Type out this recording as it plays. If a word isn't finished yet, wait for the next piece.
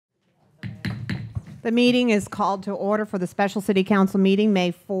The meeting is called to order for the special city council meeting,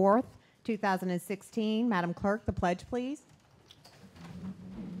 May 4th, 2016. Madam Clerk, the pledge, please.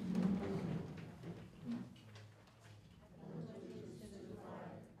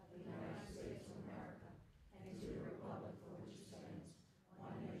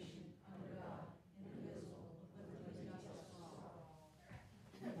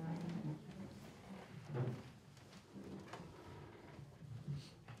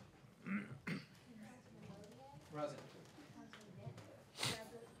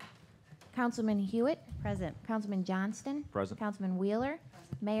 Councilman Hewitt. Present. Councilman Johnston. Present. Councilman Wheeler.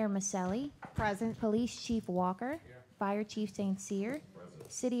 Mayor Maselli. Present. Police Chief Walker. Fire Chief St. Cyr.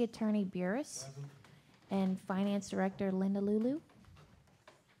 City Attorney Burris. And Finance Director Linda Lulu.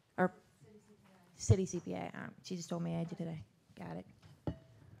 Or City CPA. She just told me I did today. Got it.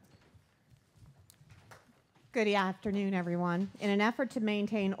 Good afternoon, everyone. In an effort to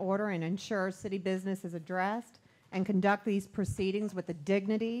maintain order and ensure city business is addressed and conduct these proceedings with the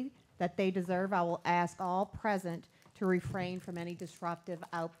dignity that they deserve, I will ask all present to refrain from any disruptive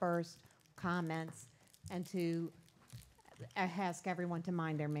outbursts, comments, and to ask everyone to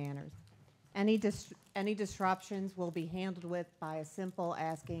mind their manners. Any disruptions will be handled with by a simple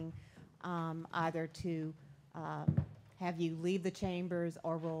asking either to have you leave the chambers,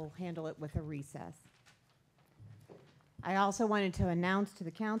 or we'll handle it with a recess. I also wanted to announce to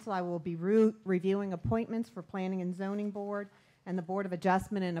the council I will be reviewing appointments for Planning and Zoning Board and the Board of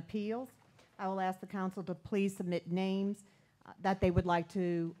Adjustment and Appeals. I will ask the council to please submit names that they would like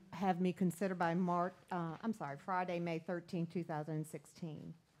to have me consider by Friday, May 13,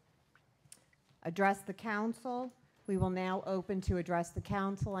 2016. Address the council. We will now open to address the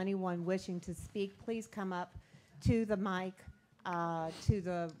council. Anyone wishing to speak, please come up to the mic to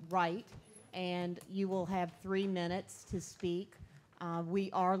the right, and you will have 3 minutes to speak. We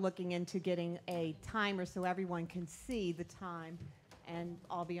are looking into getting a timer so everyone can see the time and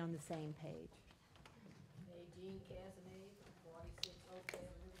all be on the same page.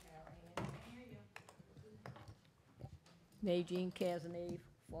 Nadine Cazenave,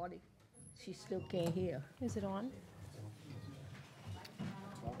 40. She still can't hear. Is it on?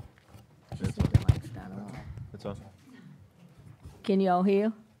 She said the mic's not on. It's on. Can y'all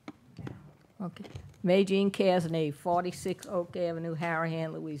hear? Okay. Nadine Cazenave, 46 Oak Avenue,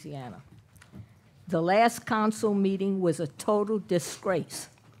 Harahan, Louisiana. The last council meeting was a total disgrace.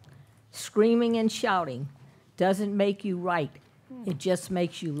 Screaming and shouting doesn't make you right. It just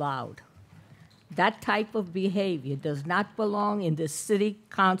makes you loud. That type of behavior does not belong in the city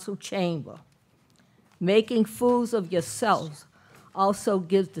council chamber. Making fools of yourselves also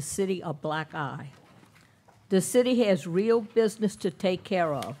gives the city a black eye. The city has real business to take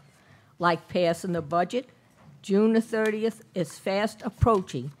care of, like passing the budget. June the 30th is fast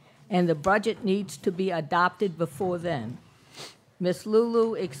approaching, and the budget needs to be adopted before then. Ms.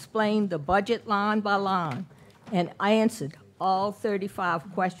 Lulu explained the budget line by line and answered all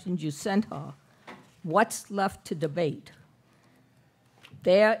 35 questions you sent her. What's left to debate?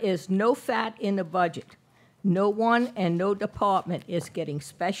 There is no fat in the budget. No one and no department is getting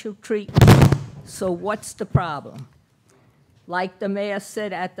special treatment. So what's the problem? Like the mayor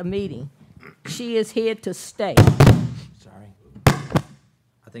said at the meeting, she is here to stay. Sorry.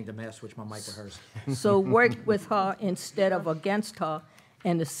 I think the mayor switched my mic with hers. So work with her instead of against her,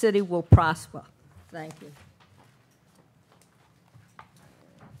 and the city will prosper. Thank you.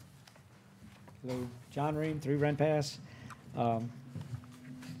 Hello, John Ream, 3 Ren Pass.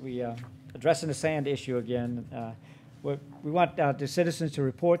 We addressing the sand issue again. We want the citizens to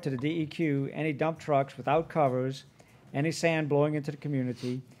report to the DEQ any dump trucks without covers, any sand blowing into the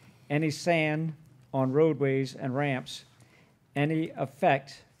community, any sand on roadways and ramps, any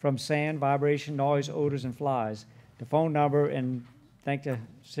effect from sand, vibration, noise, odors, and flies. The phone number, and thank the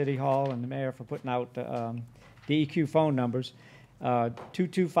City Hall and the mayor for putting out the DEQ phone numbers.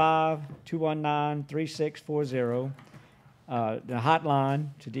 225-219-3640. The hotline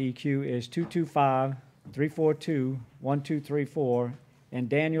to DEQ is 225-342-1234, and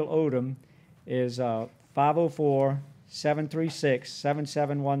Daniel Odom is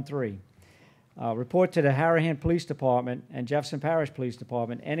 504-736-7713. Report to the Harahan Police Department and Jefferson Parish Police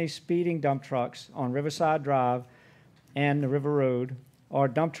Department any speeding dump trucks on Riverside Drive and the River Road, or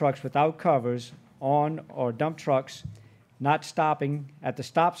dump trucks without covers on, or dump trucks not stopping at the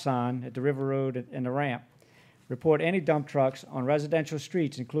stop sign at the River Road and the ramp. Report any dump trucks on residential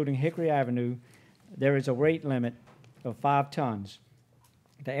streets, including Hickory Avenue. There is a weight limit of 5 tons.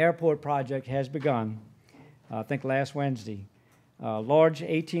 The airport project has begun, I think last Wednesday. Large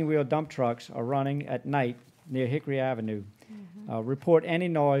 18-wheel dump trucks are running at night near Hickory Avenue. Report any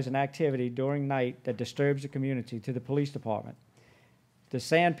noise and activity during night that disturbs the community to the police department. The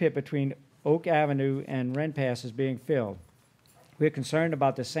sand pit between Oak Avenue and Wren Pass is being filled. We are concerned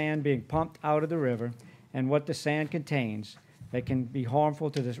about the sand being pumped out of the river and what the sand contains that can be harmful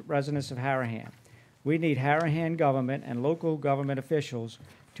to the residents of Harahan. We need Harahan government and local government officials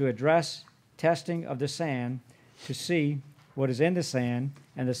to address testing of the sand to see what is in the sand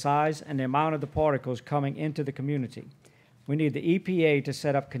and the size and the amount of the particles coming into the community. We need the EPA to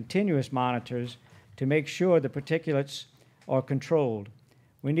set up continuous monitors to make sure the particulates are controlled.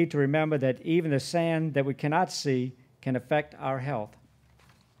 We need to remember that even the sand that we cannot see can affect our health.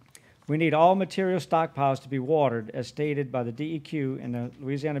 We need all material stockpiles to be watered as stated by the DEQ in the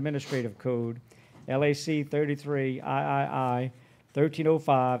Louisiana Administrative Code, LAC 33 III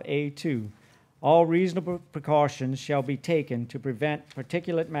 1305A2. All reasonable precautions shall be taken to prevent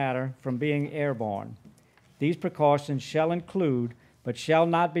particulate matter from being airborne. These precautions shall include, but shall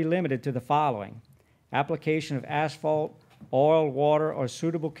not be limited to the following: application of asphalt, oil, water, or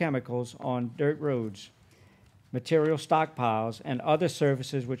suitable chemicals on dirt roads, material stockpiles, and other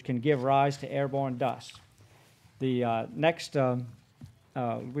surfaces which can give rise to airborne dust. The next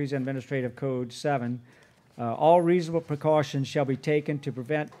Louisiana Administrative Code 7, all reasonable precautions shall be taken to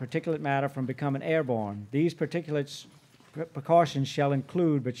prevent particulate matter from becoming airborne. These precautions shall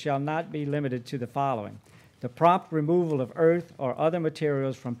include, but shall not be limited to the following: the prompt removal of earth or other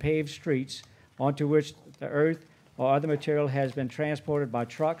materials from paved streets onto which the earth or other material has been transported by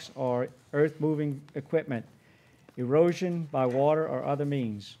trucks or earth-moving equipment, erosion by water or other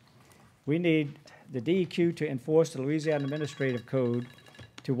means. We need the DEQ to enforce the Louisiana Administrative Code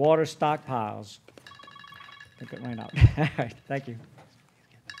to water stockpiles. I think it ran out. All right, thank you.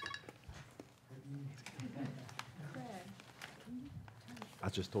 I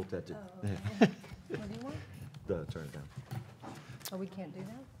just told that to. What do you want? Turn it down. Oh, we can't do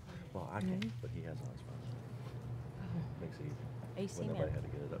that? Well, I can, but he has it on his phone. Makes it easy. AC Well, man, nobody had to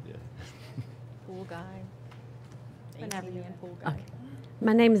get it up yet. pool guy. AC Whenever man, pool guy.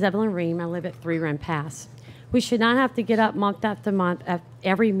 My name is Evelyn Ream. I live at 3 Wren Pass. We should not have to get up month after month at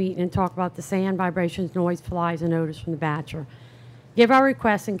every meeting and talk about the sand, vibrations, noise, flies, and odors from the Bachelor. Give our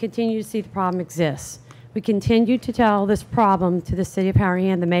requests and continue to see the problem exists. We continue to tell this problem to the City of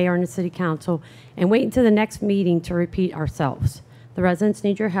Harahan, the mayor, and the City Council, and wait until the next meeting to repeat ourselves. The residents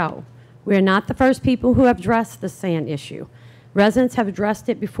need your help. We are not the first people who have addressed the sand issue. Residents have addressed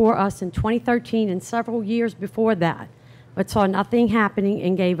it before us in 2013 and several years before that, but saw nothing happening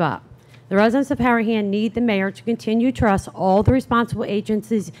and gave up. The residents of Harahan need the mayor to continue to trust all the responsible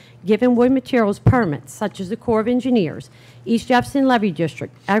agencies giving wood materials permits, such as the Corps of Engineers, East Jefferson Levee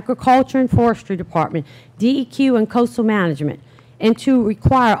District, Agriculture and Forestry Department, DEQ, and Coastal Management, and to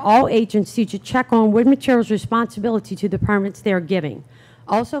require all agencies to check on wood materials responsibility to the permits they are giving.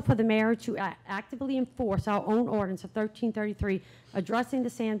 Also, for the mayor to actively enforce our own ordinance of 1333 addressing the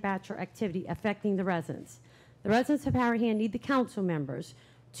sand bachelor activity affecting the residents. The residents of Harahan need the council members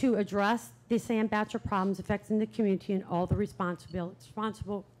to address the sand bachelor problems affecting the community and all the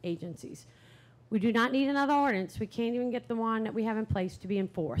responsible agencies. We do not need another ordinance. We can't even get the one that we have in place to be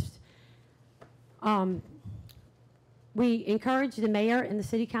enforced. We encourage the mayor and the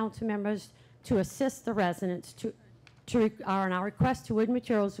city council members to assist the residents on our request to Wood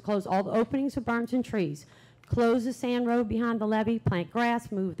Materials to close all the openings of berms and trees, close the sand road behind the levee, plant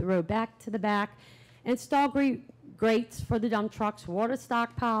grass, move the road back to the back, install grates for the dump trucks, water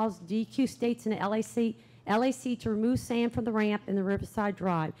stockpiles. DEQ states in the LAC to remove sand from the ramp in the Riverside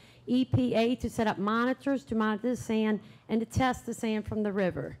Drive. EPA to set up monitors to monitor the sand and to test the sand from the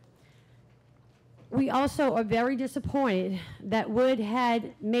river. We also are very disappointed that Wood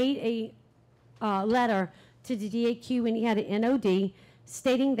had made a letter to the DEQ when he had an NOD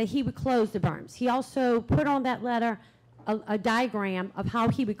stating that he would close the berms. He also put on that letter a diagram of how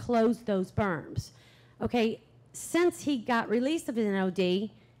he would close those berms. Okay, since he got released of his NOD,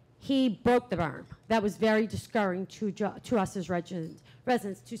 he broke the berm. That was very discouraging to us as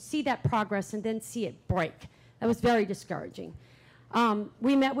residents to see that progress and then see it break. That was very discouraging.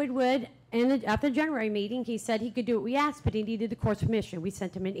 We met with Wood at the January meeting. He said he could do what we asked, but he needed the Corps' permission. We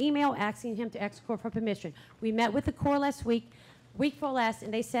sent him an email asking him to ask Corps for permission. We met with the Corps last week before last,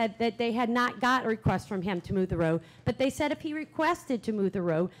 and they said that they had not got a request from him to move the road, but they said if he requested to move the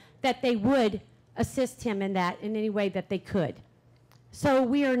road, that they would assist him in that in any way that they could. So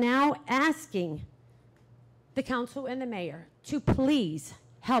we are now asking the council and the mayor to please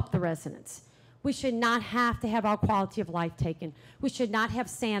help the residents. We should not have to have our quality of life taken. We should not have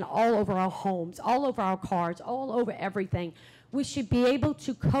sand all over our homes, all over our cars, all over everything. We should be able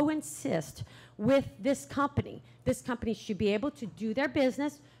to coexist with this company. This company should be able to do their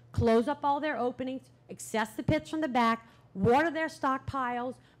business, close up all their openings, access the pits from the back, water their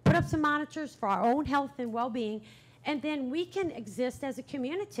stockpiles, put up some monitors for our own health and well-being, and then we can exist as a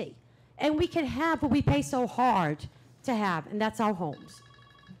community. And we can have what we pay so hard to have, and that's our homes.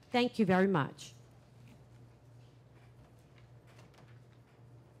 Thank you very much.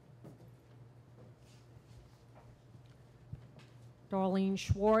 Darlene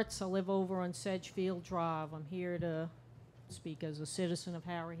Schwartz. I live over on Sedgefield Drive. I'm here to speak as a citizen of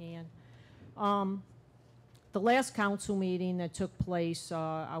Harahan. The last council meeting that took place,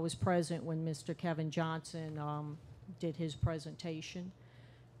 I was present when Mr. Kevin Johnson did his presentation.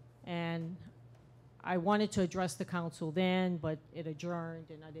 And I wanted to address the council then, but it adjourned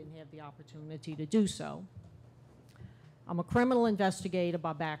and I didn't have the opportunity to do so. I'm a criminal investigator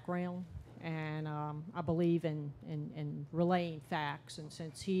by background, and I believe in relaying facts. And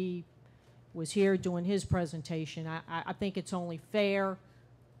since he was here doing his presentation, I think it's only fair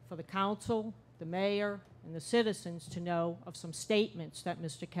for the council, the mayor, and the citizens to know of some statements that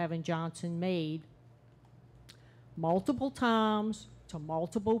Mr. Kevin Johnson made multiple times to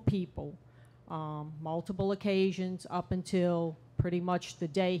multiple people, multiple occasions up until pretty much the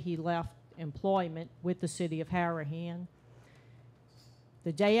day he left employment with the city of Harahan.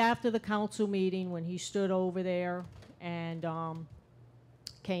 The day after the council meeting, when he stood over there and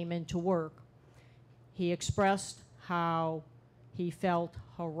came into work, he expressed how he felt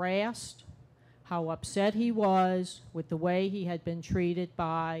harassed, how upset he was with the way he had been treated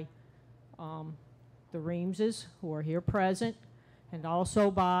by the Reamses, who are here present, and also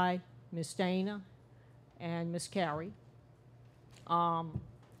by Miss Dana and Miss Carey. I'm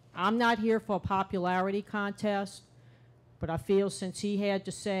not here for a popularity contest, but I feel since he had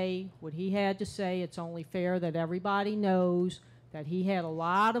to say what he had to say, it's only fair that everybody knows that he had a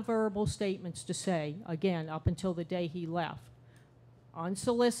lot of verbal statements to say, again, up until the day he left.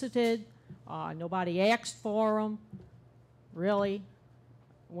 Unsolicited, nobody asked for them, really.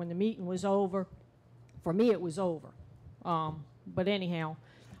 When the meeting was over, for me it was over. But anyhow,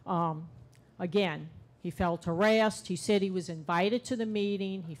 again, he felt harassed. He said he was invited to the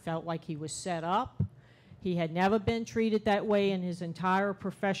meeting. He felt like he was set up. He had never been treated that way in his entire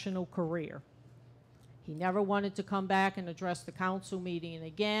professional career. He never wanted to come back and address the council meeting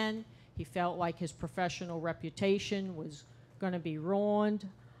again. He felt like his professional reputation was going to be ruined.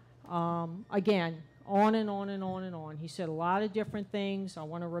 Again, on and on and on and on. He said a lot of different things. I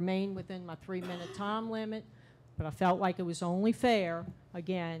want to remain within my 3-minute time limit, but I felt like it was only fair,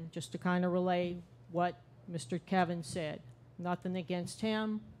 again, just to kind of relay what Mr. Kevin said. Nothing against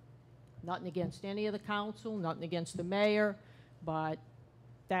him, nothing against any of the council, nothing against the mayor, but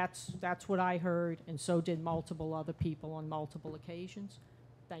that's what I heard, and so did multiple other people on multiple occasions.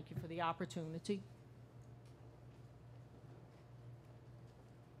 Thank you for the opportunity.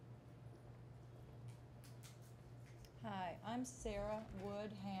 Hi, I'm Sarah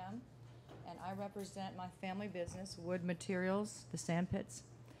Wood Ham, and I represent my family business, Wood Materials, the sand pits.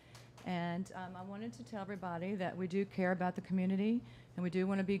 And I wanted to tell everybody that we do care about the community, and we do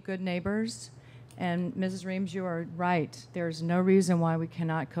want to be good neighbors. And Mrs. Reams, you are right. There's no reason why we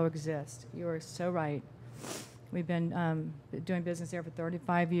cannot coexist. You are so right. We've been doing business there for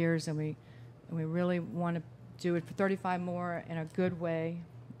 35 years, and we really want to do it for 35 more in a good way.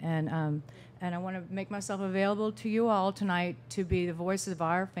 And I want to make myself available to you all tonight to be the voice of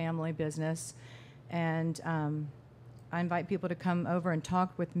our family business. And I invite people to come over and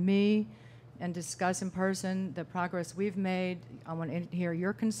talk with me and discuss in person the progress we've made. I want to hear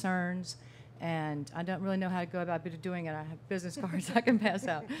your concerns. And I don't really know how to go about doing it. I have business cards I can pass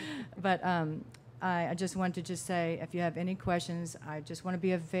out. But I just want to just say, if you have any questions, I just want to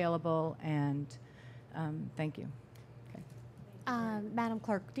be available, and thank you. Okay. Madam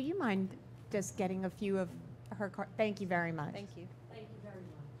Clerk, do you mind just getting a few of her cards? Thank you very much. Thank you. Thank you very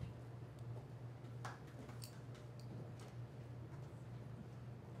much.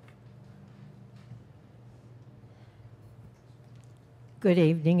 Good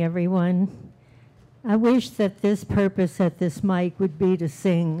evening, everyone. I wish that this purpose at this mic would be to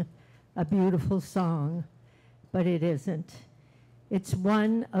sing a beautiful song, but it isn't. It's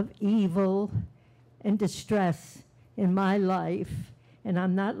one of evil and distress in my life, and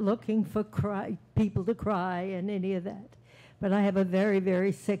I'm not looking for people to cry and any of that, but I have a very,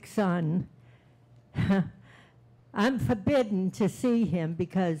 very sick son. I'm forbidden to see him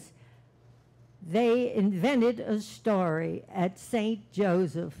because they invented a story at St.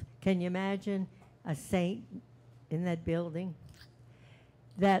 Joseph. Can you imagine a saint in that building?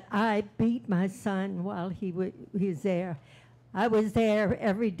 That I beat my son while he was there. I was there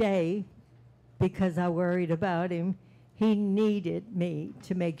every day because I worried about him. He needed me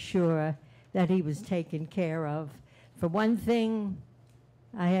to make sure that he was taken care of. For one thing,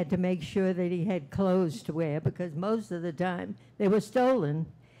 I had to make sure that he had clothes to wear because most of the time they were stolen.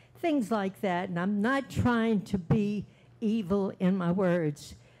 Things like that. And I'm not trying to be evil in my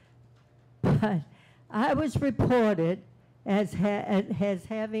words, but I was reported as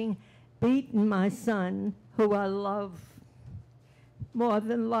having beaten my son, who I love more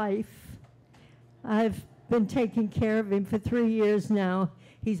than life. I've been taking care of him for 3 years now.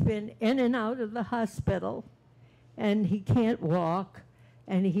 He's been in and out of the hospital, and he can't walk,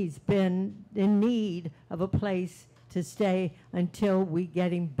 and he's been in need of a place to stay until we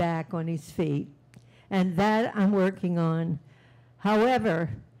get him back on his feet. And that I'm working on. However,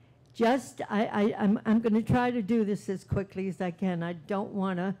 I'm going to try to do this as quickly as I can. I don't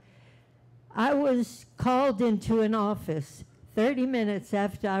want to. I was called into an office 30 minutes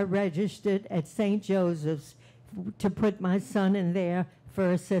after I registered at St. Joseph's to put my son in there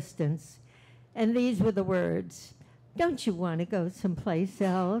for assistance. And these were the words: "Don't you want to go someplace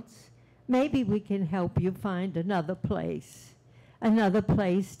else? Maybe we can help you find another place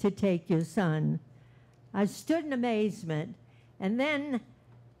to take your son." I stood in amazement. And then,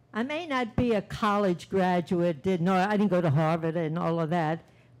 I may not be a college graduate, I didn't go to Harvard and all of that,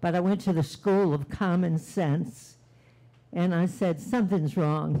 but I went to the School of Common Sense. And I said, something's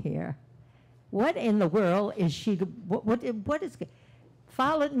wrong here. What in the world is she, what is,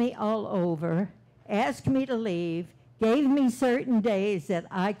 followed me all over, asked me to leave, gave me certain days that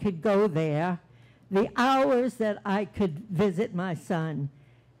I could go there, the hours that I could visit my son.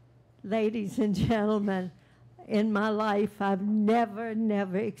 Ladies and gentlemen, in my life, I've never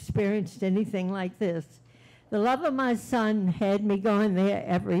experienced anything like this. The love of my son had me going there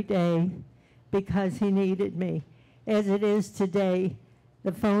every day because he needed me. As it is today,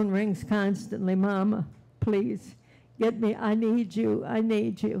 the phone rings constantly: "Mama, please, get me, I need you, I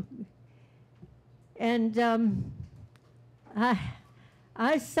need you." And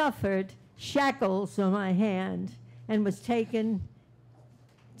I suffered shackles on my hand and was taken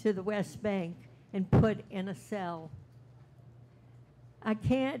to the West Bank and put in a cell.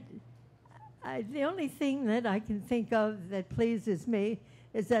 The only thing that I can think of that pleases me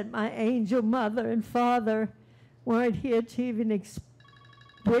is that my angel mother and father weren't here to even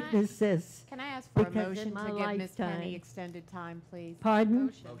witness this. Can I ask for a because motion in my to give Ms. Penny lifetime- extended time, please? Pardon?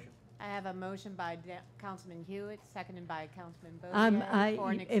 Motion. I have a motion by Councilman Hewitt, seconded by Councilman Bozia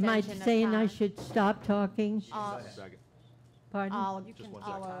for an Am I extension of saying I time. should stop talking? All- Second. Pardon? All, Just one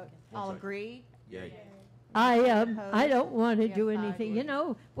all, second. all One second. agree? Yeah. I don't want to Yes, do I anything. agree. You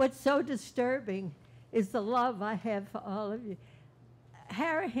know, what's so disturbing is the love I have for all of you.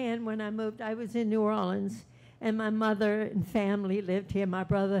 Harahan, when I moved, I was in New Orleans, and my mother and family lived here. My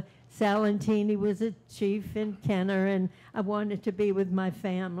brother Salentini was a chief in Kenner, and I wanted to be with my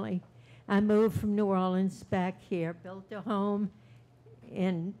family. I moved from New Orleans back here, built a home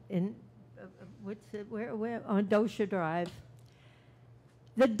in where on Dosha Drive.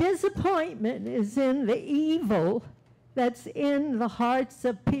 The disappointment is in the evil that's in the hearts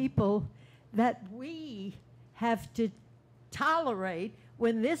of people that we have to tolerate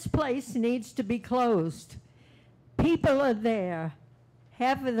when this place needs to be closed. People are there.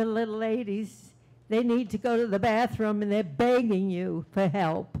 Half of the little ladies, they need to go to the bathroom and they're begging you for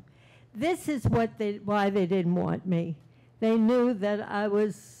help. This is why they didn't want me. They knew that I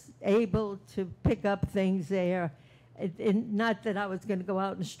was able to pick up things there. Not that I was going to go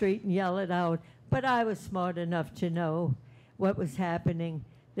out in the street and yell it out, but I was smart enough to know what was happening.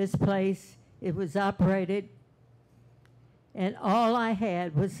 This place, it was operated, and all I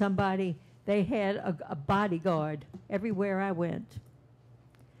had was somebody. They had a bodyguard everywhere I went.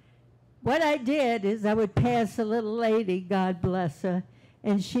 What I did is I would pass a little lady, God bless her,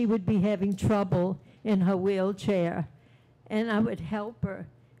 and she would be having trouble in her wheelchair, and I would help her,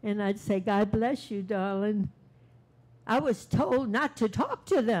 and I'd say, "God bless you, darling." I was told not to talk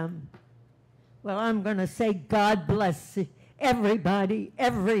to them. Well, I'm going to say God bless everybody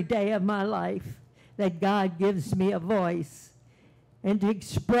every day of my life, that God gives me a voice and to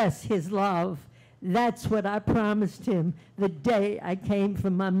express his love. That's what I promised him the day I came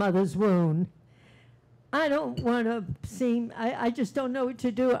from my mother's womb. I don't want to seem, I just don't know what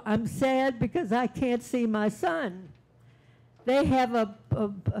to do. I'm sad because I can't see my son. They have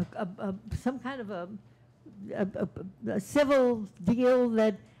some kind of a civil deal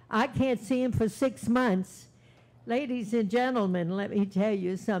that I can't see him for 6 months. Ladies and gentlemen, let me tell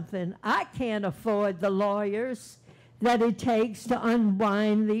you something. I can't afford the lawyers that it takes to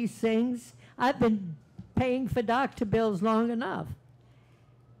unwind these things. I've been paying for doctor bills long enough.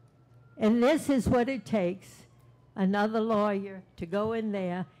 And this is what it takes, another lawyer to go in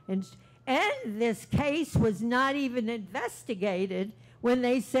there. And this case was not even investigated when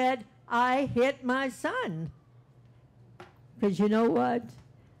they said, I hit my son. Because you know what?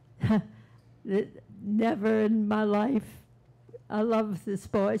 Never in my life, I love this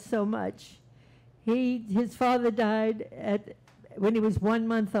boy so much. His father died when he was 1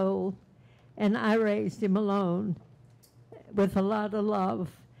 month old, and I raised him alone with a lot of love.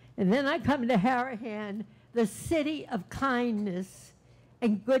 And then I come to Harahan, the city of kindness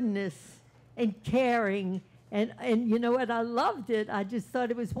and goodness and caring. And you know what? I loved it. I just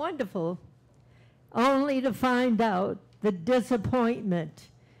thought it was wonderful. Only to find out the disappointment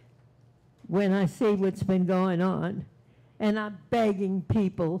when I see what's been going on. And I'm begging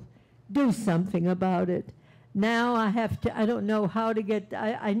people, do something about it. Now I don't know how to get,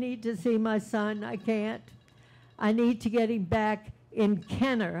 I need to see my son. I can't. I need to get him back in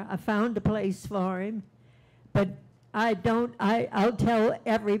Kenner. I found a place for him. But I'll tell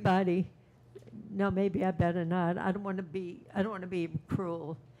everybody, no, maybe I better not. I don't want to be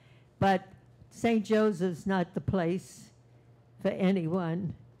cruel. But St. Joseph's not the place for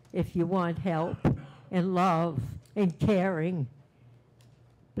anyone if you want help and love and caring.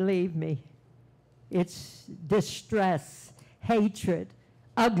 Believe me, it's distress, hatred,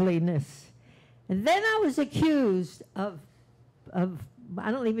 ugliness. And then I was accused of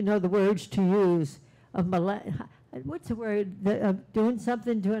I don't even know the words to use, of what's the word, of doing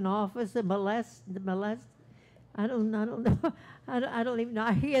something to an officer, molest, I don't know, I don't even know,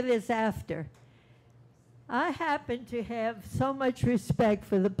 I hear this after. I happen to have so much respect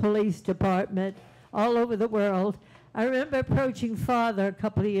for the police department all over the world. I remember approaching Father a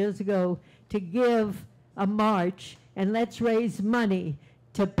couple of years ago to give a march and let's raise money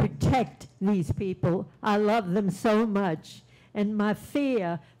to protect these people. I love them so much. And my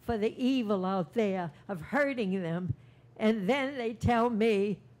fear for the evil out there of hurting them. And then they tell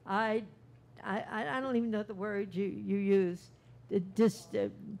me, I don't even know the word you use. It just,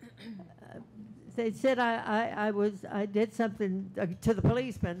 they said I did something to the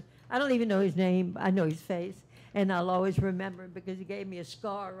policeman. I don't even know his name. I know his face. And I'll always remember him because he gave me a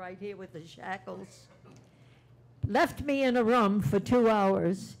scar right here with the shackles. Left me in a room for 2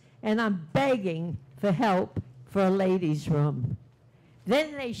 hours, and I'm begging for help for a ladies' room.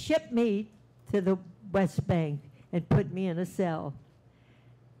 Then they shipped me to the West Bank and put me in a cell.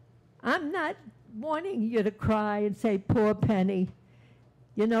 I'm not wanting you to cry and say, poor Penny.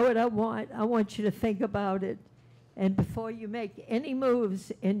 You know what I want? I want you to think about it. And before you make any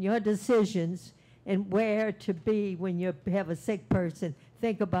moves in your decisions and where to be when you have a sick person,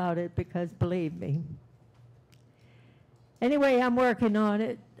 think about it, because believe me. Anyway, I'm working on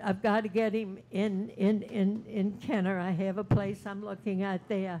it. I've got to get him in Kenner. I have a place I'm looking at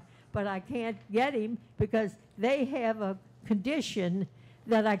there. But I can't get him because they have a condition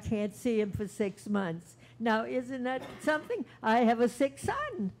that I can't see him for 6 months. Now, isn't that something? I have a sick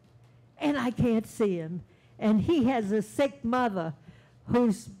son, and I can't see him. And he has a sick mother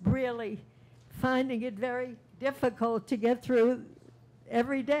who's really finding it very difficult to get through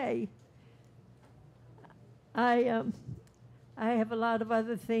every day. I have a lot of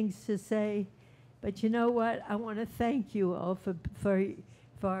other things to say, but you know what? I want to thank you all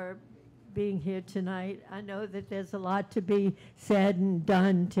for being here tonight. I know that there's a lot to be said and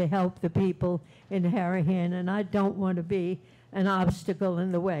done to help the people in Harahan, and I don't want to be an obstacle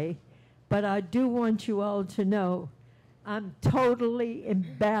in the way. But I do want you all to know I'm totally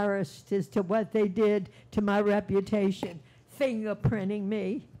embarrassed as to what they did to my reputation, fingerprinting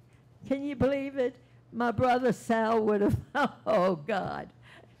me. Can you believe it? My brother Sal would have, oh God.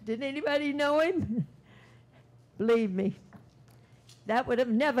 Did anybody know him? Believe me, that would have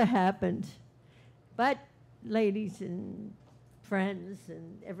never happened. But ladies and friends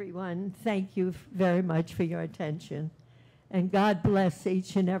and everyone, thank you very much for your attention. And God bless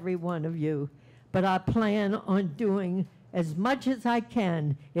each and every one of you. But I plan on doing as much as I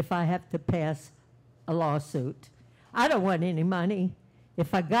can if I have to pass a lawsuit. I don't want any money.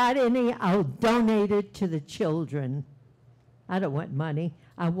 If I got any, I'll donate it to the children. I don't want money.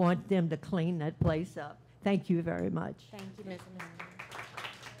 I want them to clean that place up. Thank you very much. Thank you, Ms. Amanda.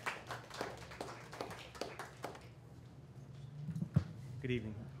 Good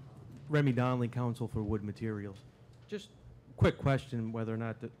evening. Remy Donnelly, Counsel for Wood Materials. Just quick question, whether or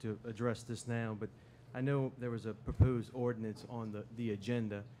not to address this now, but I know there was a proposed ordinance on the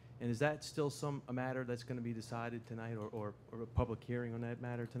agenda, and is that still a matter that's going to be decided tonight, or a public hearing on that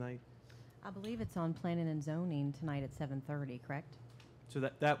matter tonight? I believe it's on planning and zoning tonight at 7:30, correct? So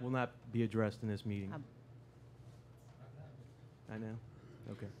that will not be addressed in this meeting? I know.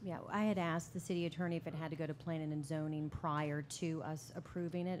 Okay. Yeah, I had asked the city attorney if it had to go to planning and zoning prior to us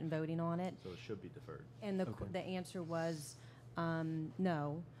approving it and voting on it. So it should be deferred. And Okay. the answer was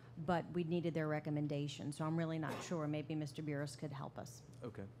no, but we needed their recommendation. So I'm really not sure. Maybe Mr. Burris could help us.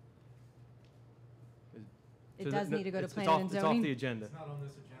 Okay. It So does no, need to go to it's planning and It's off zoning. the agenda. It's not on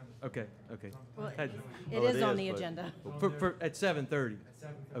this agenda. Okay, okay. Well, Had- it Oh, it is on is, the but- agenda. For, at 7:30. At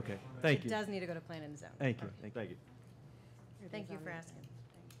 7:30. Okay, thank It you. does need to go to planning and zoning. Thank you, thank you. Thank you. Thank you for asking.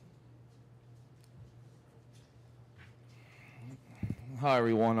 Hi,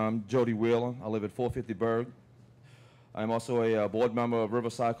 everyone. I'm Jody Wheeler. I live at 450 Berg. I'm also a board member of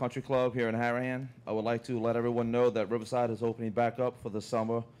Riverside Country Club here in Harahan. I would like to let everyone know that Riverside is opening back up for the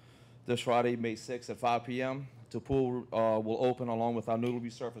summer this Friday, May 6th at 5 p.m. The pool will open along with our newly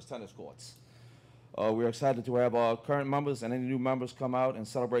resurfaced tennis courts. We're excited to have our current members and any new members come out and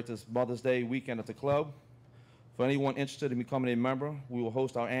celebrate this Mother's Day weekend at the club. For anyone interested in becoming a member, we will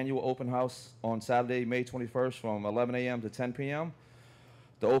host our annual open house on Saturday, May 21st from 11 a.m. to 10 p.m.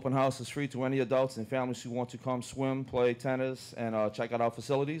 The open house is free to any adults and families who want to come swim, play tennis, and check out our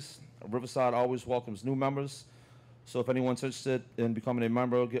facilities. Riverside always welcomes new members, so if anyone's interested in becoming a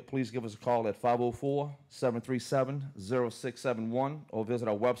member, please give us a call at 504-737-0671 or visit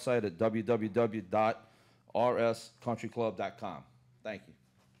our website at www.rscountryclub.com. Thank you.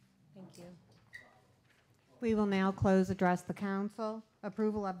 Thank you. We will now address the council.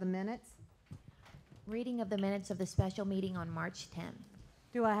 Approval of the minutes. Reading of the minutes of the special meeting on March 10th.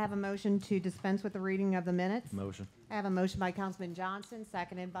 Do I have a motion to dispense with the reading of the minutes? Motion. I have a motion by Councilman Johnson,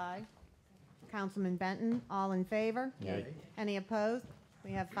 seconded by Councilman Benton. All in favor? Yay. Any opposed?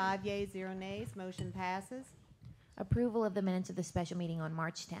 We have 5 yeas, 0 nays. Motion passes. Approval of the minutes of the special meeting on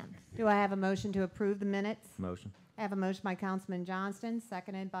March 10th. Do I have a motion to approve the minutes? Motion. I have a motion by Councilman Johnston,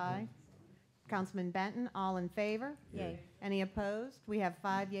 seconded by Councilman Benton. All in favor? Yay. Any opposed? We have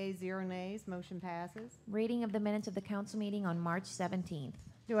 5 yeas, 0 nays. Motion passes. Reading of the minutes of the council meeting on March 17th.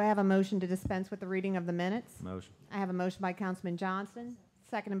 Do I have a motion to dispense with the reading of the minutes? Motion. I have a motion by Councilman Johnston,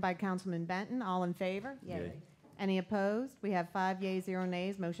 seconded by Councilman Benton. All in favor? Yay. Any opposed? We have 5 yeas, 0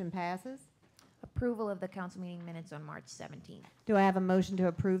 nays. Motion passes. Approval of the council meeting minutes on March 17th. Do I have a motion to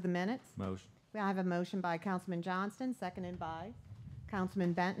approve the minutes? Motion. I have a motion by Councilman Johnston, seconded by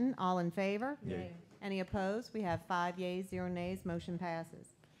Councilman Benton. All in favor? Yay. Any opposed? We have 5 yeas, 0 nays. Motion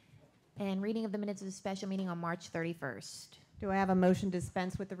passes. And reading of the minutes of the special meeting on March 31st. Do I have a motion to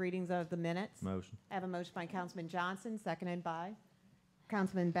dispense with the readings of the minutes? Motion. I have a motion by Councilman Johnson, seconded by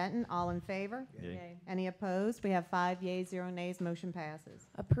Councilman Benton. All in favor? Yay. Any opposed? We have 5 yeas, 0 nays. Motion passes.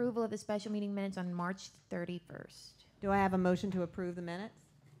 Approval of the special meeting minutes on March 31st. Do I have a motion to approve the minutes?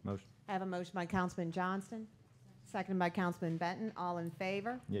 Motion. I have a motion by Councilman Johnston, seconded by Councilman Benton. All in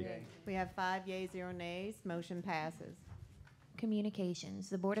favor? Yay. We have 5 yeas, 0 nays. Motion passes. Communications.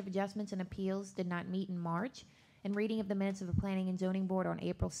 The Board of Adjustments and Appeals did not meet in March. And reading of the minutes of the Planning and Zoning Board on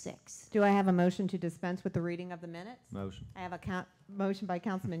April 6th. Do I have a motion to dispense with the reading of the minutes? Motion. I have a motion by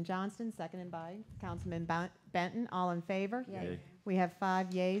Councilman Johnston, seconded by Councilman Benton. All in favor? Yay. We have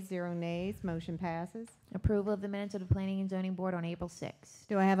 5 yeas, 0 nays. Motion passes. Approval of the minutes of the Planning and Zoning Board on April 6th.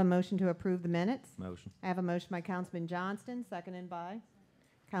 Do I have a motion to approve the minutes? Motion. I have a motion by Councilman Johnston, seconded by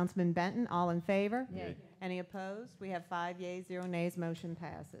Councilman Benton. All in favor? Yay. Any opposed? We have 5 yeas, 0 nays. Motion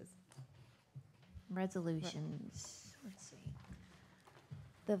passes. Resolutions. Let's see.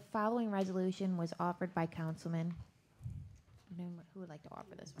 The following resolution was offered by Councilman. Who would like to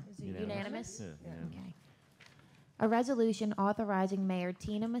offer this one? Is it unanimous? Yeah. Okay. A resolution authorizing Mayor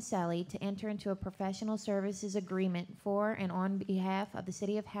Tina Maselli to enter into a professional services agreement for and on behalf of the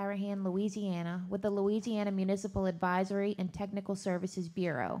City of Harahan, Louisiana, with the Louisiana Municipal Advisory and Technical Services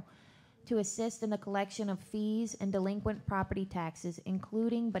Bureau to assist in the collection of fees and delinquent property taxes,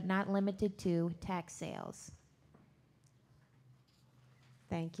 including but not limited to tax sales.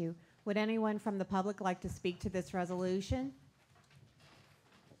 Thank you. Would anyone from the public like to speak to this resolution?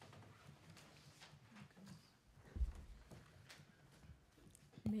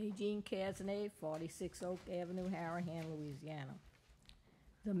 Jean Casnay, 46 Oak Avenue, Harahan, Louisiana.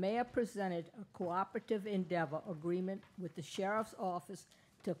 The mayor presented a cooperative endeavor agreement with the sheriff's office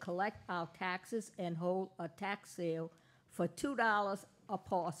to collect our taxes and hold a tax sale for $2 a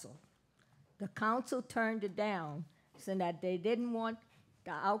parcel. The council turned it down, saying that they didn't want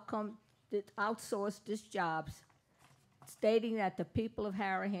the outcome to outsource this jobs, stating that the people of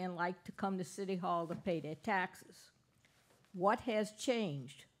Harahan like to come to City Hall to pay their taxes. What has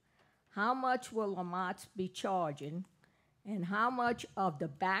changed? How much will Lamont's be charging? And how much of the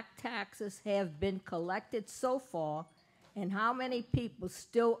back taxes have been collected so far? And how many people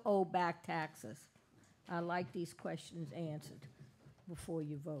still owe back taxes? I'd like these questions answered. before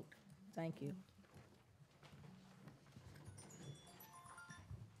you vote. Thank you.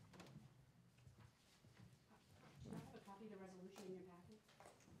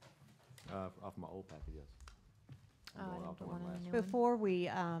 Off my old packet, yes. I'm Oh, I going didn't off the put one one on the last new one. one. Before we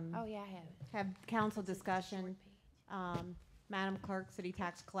Oh, yeah, I have it. have council It's a discussion, short page. Madam Clerk, City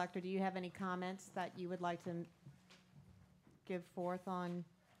Tax Collector, do you have any comments that you would like to give forth on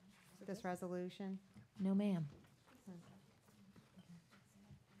this resolution? No, ma'am.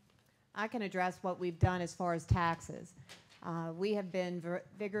 I can address what we've done as far as taxes. We have been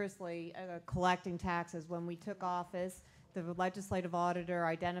vigorously collecting taxes. When we took office, the legislative auditor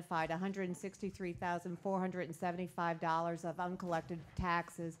identified $163,475 of uncollected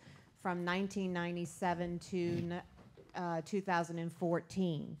taxes from 1997 to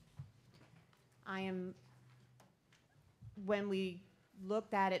 2014. When we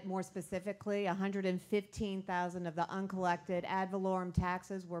looked at it more specifically, 115,000 of the uncollected ad valorem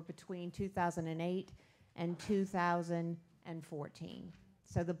taxes were between 2008 and 2014.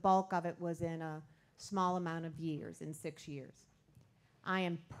 So the bulk of it was in a small amount of years, in 6 years. I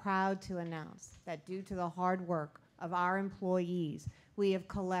am proud to announce that due to the hard work of our employees, we have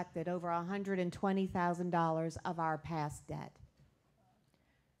collected over $120,000 of our past debt.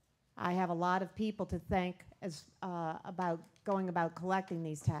 I have a lot of people to thank about going about collecting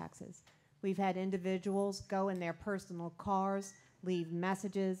these taxes. We've had individuals go in their personal cars, leave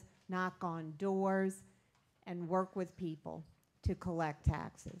messages, knock on doors, and work with people to collect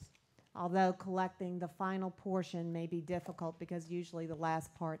taxes. Although collecting the final portion may be difficult because usually the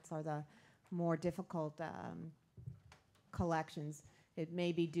last parts are the more difficult collections. It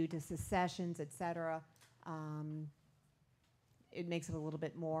may be due to secessions, et cetera. It makes it a little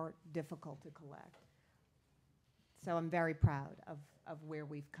bit more difficult to collect. So I'm very proud of where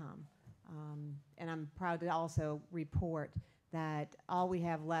we've come. And I'm proud to also report that all we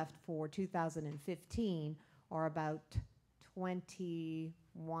have left for 2015 are about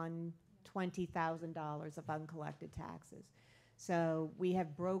 $20,000 of uncollected taxes. So we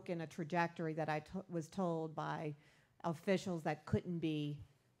have broken a trajectory that I was told by officials that couldn't be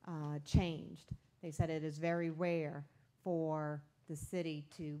changed. They said it is very rare for the city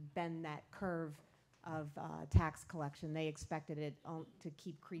to bend that curve of tax collection. They expected it to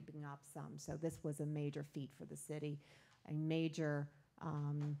keep creeping up some. So this was a major feat for the city, a major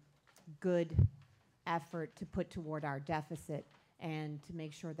good effort to put toward our deficit and to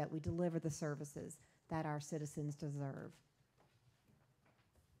make sure that we deliver the services that our citizens deserve.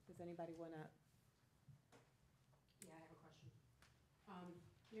 Does anybody want to? Yeah, I have a question.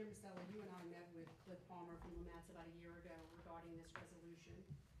 Mayor Mastella, you and I met with Cliff Palmer from Lamatz about a year ago regarding this resolution.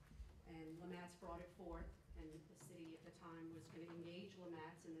 And Lamatz brought it forth, and the city at the time was going to engage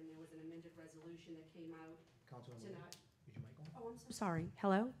Lamatz, and then there was an amended resolution that came out tonight. Is your mic on? Oh, I'm so sorry.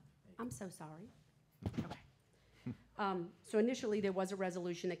 Hello? I'm so sorry. Okay. So initially, there was a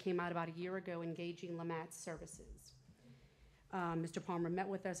resolution that came out about a year ago engaging Lamatz services. Mr. Palmer met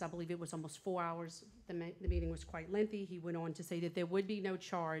with us. I believe it was almost 4 hours. The meeting was quite lengthy. He went on to say that there would be no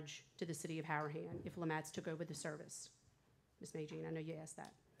charge to the city of Harahan if Lamatz took over the service. Ms. Magine, I know you asked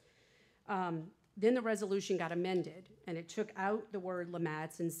that. Then the resolution got amended, and it took out the word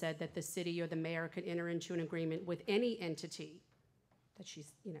Lamatz and said that the city or the mayor could enter into an agreement with any entity that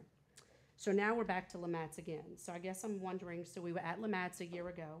she's, So now we're back to Lamatz again. So I guess I'm wondering, so we were at Lamatz a year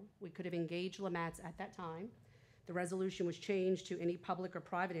ago. We could have engaged Lamatz at that time. The resolution was changed to any public or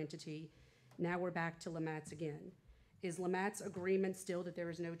private entity. Now we're back to Lamatz again. Is Lamatz's agreement still that there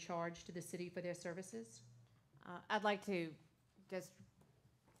is no charge to the city for their services? I'd like to just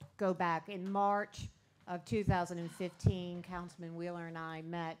go back. In March of 2015, Councilman Wheeler and I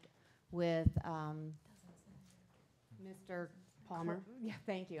met with Mr. Palmer. Yeah,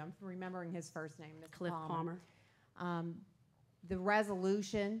 thank you. I'm remembering his first name, Mr. Cliff Palmer. The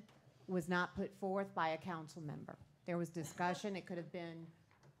resolution was not put forth by a council member. There was discussion. It could have been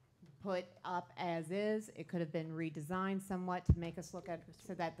put up as is. It could have been redesigned somewhat to make us look at,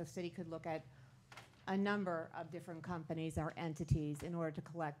 so that the city could look at a number of different companies or entities in order to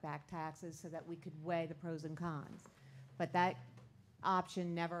collect back taxes so that we could weigh the pros and cons. But that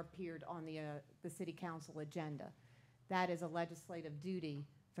option never appeared on the city council agenda. That is a legislative duty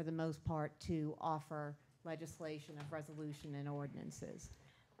for the most part to offer legislation of resolution and ordinances.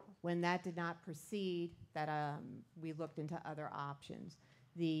 When that did not proceed, we looked into other options.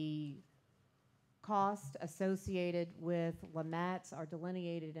 The costs associated with Lamatz are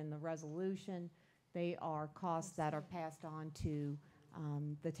delineated in the resolution. They are costs that are passed on to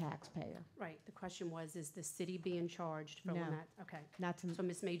the taxpayer. Right. The question was, is the city being charged for No. Lamatz? Okay. Not to, So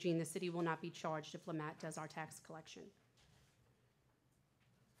Ms. Magine, the city will not be charged if Lamatz does our tax collection.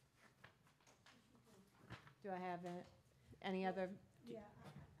 Do I have any other? Yeah,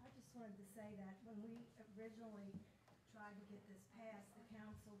 I just wanted to say that when we originally tried to get this passed, the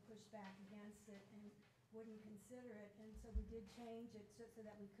council pushed back against it and wouldn't consider it, and so we did change it so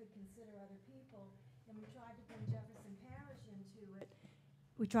that we could consider other people, and we tried to bring Jefferson Parish into it.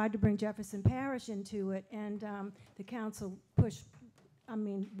 We tried to bring Jefferson Parish into it, and the council pushed,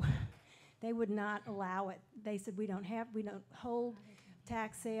 they would not allow it. They said, we don't hold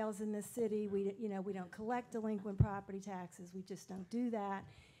tax sales in this city. We don't collect delinquent property taxes. We just don't do that.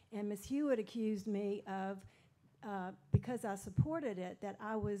 And Ms. Hewitt accused me of, because I supported it,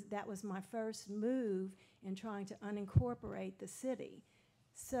 that was my first move in trying to unincorporate the city.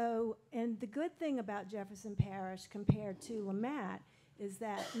 So, and the good thing about Jefferson Parish compared to Lamette is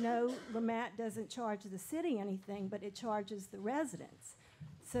that no, Lamette doesn't charge the city anything, but it charges the residents.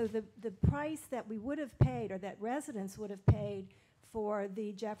 So the price that we would have paid, or that residents would have paid for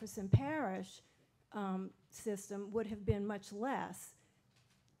the Jefferson Parish system, would have been much less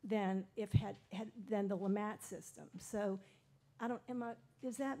than than the Lamette system. So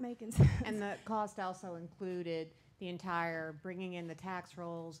is that making sense? And the cost also included the entire bringing in the tax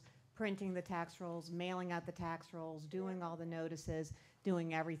rolls, printing the tax rolls, mailing out the tax rolls, doing all the notices,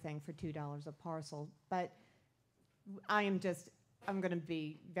 doing everything for $2 a parcel. But I'm going to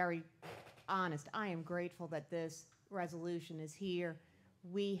be very honest. I am grateful that this resolution is here.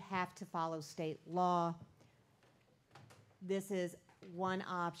 We have to follow state law. This is one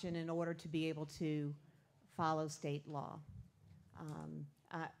option in order to be able to follow state law.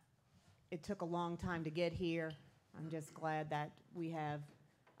 It took a long time to get here. I'm just glad that we have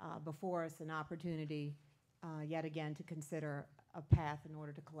before us an opportunity yet again to consider a path in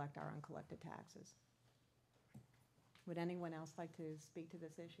order to collect our uncollected taxes. Would anyone else like to speak to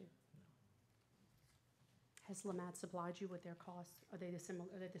this issue? Has Lamette supplied you with their costs? Are they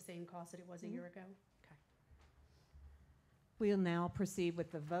the same cost that it was a year ago? Okay. We'll now proceed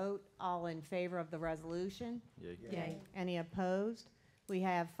with the vote. All in favor of the resolution? Yay. Yay. Any opposed? We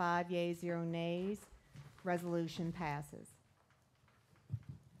have 5 yeas, 0 nays. Resolution passes.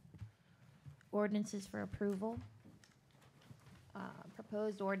 Ordinances for approval.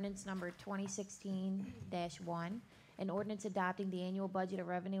 Proposed ordinance number 2016-1, an ordinance adopting the annual budget of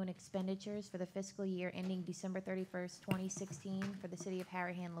revenue and expenditures for the fiscal year ending December 31st, 2016 for the city of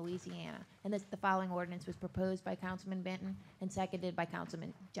Harahan, Louisiana. And the following ordinance was proposed by Councilman Benton and seconded by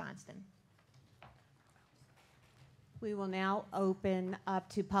Councilman Johnston. We will now open up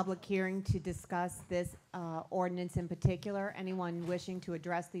to public hearing to discuss this ordinance in particular. Anyone wishing to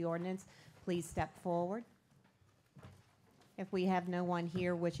address the ordinance, please step forward. If we have no one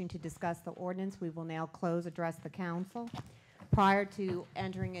here wishing to discuss the ordinance, we will now address the council. Prior to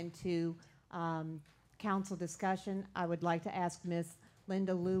entering into council discussion, I would like to ask Ms.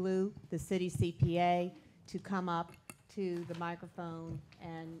 Linda Lulu, the city CPA, to come up to the microphone,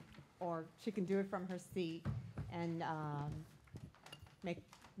 or she can do it from her seat, and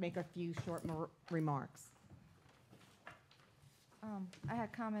make a few short remarks. I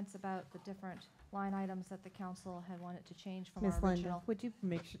had comments about the different line items that the council had wanted to change from Ms. our Linda, original. would you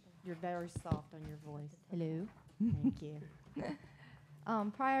make sure you're very soft on your voice? Hello. Thank you.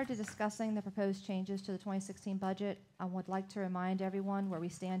 Prior to discussing the proposed changes to the 2016 budget, I would like to remind everyone where we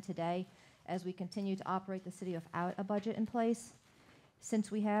stand today as we continue to operate the city without a budget in place.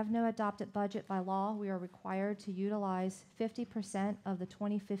 Since we have no adopted budget by law, we are required to utilize 50% of the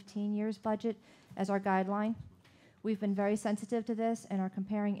 2015 year's budget as our guideline. We've been very sensitive to this and are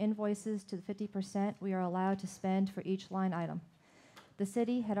comparing invoices to the 50% we are allowed to spend for each line item. The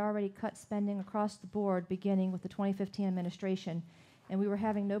city had already cut spending across the board beginning with the 2015 administration, and we were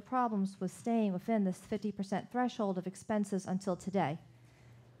having no problems with staying within this 50% threshold of expenses until today.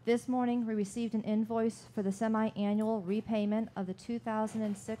 This morning, we received an invoice for the semi-annual repayment of the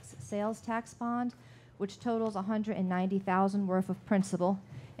 2006 sales tax bond, which totals $190,000 worth of principal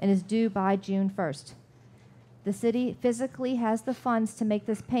and is due by June 1st. The city physically has the funds to make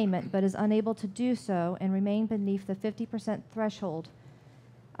this payment, but is unable to do so and remain beneath the 50% threshold.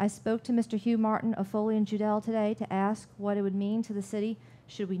 I spoke to Mr. Hugh Martin of Foley and Judell today to ask what it would mean to the city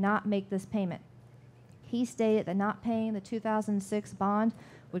should we not make this payment. He stated that not paying the 2006 bond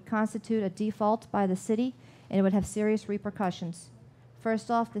would constitute a default by the city, and it would have serious repercussions.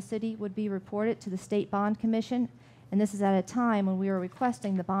 First off, the city would be reported to the State Bond Commission, and this is at a time when we are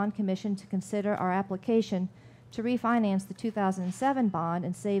requesting the Bond Commission to consider our application to refinance the 2007 bond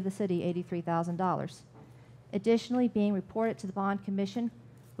and save the city $83,000. Additionally, being reported to the Bond Commission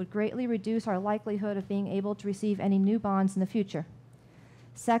would greatly reduce our likelihood of being able to receive any new bonds in the future.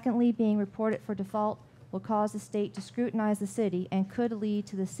 Secondly, being reported for default will cause the state to scrutinize the city and could lead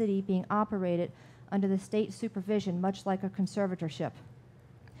to the city being operated under the state supervision, much like a conservatorship.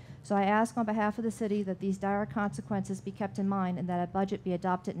 So I ask on behalf of the city that these dire consequences be kept in mind and that a budget be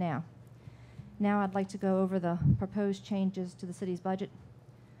adopted now. Now I'd like to go over the proposed changes to the city's budget.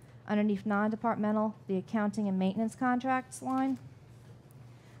 Underneath non-departmental, the accounting and maintenance contracts line,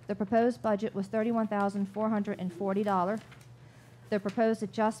 the proposed budget was $31,440. The proposed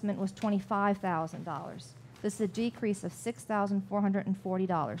adjustment was $25,000. This is a decrease of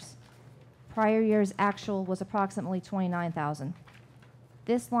 $6,440. Prior year's actual was approximately $29,000.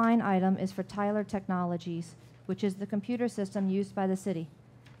 This line item is for Tyler Technologies, which is the computer system used by the city.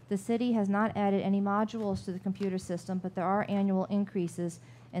 The city has not added any modules to the computer system, but there are annual increases,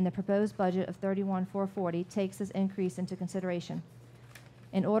 and the proposed budget of $31,440 takes this increase into consideration.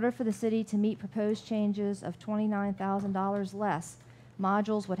 In order for the city to meet proposed changes of $29,000 less,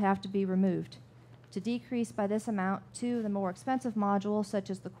 modules would have to be removed. To decrease by this amount, two of the more expensive modules, such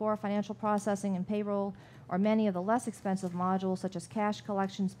as the core financial processing and payroll, or many of the less expensive modules, such as cash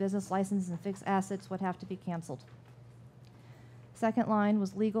collections, business licenses, and fixed assets, would have to be canceled. Second line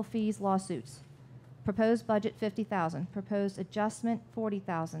was legal fees, lawsuits. Proposed budget $50,000. Proposed adjustment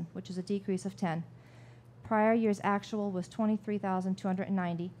 $40,000, which is a decrease of $10,000. Prior year's actual was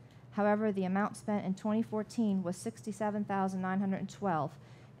 $23,290. However, the amount spent in 2014 was $67,912,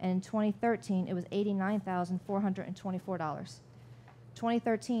 and in 2013 it was $89,424.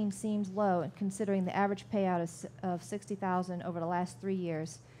 2013 seems low considering the average payout of $60,000 over the last 3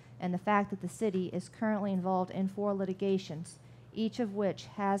 years, and the fact that the city is currently involved in 4 litigations, each of which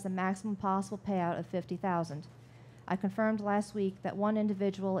has the maximum possible payout of $50,000. I confirmed last week that one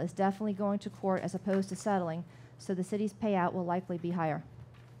individual is definitely going to court as opposed to settling, so the city's payout will likely be higher.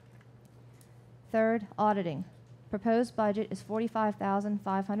 Third, auditing. Proposed budget is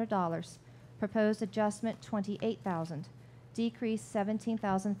 $45,500. Proposed adjustment $28,000. Decrease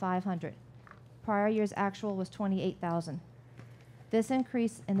 $17,500. Prior year's actual was $28,000. This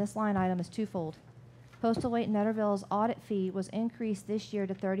increase in this line item is twofold. Postal Wait Netterville's audit fee was increased this year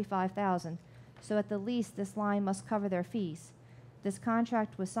to $35,000. So at the least, this line must cover their fees. This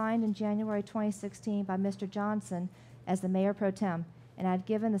contract was signed in January 2016 by Mr. Johnson as the mayor pro tem, and I'd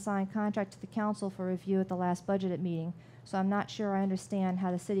given the signed contract to the council for review at the last budget meeting, so I'm not sure I understand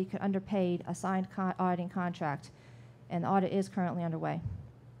how the city could underpay a signed auditing contract, and the audit is currently underway.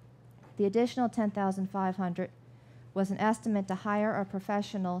 The additional $10,500 was an estimate to hire a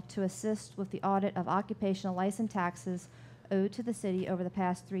professional to assist with the audit of occupational license taxes owed to the city over the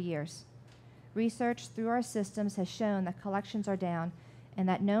past 3 years. Research through our systems has shown that collections are down and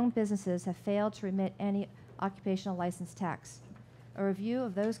that known businesses have failed to remit any occupational license tax. A review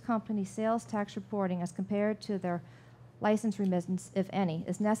of those companies' sales tax reporting as compared to their license remittance, if any,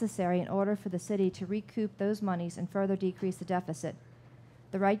 is necessary in order for the city to recoup those monies and further decrease the deficit.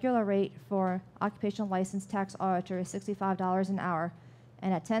 The regular rate for occupational license tax auditor is $65 an hour,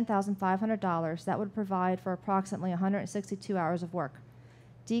 and at $10,500, that would provide for approximately 162 hours of work.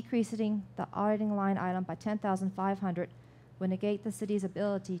 Decreasing the auditing line item by $10,500 would negate the city's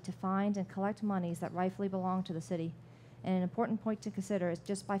ability to find and collect monies that rightfully belong to the city. And an important point to consider is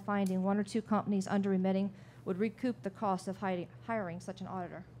just by finding 1 or 2 companies under remitting would recoup the cost of hiring such an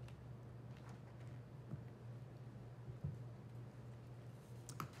auditor.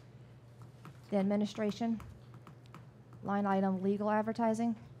 The administration line item legal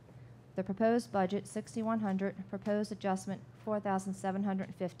advertising. The proposed budget $6,100, proposed adjustment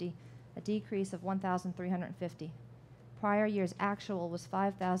 $4,750, a decrease of $1,350. Prior year's actual was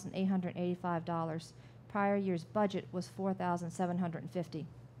 $5,885. Prior year's budget was $4,750.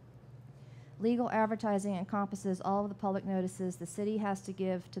 Legal advertising encompasses all of the public notices the city has to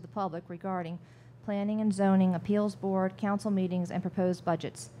give to the public regarding planning and zoning, appeals board, council meetings, and proposed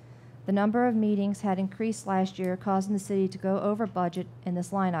budgets. The number of meetings had increased last year, causing the city to go over budget in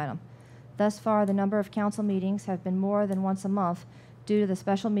this line item. Thus far, the number of council meetings have been more than once a month due to the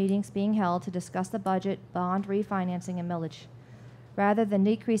special meetings being held to discuss the budget, bond refinancing, and millage. Rather than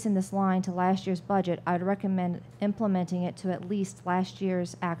decreasing this line to last year's budget, I would recommend implementing it to at least last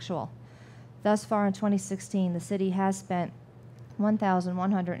year's actual. Thus far in 2016, the city has spent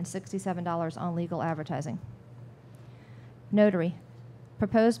 $1,167 on legal advertising. Notary.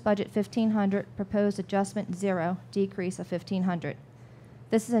 Proposed budget $1,500, proposed adjustment 0, decrease of $1,500.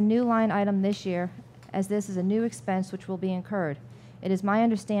 This is a new line item this year, as this is a new expense which will be incurred. It is my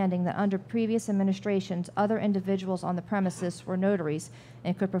understanding that under previous administrations, other individuals on the premises were notaries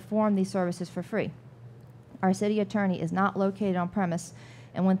and could perform these services for free. Our city attorney is not located on premise,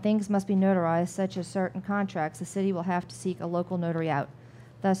 and when things must be notarized, such as certain contracts, the city will have to seek a local notary out.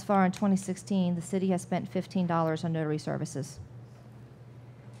 Thus far in 2016, the city has spent $15 on notary services.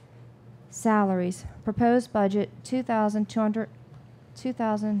 Salaries, proposed budget,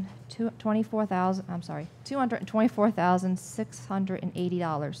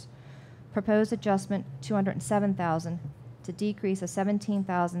 $224,680. Proposed adjustment, $207,000, to decrease of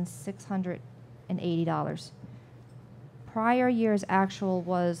 $17,680. Prior year's actual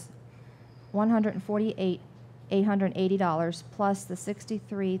was $148,880 plus the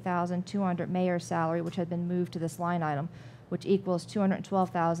 $63,200 mayor's salary, which had been moved to this line item, which equals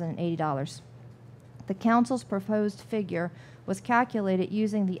 $212,080. The council's proposed figure was calculated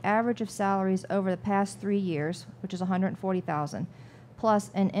using the average of salaries over the past 3 years, which is $140,000,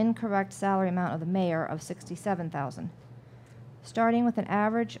 plus an incorrect salary amount of the mayor of $67,000. Starting with an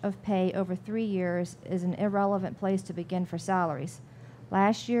average of pay over 3 years is an irrelevant place to begin for salaries.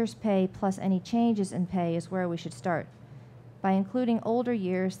 Last year's pay plus any changes in pay is where we should start. By including older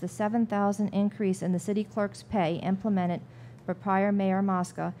years, the $7,000 increase in the city clerk's pay implemented for prior Mayor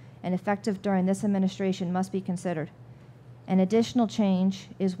Mosca and effective during this administration must be considered. An additional change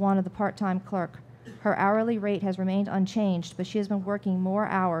is one of the part-time clerk. Her hourly rate has remained unchanged, but she has been working more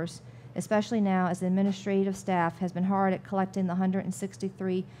hours, especially now as the administrative staff has been hard at collecting the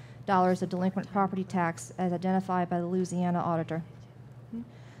 $163 of delinquent property tax as identified by the Louisiana auditor.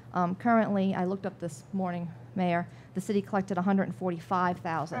 Currently, I looked up this morning, Mayor, the city collected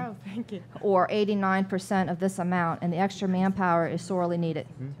 $145,000. Oh, thank you. Or 89% of this amount, and the extra manpower is sorely needed.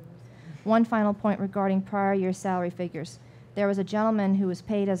 One final point regarding prior year's salary figures. There was a gentleman who was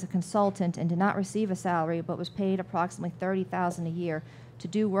paid as a consultant and did not receive a salary, but was paid approximately $30,000 a year to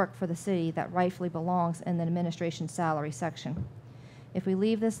do work for the city that rightfully belongs in the administration salary section. If we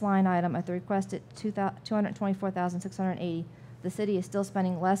leave this line item at the requested $224,680, the city is still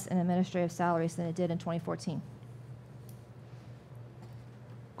spending less in administrative salaries than it did in 2014.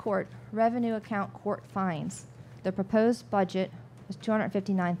 Court, revenue account court fines. The proposed budget was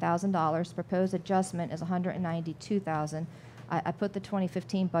 $259,000. Proposed adjustment is $192,000. I put the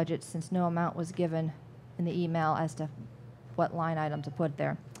 2015 budget since no amount was given in the email as to what line item to put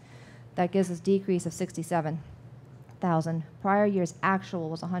there. That gives us a decrease of $67,000. Prior year's actual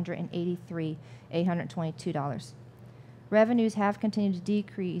was $183,822. Revenues have continued to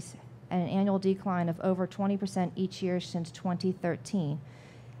decrease at an annual decline of over 20% each year since 2013.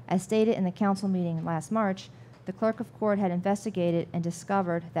 As stated in the council meeting last March, the clerk of court had investigated and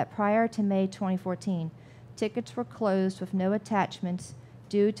discovered that prior to May 2014, tickets were closed with no attachments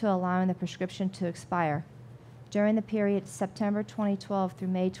due to allowing the prescription to expire. During the period September 2012 through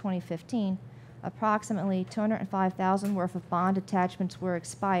May 2015, approximately $205,000 worth of bond attachments were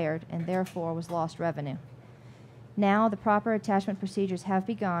expired and therefore was lost revenue. Now the proper attachment procedures have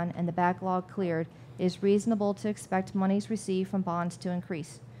begun and the backlog cleared, it is reasonable to expect monies received from bonds to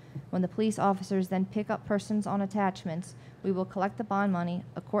increase. When the police officers then pick up persons on attachments, we will collect the bond money,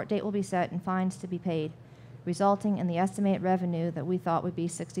 a court date will be set, and fines to be paid, resulting in the estimated revenue that we thought would be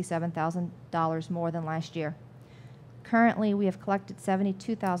 $67,000 more than last year. Currently, we have collected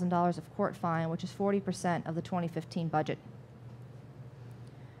 $72,000 of court fine, which is 40% of the 2015 budget.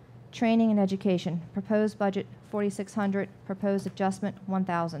 Training and education. Proposed budget, $4,600. Proposed adjustment,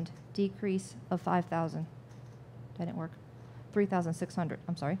 $1,000. Decrease of $5,000. That didn't work. $3,600,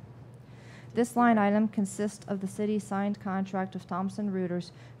 I'm sorry. This line item consists of the city's signed contract with Thompson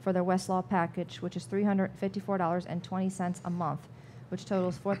Reuters for their Westlaw package, which is $354.20 a month, which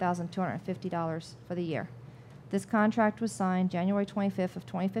totals $4,250 for the year. This contract was signed January 25th of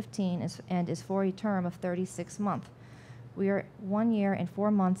 2015 and is for a term of 36 months. We are 1 year and 4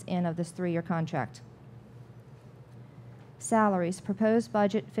 months in of this 3-year contract. Salaries. Proposed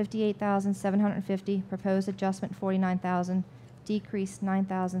budget, $58,750. Proposed adjustment, $49,000. Decrease,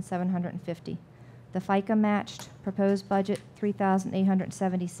 $9,750. The FICA matched. Proposed budget,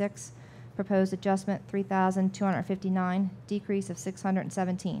 $3,876. Proposed adjustment, $3,259. Decrease of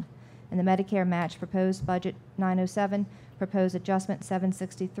 $617. And the Medicare match. Proposed budget, $907. Proposed adjustment,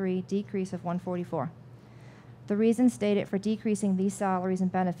 $763. Decrease of $144. The reason stated for decreasing these salaries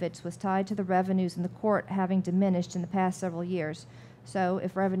and benefits was tied to the revenues in the court having diminished in the past several years. So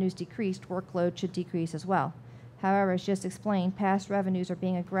if revenues decreased, workload should decrease as well. However, as just explained, past revenues are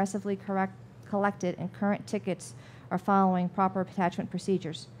being aggressively collected and current tickets are following proper attachment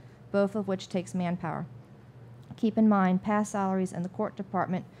procedures, both of which takes manpower. Keep in mind, past salaries in the court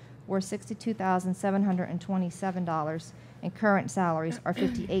department were $62,727 and current salaries are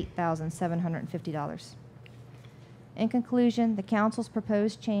 $58,750. In conclusion, the council's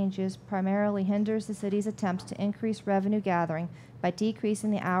proposed changes primarily hinders the city's attempts to increase revenue gathering by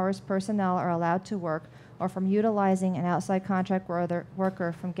decreasing the hours personnel are allowed to work or from utilizing an outside contract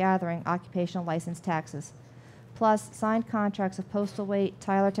worker from gathering occupational license taxes. Plus, signed contracts of Postal Wait,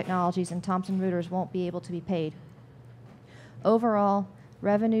 Tyler Technologies, and Thomson Reuters won't be able to be paid. Overall,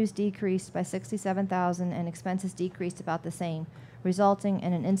 revenues decreased by $67,000 and expenses decreased about the same, resulting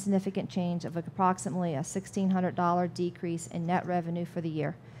in an insignificant change of approximately a $1,600 decrease in net revenue for the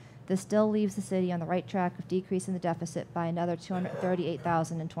year. This still leaves the city on the right track of decreasing the deficit by another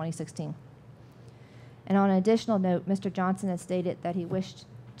 $238,000 in 2016. And on an additional note, Mr. Johnson has stated that he wished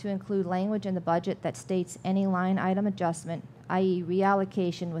to include language in the budget that states any line item adjustment, i.e.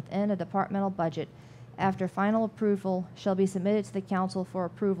 reallocation within a departmental budget, after final approval shall be submitted to the council for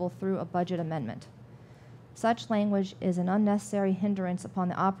approval through a budget amendment. Such language is an unnecessary hindrance upon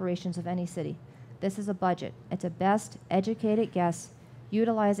the operations of any city. This is a budget. It's a best educated guess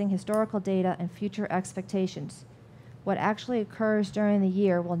utilizing historical data and future expectations. What actually occurs during the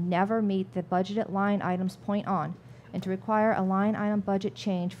year will never meet the budgeted line items point on, and to require a line item budget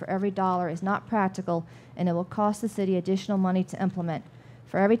change for every dollar is not practical, and it will cost the city additional money to implement.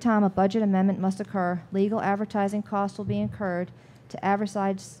 For every time a budget amendment must occur, legal advertising costs will be incurred to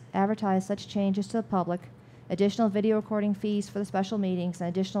advertise such changes to the public, additional video recording fees for the special meetings, and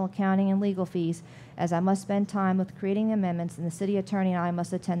additional accounting and legal fees, as I must spend time with creating the amendments, and the city attorney and I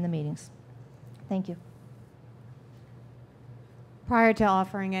must attend the meetings. Thank you. Prior to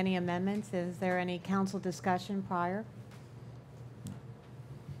offering any amendments, is there any council discussion prior?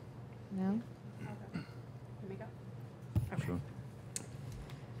 No? Let me go. Okay. Sure.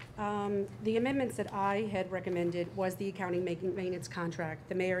 The amendments that I had recommended was the accounting maintenance contract.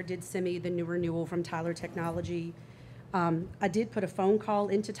 The mayor did send me the new renewal from Tyler Technology. I did put a phone call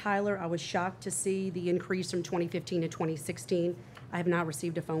into Tyler. I was shocked to see the increase from 2015 to 2016. I have not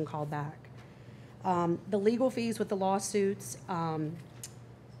received a phone call back. The legal fees with the lawsuits,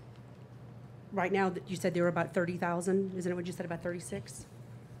 right now, you said they were about 30,000. Isn't it what you said, about 36?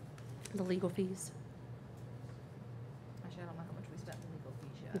 The legal fees? Actually, I don't know how much we spent in legal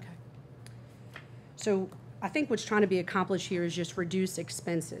fees yet. Okay. So I think what's trying to be accomplished here is just reduce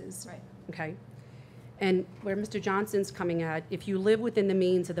expenses. Right. Okay? And where Mr. Johnson's coming at, if you live within the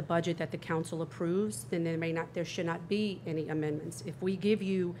means of the budget that the council approves, then there should not be any amendments. If we give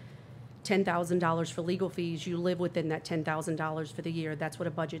you $10,000 for legal fees, you live within that $10,000 for the year. That's what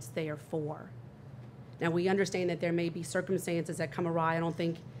a budget's there for. Now, we understand that there may be circumstances that come awry, I don't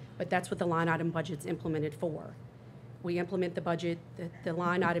think, but that's what the line item budget's implemented for. We implement the budget, the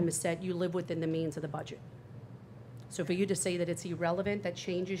line item is set, you live within the means of the budget. So for you to say that it's irrelevant, that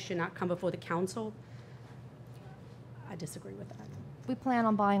changes should not come before the council, I disagree with that. We plan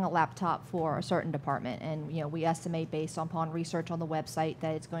on buying a laptop for a certain department, and we estimate based upon research on the website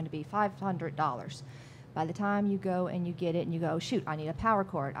that it's going to be $500. By the time you go and you get it and you go, shoot, I need a power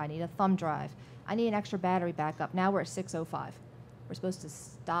cord, I need a thumb drive, I need an extra battery backup. Now we're at 605. We're supposed to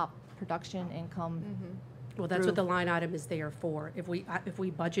stop production and come. Well, that's what the line item is there for. If we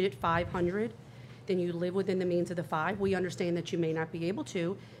budget at 500, then you live within the means of the 5. We understand that you may not be able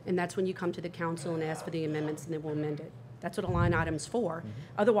to, and that's when you come to the council and ask for the amendments, and then we'll amend it. That's what a line item's for.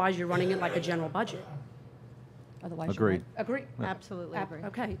 Otherwise, you're running it like a general budget. Otherwise, Agreed. Agree? Absolutely agree.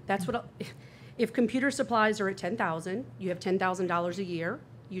 Okay, that's what, if computer supplies are at 10,000, you have $10,000 a year,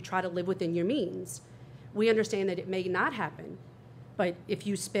 you try to live within your means. We understand that it may not happen, but if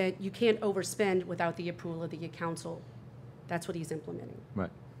you spend, you can't overspend without the approval of the council. That's what he's implementing.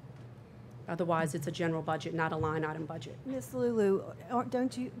 Right. Otherwise, it's a general budget, not a line item budget. Miss Lulu,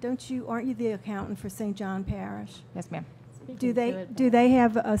 aren't you the accountant for St. John Parish? Yes, ma'am. Do they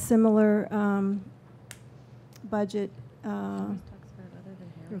have a similar budget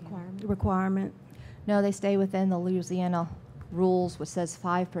requirement? No, they stay within the Louisiana rules, which says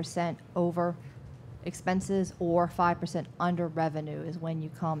 5% over expenses or 5% under revenue is when you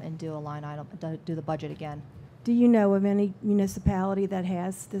come and do a line item, do the budget again. Do you know of any municipality that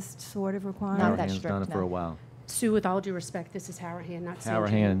has this sort of requirement? Not that Harahan's strict, done it for no. a while. Sue, with all due respect, this is Harahan, not St. Harahan,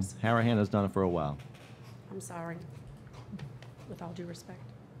 James. Harahan has done it for a while. I'm sorry. With all due respect.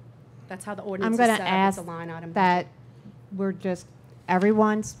 That's how the I'm ordinance is going to set up, ask it's a line item that budget. we're just,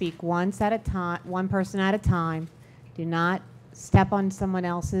 everyone speak once at a time, one person at a time. Do not step on someone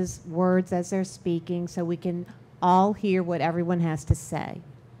else's words as they're speaking so we can all hear what everyone has to say.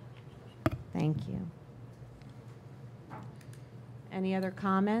 Thank you. Any other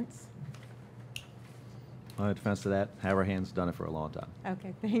comments? In defense of that, Harahan's done it for a long time.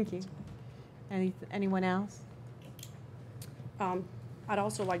 Okay, thank you. Anyone else? I'd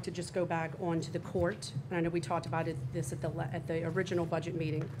also like to just go back on to the court, and I know we talked about this at the original budget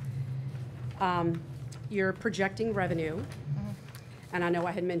meeting. You're projecting revenue, and I know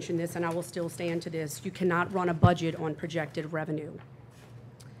I had mentioned this, and I will still stand to this. You cannot run a budget on projected revenue.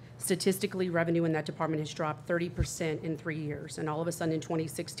 Statistically, revenue in that department has dropped 30% in 3 years, and all of a sudden in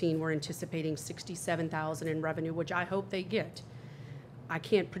 2016, we're anticipating 67,000 in revenue, which I hope they get. I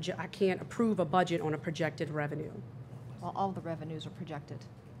can't approve a budget on a projected revenue. Well, all the revenues are projected.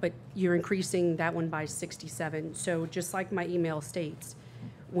 But you're increasing that one by 67. So just like my email states,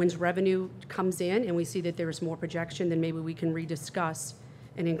 when revenue comes in and we see that there's more projection, then maybe we can rediscuss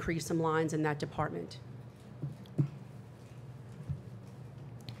and increase some lines in that department.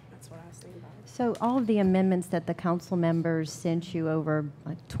 That's what I was thinking about. So all of the amendments that the council members sent you over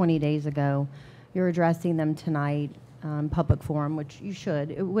like 20 days ago, you're addressing them tonight, public forum, which you should.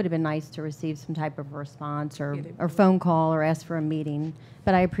 It would have been nice to receive some type of response or phone call or ask for a meeting,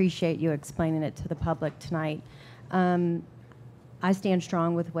 but I appreciate you explaining it to the public tonight. I stand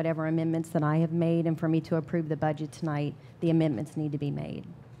strong with whatever amendments that I have made, and for me to approve the budget tonight, the amendments need to be made.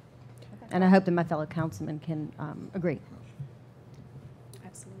 Okay. And I hope that my fellow councilmen can agree.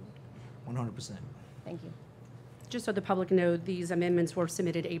 Absolutely. 100%. Thank you. Just so the public know, these amendments were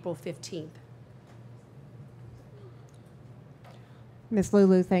submitted April 15th. Ms.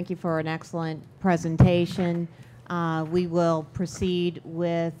 Lulu, thank you for an excellent presentation. We will proceed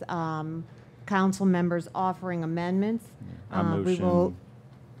with council members offering amendments. I motion. We will.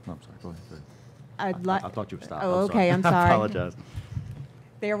 Oh, I'm sorry. Go ahead. I'd I thought you were stopped. Oh, I'm okay. sorry. I'm sorry. I apologize.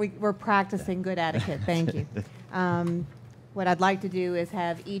 There we're practicing good etiquette. Thank you. What I'd like to do is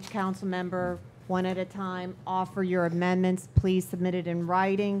have each council member, one at a time, offer your amendments. Please submit it in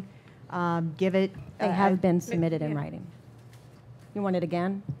writing. Give it. They have been submitted in writing. You want it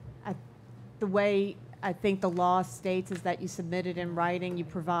again? The way I think the law states is that you submit it in writing. You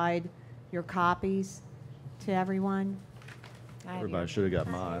provide your copies to everyone. Everybody should have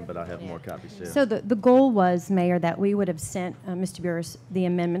got mine, but I have more copies too. So the goal was, Mayor, that we would have sent Mr. Burris the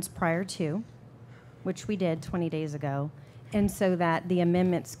amendments prior to, which we did 20 days ago, and so that the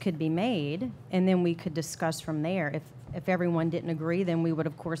amendments could be made, and then we could discuss from there. If everyone didn't agree, then we would,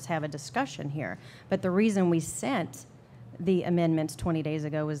 of course, have a discussion here. But the reason we sent the amendments 20 days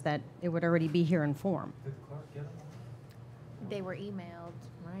ago was that it would already be here in form. Did the clerk get them? They were emailed,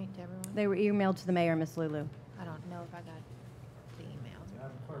 right, to everyone? They were emailed to the mayor, Ms. Lulu. I don't know if I got the email.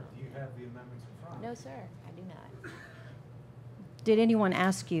 Madam Clerk, do you have the amendments in front? No, sir, I do not. Did anyone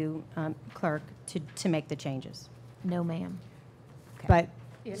ask you, clerk, to make the changes? No, ma'am. But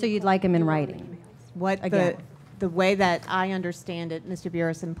So you'd like them in writing? what Again. the way that I understand it, Mr.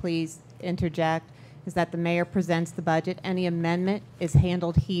 Burrison, please interject, is that the mayor presents the budget. Any amendment is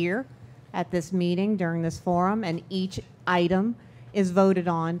handled here at this meeting during this forum, and each item is voted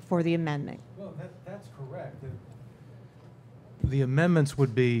on for the amendment. Well, that's correct. The amendments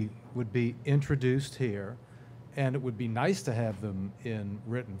would be introduced here, and it would be nice to have them in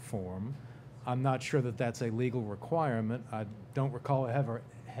written form. I'm not sure that that's a legal requirement. I don't recall ever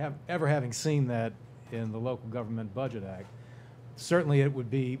having seen that in the Local Government Budget Act. Certainly, it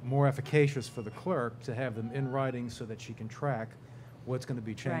would be more efficacious for the clerk to have them in writing so that she can track what's going to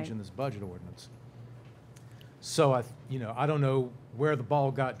be changed in this budget ordinance. So I don't know where the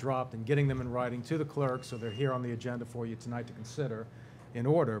ball got dropped in getting them in writing to the clerk, so they're here on the agenda for you tonight to consider in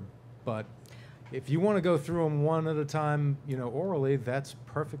order. But if you want to go through them one at a time, orally, that's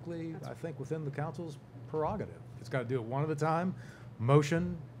perfectly, I think, within the council's prerogative. It's got to do it one at a time,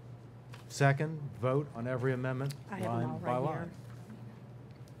 motion, second, vote on every amendment, I have them line all by right line. here.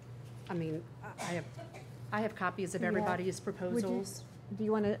 I mean, I have copies of everybody's proposals. Do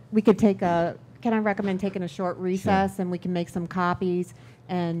you want to, we could can I recommend taking a short recess and we can make some copies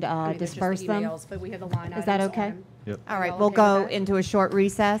and I mean, they're just the disperse them? emails, but we have the line Is that items okay? on them. Yep. All Are right, y'all we'll okay with go that? into a short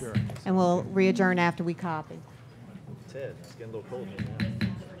recess Sure. and we'll re-adjourn after we copy. Ted, it's getting a little cold here now.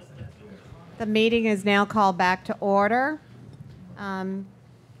 The meeting is now called back to order.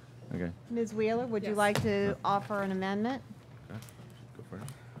 Okay. Ms. Wheeler, would you Yes. like to offer an amendment? Okay. Go for it.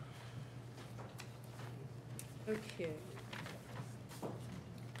 Okay. Let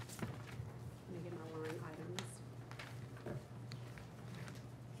me get my line items.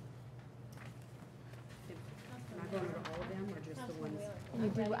 Am I going over all of them or just the ones? You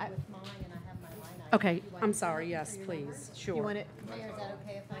do, Okay, I'm sorry, yes, please, sure. you want it?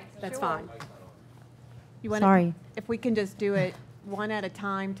 That's fine. You want Sorry. If we can just do it one at a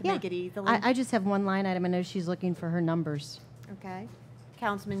time to make it easily? I just have one line item. I know she's looking for her numbers. Okay.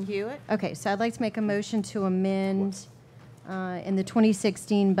 Councilman Hewitt? Okay, so I'd like to make a motion to amend in the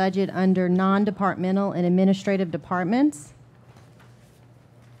 2016 budget under non-departmental and administrative departments.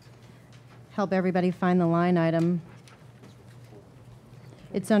 Help everybody find the line item.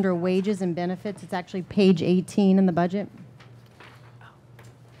 It's under wages and benefits. It's actually page 18 in the budget.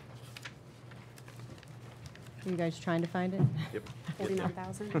 Are you guys trying to find it? Yep.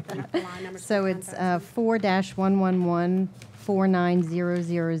 49,000? The line number's So it's 49,000.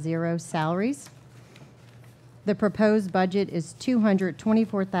 4-111-490,000 salaries. The proposed budget is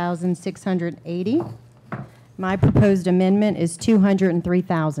 224,680. My proposed amendment is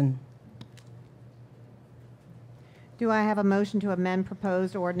 203,000. Do I have a motion to amend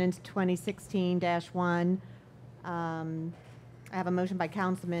proposed ordinance 2016-1? I have a motion by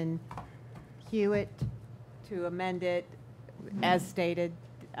Councilman Hewitt to amend it as stated.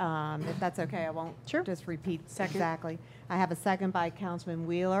 If that's okay, I won't just repeat exactly. I have a second by Councilman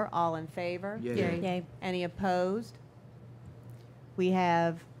Wheeler. All in favor? Yay. Yay. Any opposed? We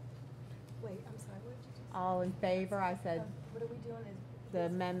have Wait, I'm sorry, what did you just? all in favor. I said What are we doing is? the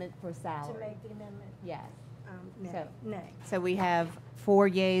amendment for salary. To make the amendment? Yes. Nay. So- Nay. So we have 4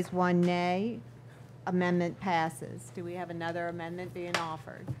 yeas, 1 nay. Amendment passes. Do we have another amendment being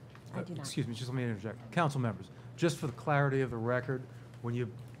offered? I do not. Excuse me, just let me interject. Council members, just for the clarity of the record, when you're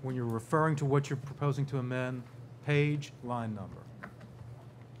referring to what you're proposing to amend, page, line number.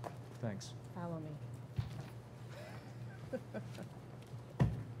 Thanks. Follow me.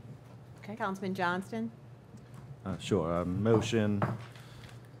 Okay. Councilman Johnston? Sure. Motion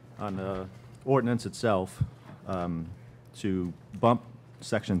on the ordinance itself to bump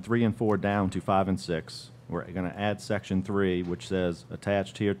section 3 and 4 down to 5 and 6. We're going to add section 3, which says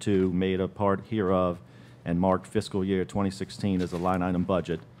attached hereto, made a part hereof, and marked fiscal year 2016 as a line item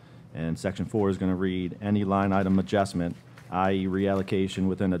budget. And section 4 is going to read any line item adjustment, i.e. reallocation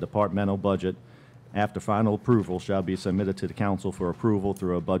within a departmental budget, after final approval shall be submitted to the council for approval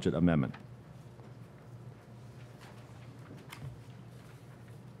through a budget amendment.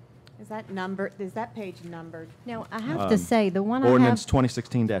 Is that number, is that page numbered? Now, I have to say, the one Ordinance I have,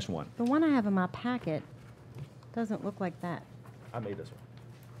 2016-1. the one I have in my packet doesn't look like that. I made this one.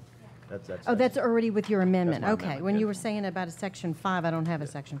 That's Oh, that's already with your amendment. my Okay. amendment, When yeah. you were saying about a section 5, I don't have a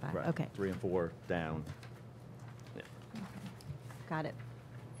section 5. Right. Okay. 3 and 4 down. Yeah. Got it.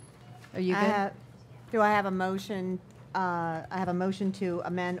 Are you I good? have- Do I have a motion, I have a motion to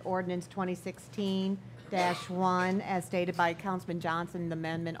amend ordinance 2016-1 as stated by Councilman Johnson, the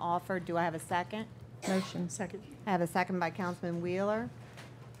amendment offered. Do I have a second? Motion. Second. I have a second by Councilman Wheeler.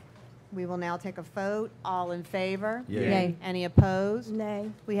 We will now take a vote. All in favor? Yay. Yay. Any opposed? Nay.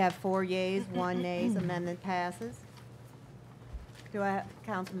 We have 4 yeas, 1 nays. Amendment passes. Do I,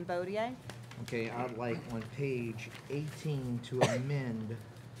 Councilman Bodier? Okay, I'd like on page 18 to amend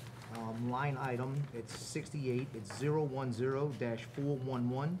line item, it's 68, it's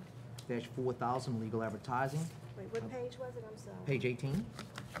 010-411-4000, legal advertising. Wait, what page was it? I'm sorry. Page 18,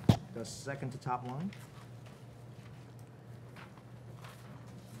 the second to top line.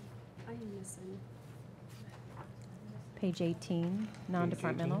 Are you missing? Page 18, Page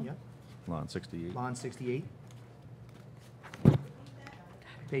non-departmental. 18, yep. Line 68. Line 68.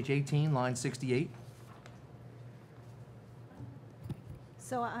 Page 18, line 68.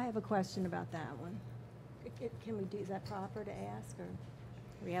 So I have a question about that one. Can we do, is that proper to ask, or?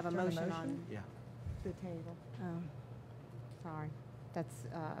 We have a Do you have a motion motion? on Yeah. the table. Oh. Sorry. That's,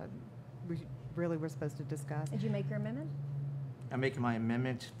 really we're supposed to discuss. Did you make your amendment? I'm making my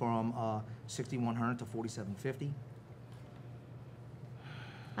amendment from 6,100 to 4,750.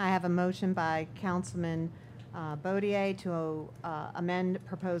 I have a motion by Councilman Bodier to amend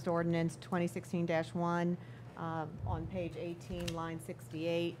proposed ordinance 2016-1 on page 18, line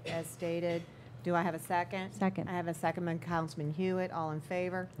 68, as stated. Do I have a second? Second. I have a second by Councilman Hewitt. All in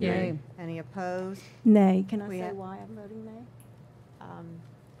favor? Yay. Any opposed? Nay. Can I We say have- why I'm voting nay? No?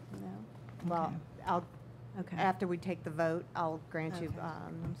 Well, I'll, Okay. after we take the vote, I'll grant you. Okay.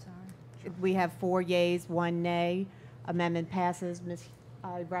 I'm sorry. We have 4 yeas, 1 nay. Amendment passes.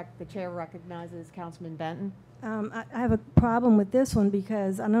 The chair recognizes Councilman Benton. I have a problem with this one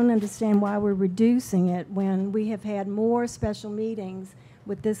because I don't understand why we're reducing it when we have had more special meetings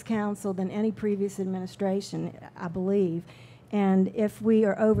with this council than any previous administration, I believe. And if we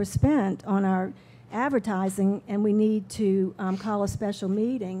are overspent on our advertising and we need to call a special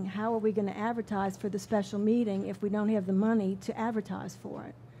meeting, how are we going to advertise for the special meeting if we don't have the money to advertise for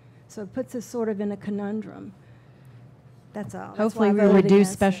it? So it puts us sort of in a conundrum. That's all. That's why Hopefully I we'll voted reduce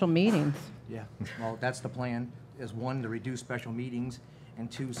against it. special meetings. Yeah, well, that's the plan, is 1, to reduce special meetings, and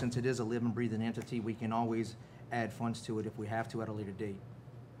 2, since it is a living, breathing entity, we can always add funds to it if we have to at a later date.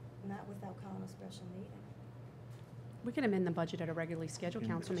 Not without calling a special meeting. We can amend the budget at a regularly scheduled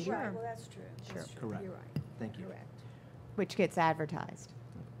council meeting. Right, well, that's true. That's true. Correct. You're right. Thank you. Which gets advertised.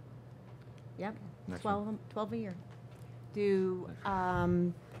 Yep. Next 12 a year. Do, You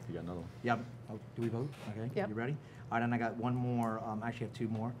got another one? Yeah, do we vote? Okay, Yep. you ready? All right, and I got one more, actually I have two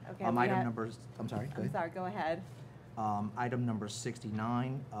more. Okay, we Item have- numbers, I'm sorry, go I'm ahead. sorry, go ahead. Item number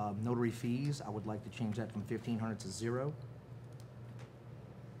 69, notary fees, I would like to change that from 1,500 to 0.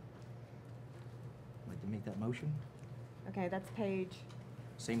 I'd like to make that motion. Okay, that's page,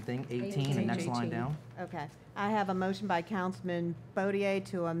 Same thing, 18, the next line 18. down. okay. I have a motion by Councilman Bodier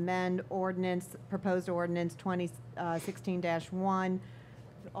to amend ordinance, proposed ordinance 2016-1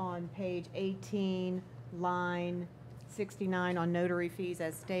 on page 18, line 69 on notary fees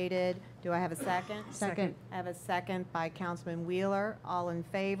as stated. Do I have a second? Second. I have a second by Councilman Wheeler. All in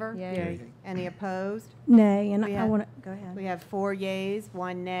favor? Yay. Yay. Any opposed? Nay, and We I have- want to, go ahead. We have 4 yeas,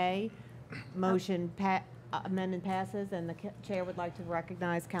 1 nay. Motion amendment passes, and the chair would like to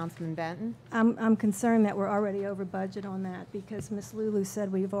recognize Councilman Benton. I'm concerned that we're already over budget on that because Ms. Lulu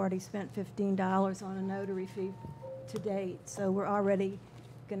said we've already spent $15 on a notary fee to date. So we're already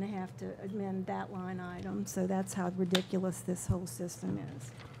going to have to amend that line item. So that's how ridiculous this whole system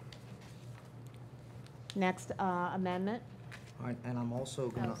is. Next amendment. All right, and I'm also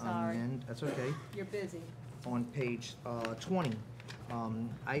going Oh, to sorry. amend, that's okay, You're busy. on page 20,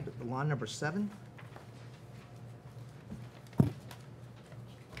 line number 7.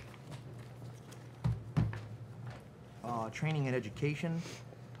 Training and education,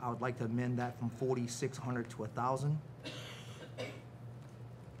 I would like to amend that from 4,600 to 1,000.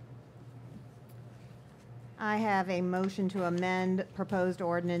 I have a motion to amend proposed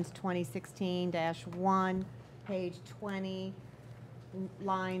ordinance 2016-1, page 20,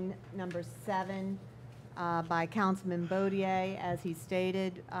 line number 7, by Councilman Bodier, as he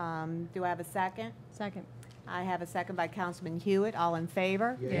stated. Do I have a second? Second. I have a second by Councilman Hewitt. All in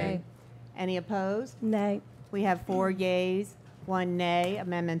favor? Yay. Any opposed? Nay. We have 4 yeas, 1 nay.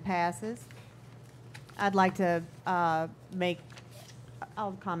 Amendment passes. I'd like to I'll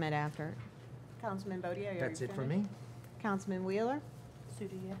comment after. Councilman Bodier, are you That's it for finished? me. Councilman Wheeler? Sue,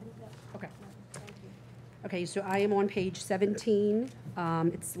 do you have any? Okay. Okay, so I am on page 17.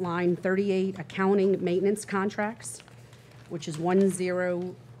 It's line 38, accounting maintenance contracts, which is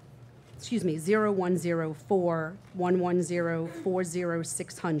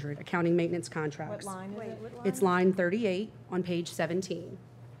 0104-110-40600, accounting maintenance contracts. What line is it? It's line 38 on page 17.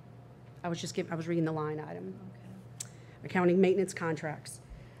 I was reading the line item. Accounting maintenance contracts.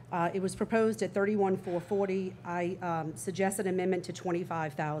 It was proposed at 31,440. I suggested amendment to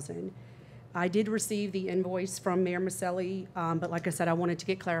 25,000. I did receive the invoice from Mayor Maselli, but like I said, I wanted to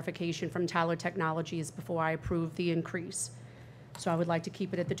get clarification from Tyler Technologies before I approved the increase. So I would like to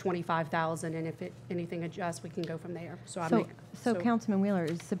keep it at the 25,000, and if anything adjusts, we can go from there. So Councilman Wheeler,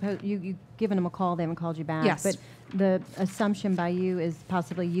 is you've given them a call, they haven't called you back. Yes. But the assumption by you is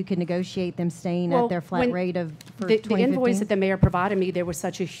possibly you can negotiate them staying at their flat rate of for the 2015? invoice that the mayor provided me, there was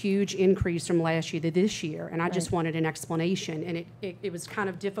such a huge increase from last year to this year, and I just Right. wanted an explanation. And it was kind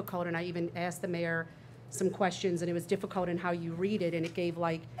of difficult, and I even asked the mayor some questions, and it was difficult in how you read it, and it gave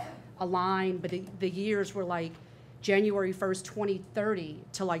like a line, but the years were like January 1st, 2030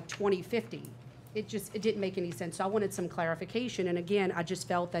 to like 2050. It didn't make any sense. So I wanted some clarification. And again, I just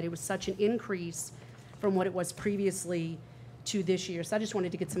felt that it was such an increase from what it was previously to this year. So I just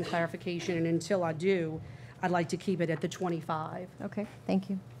wanted to get some clarification. And until I do, I'd like to keep it at the 25. Okay, thank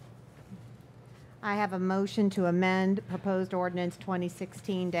you. I have a motion to amend proposed ordinance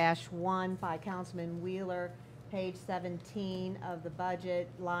 2016-1 by Councilman Wheeler, page 17 of the budget,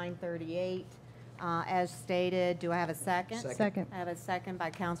 line 38. As stated, do I have a second? Second. I have a second by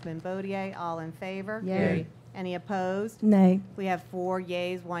Councilman Bodier. All in favor? Yay. Any opposed? Nay. We have 4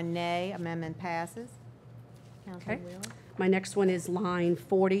 yeas, 1 nay. Amendment passes. Councilman Wheeler? My next one is line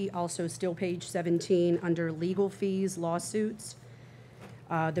 40, also still page 17, under legal fees, lawsuits.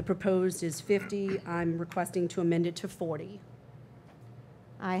 The proposed is 50. I'm requesting to amend it to 40.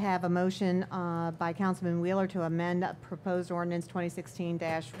 I have a motion by Councilman Wheeler to amend proposed ordinance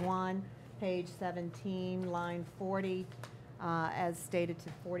 2016-1, page 17, line 40, as stated to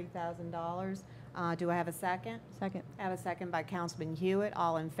 $40,000. Do I have a second? Second. I have a second by Councilman Hewitt.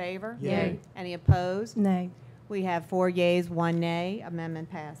 All in favor? Yay. Any opposed? Nay. We have 4 yeas, 1 nay. Amendment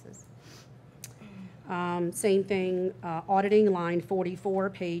passes. Same thing, auditing, line 44,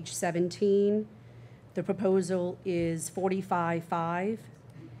 page 17. The proposal is 45.5.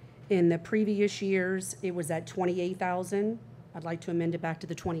 In the previous years, it was at 28,000. I'd like to amend it back to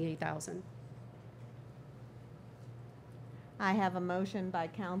the 28,000. I have a motion by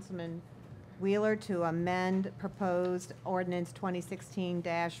Councilman Wheeler to amend proposed ordinance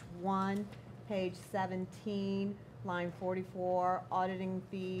 2016-1, page 17, Line 44, auditing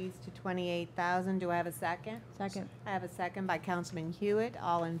fees to 28,000. Do I have a second? Second. I have a second by Councilman Hewitt.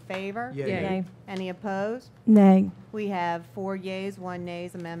 All in favor? Yay. Yay. Any opposed? Nay. We have 4 yeas, 1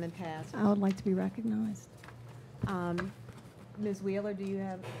 nays. Amendment passes. I would like to be recognized. Ms. Wheeler, do you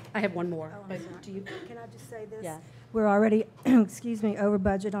have? I have one more, Oh, I'm but sorry. do you? Can I just say this? Yeah. We're already, excuse me, over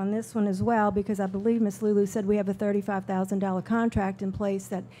budget on this one as well, because I believe Ms. Lulu said we have a $35,000 contract in place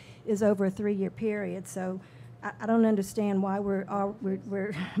that is over a 3-year period. So I don't understand why we're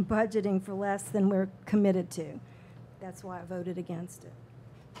budgeting for less than we're committed to. That's why I voted against it.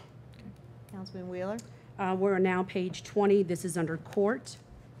 Councilman Wheeler? We're now page 20. This is under court.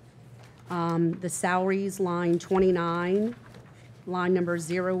 The salaries, line 29, line number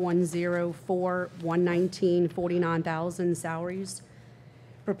 0104, 119, 49,000 salaries.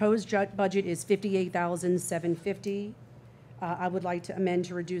 Proposed budget is 58,750. I would like to amend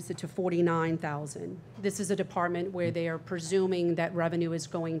to reduce it to 49,000. This is a department where they are presuming that revenue is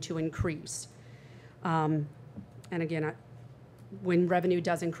going to increase. And again, when revenue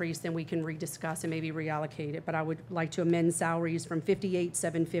does increase, then we can rediscuss and maybe reallocate it. But I would like to amend salaries from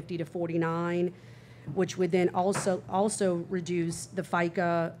 58,750 to 49, which would then also reduce the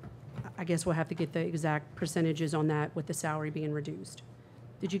FICA. I guess we'll have to get the exact percentages on that with the salary being reduced.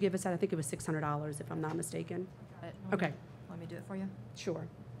 Did you give us that? I think it was $600, if I'm not mistaken. Okay, Want me to do it for you? sure.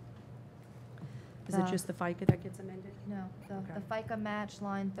 Is it just the FICA that gets amended? No, Okay. the FICA match,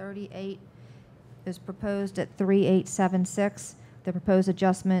 line 38, is proposed at 3876. The proposed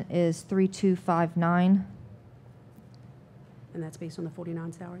adjustment is 3259. And that's based on the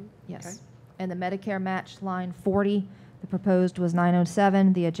 49 salary? Yes. Okay. And the Medicare match, line 40, the proposed was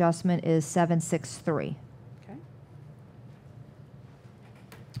 907. The adjustment is 763. Okay.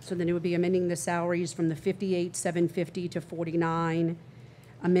 So then it would be amending the salaries from the 58,750 to 49,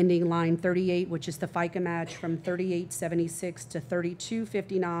 amending line 38, which is the FICA match, from 3876 to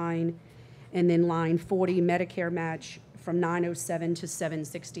 3259, and then line 40, Medicare match, from 907 to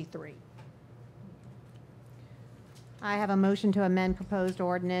 763. I have a motion to amend proposed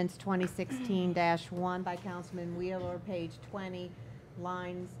ordinance 2016-1 by Councilman Wheeler, page 20,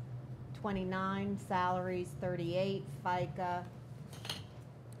 lines 29, salaries 38, FICA,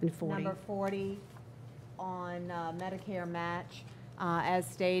 And 40. number 40 on Medicare match. As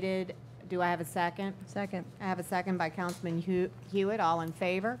stated, do I have a second? Second. I have a second by Councilman Hewitt. All in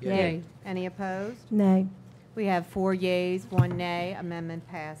favor? Yay. Any opposed? Nay. We have 4 yeas, 1 nay. Amendment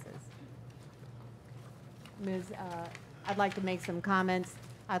passes. Ms., I'd like to make some comments.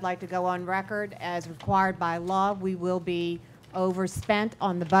 I'd like to go on record. As required by law, we will be overspent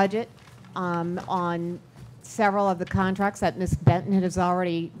on the budget on several of the contracts that Ms. Benton has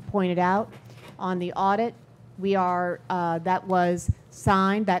already pointed out. On the audit, we are, that was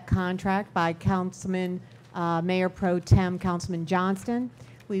signed, that contract, by Councilman, Mayor Pro Tem Councilman Johnston.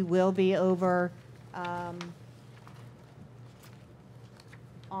 We will be over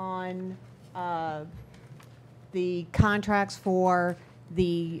on the contracts for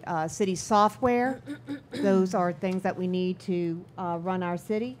the city software. Those are things that we need to run our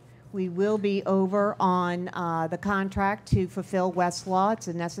city. We will be over on the contract to fulfill West Law. It's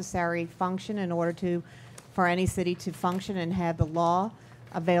a necessary function in order for any city to function and have the law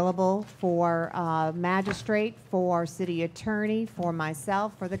available for magistrate, for city attorney, for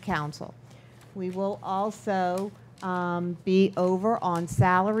myself, for the council. We will also be over on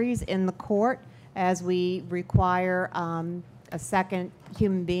salaries in the court as we require a second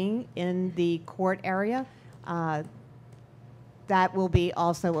human being in the court area. That will be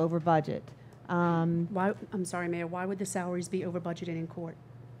also over budget. Why, I'm sorry, Mayor, why would the salaries be over budgeted in court?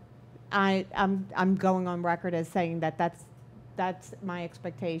 I'm going on record as saying that that's my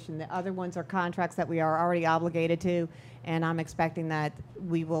expectation. The other ones are contracts that we are already obligated to, and I'm expecting that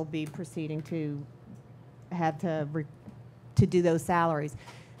we will be proceeding to have to do those salaries.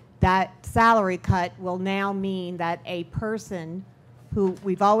 That salary cut will now mean that a person who,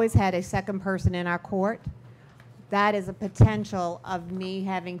 we've always had a second person in our court, that is a potential of me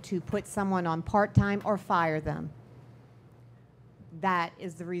having to put someone on part-time or fire them. That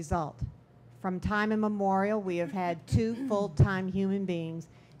is the result. From time immemorial, we have had 2 full-time human beings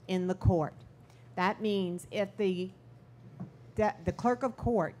in the court. That means if the clerk of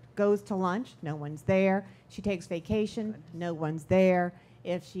court goes to lunch, no one's there. She takes vacation, no one's there.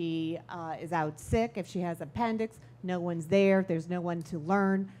 If she is out sick, if she has appendix, no one's there. There's no one to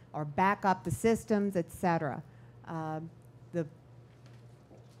learn or back up the systems, etc.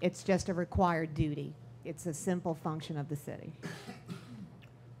 It's just a required duty. It's a simple function of the city.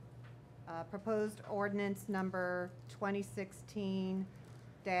 Proposed ordinance number 2016-2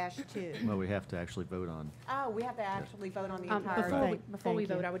 2016-2. Well, we have to actually vote on. Oh, we have to actually vote on the entire Before we, thing. before we Thank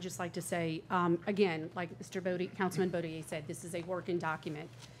you. vote, I would just like to say, again, like Mr. Bodie, Councilman Bodier said, this is a working document.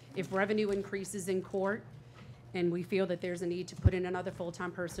 If revenue increases in court and we feel that there's a need to put in another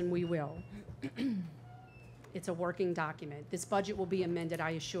full-time person, we will. It's a working document. This budget will be amended, I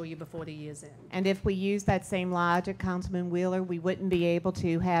assure you, before the year's end. And if we use that same logic, Councilman Wheeler, we wouldn't be able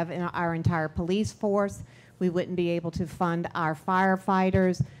to have our entire police force. We wouldn't be able to fund our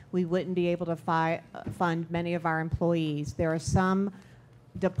firefighters. We wouldn't be able to fund many of our employees. There are some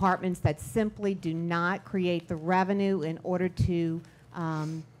departments that simply do not create the revenue in order to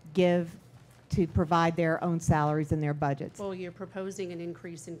provide their own salaries and their budgets. Well, you're proposing an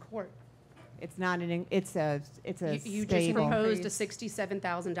increase in court. It's not an, it's a You just stable. proposed a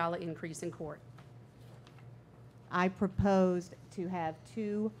 $67,000 increase in court. I proposed to have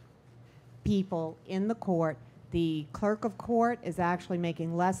 2 people in the court. The clerk of court is actually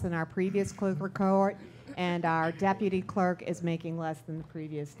making less than our previous clerk of court, and our deputy clerk is making less than the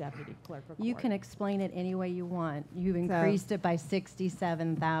previous deputy clerk of court. You can explain it any way you want. You've increased it by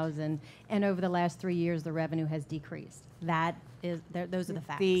 67,000, and over the last 3 years, the revenue has decreased. Those are the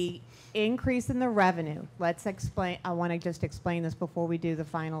facts. The increase in the revenue, let's explain, I want to just explain this before we do the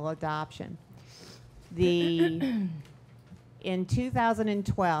final adoption. In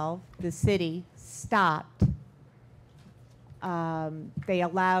 2012, the city stopped, they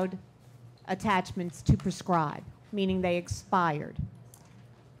allowed attachments to prescribe, meaning they expired.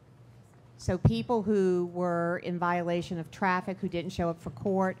 So people who were in violation of traffic, who didn't show up for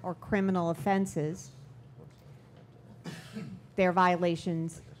court, or criminal offenses, their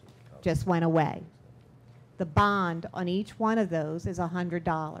violations just went away. The bond on each one of those is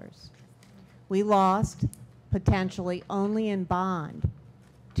 $100. We lost, potentially only in bond,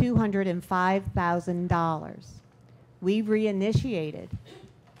 $205,000. We reinitiated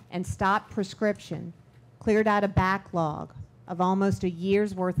and stopped prescription, cleared out a backlog of almost a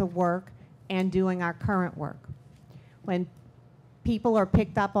year's worth of work and doing our current work. When people are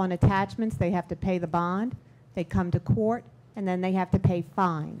picked up on attachments, they have to pay the bond, they come to court, and then they have to pay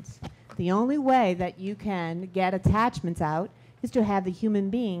fines. The only way that you can get attachments out is to have the human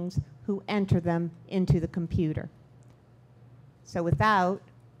beings who enter them into the computer. So without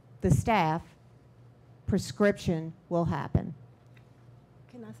the staff, prescription will happen.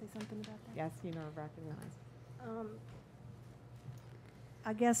 Can I say something about that? Yes, you know, recognize.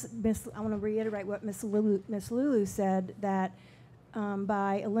 I guess I want to reiterate what Ms. Lulu said, that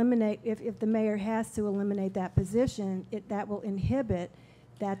by if the mayor has to eliminate that position, that will inhibit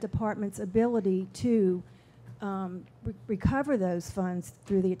that department's ability to recover those funds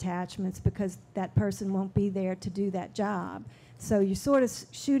through the attachments, because that person won't be there to do that job. So you're sort of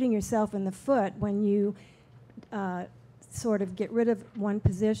shooting yourself in the foot when you sort of get rid of one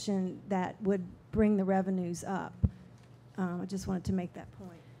position that would bring the revenues up. I just wanted to make that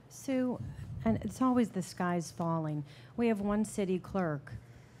point. Sue, and it's always the sky's falling. We have one city clerk.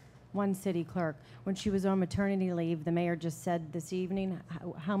 When she was on maternity leave, the mayor just said this evening,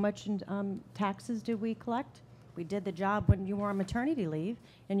 how much in taxes did we collect? We did the job when you were on maternity leave,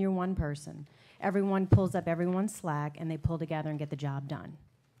 and you're one person. Everyone pulls up everyone's slack, and they pull together and get the job done.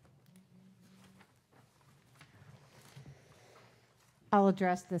 I'll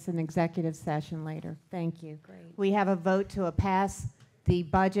address this in executive session later. Thank you. Great. We have a vote to pass the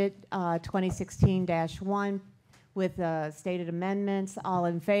budget 2016-1 with stated amendments. All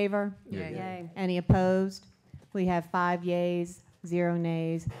in favor? Yay. Yay. Any opposed? We have 5 yeas, 0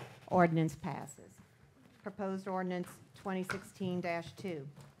 nays. Ordinance passes. Proposed ordinance 2016-2.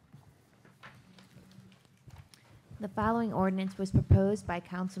 The following ordinance was proposed by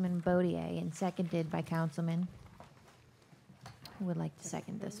Councilman Bodier and seconded by Councilman, who would like to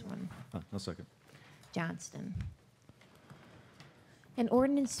second this one? I'll second. Johnston. An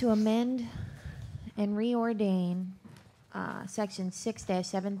ordinance to amend and reordain Section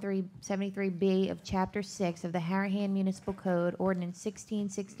 6-73B of Chapter 6 of the Harahan Municipal Code, Ordinance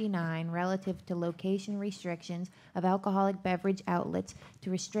 1669, relative to location restrictions of alcoholic beverage outlets to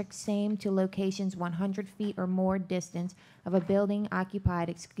restrict same to locations 100 feet or more distance of a building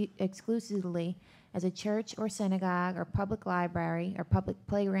occupied exclusively as a church or synagogue or public library or public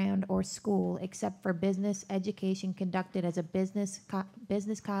playground or school, except for business education conducted as a business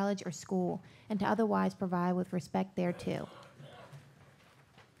college or school, and to otherwise provide with respect thereto.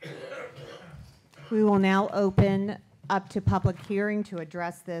 We will now open up to public hearing to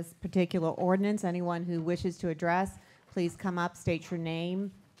address this particular ordinance. Anyone who wishes to address, please come up, state your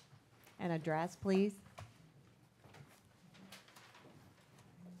name and address, please.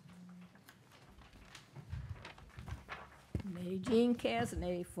 Jean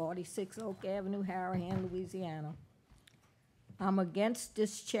Casney, 46 Oak Avenue, Harahan, Louisiana. I'm against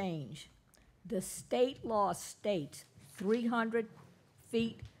this change. The state law states 300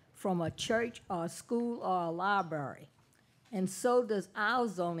 feet from a church or a school or a library, and so does our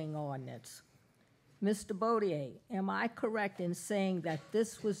zoning ordinance. Mr. Bodier, am I correct in saying that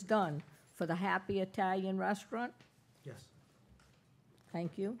this was done for the Happy Italian Restaurant? Yes.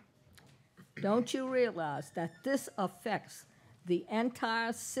 Thank you. Don't you realize that this affects the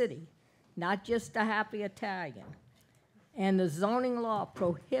entire city, not just the Happy Italian? And the zoning law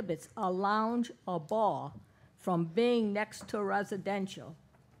prohibits a lounge or bar from being next to residential.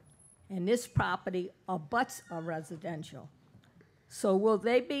 And this property abuts a residential. So will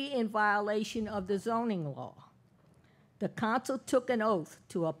they be in violation of the zoning law? The council took an oath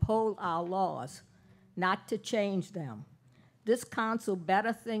to uphold our laws, not to change them. This council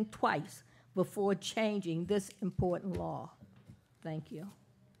better think twice before changing this important law. Thank you.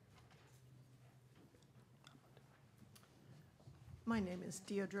 My name is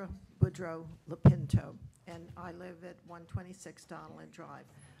Deirdre Boudreau Lapinto, and I live at 126 Donald Drive.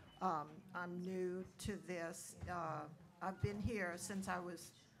 I'm new to this. I've been here since I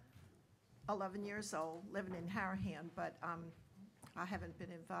was 11 years old, living in Harahan, but I haven't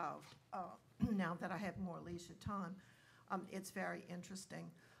been involved. Now that I have more leisure time, it's very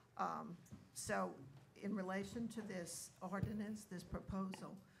interesting. So in relation to this ordinance, this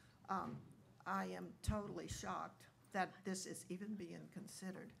proposal, I am totally shocked that this is even being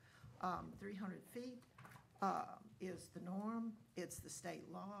considered. 300 feet is the norm. It's the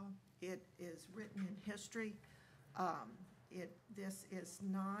state law. It is written in history. This is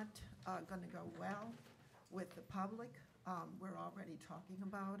not going to go well with the public. We're already talking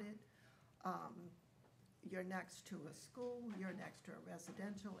about it. You're next to a school. You're next to a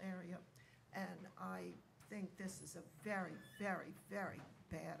residential area. And I think this is a very, very, very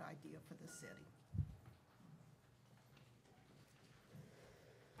bad idea for the city.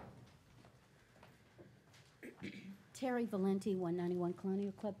 Terry Valenti, 191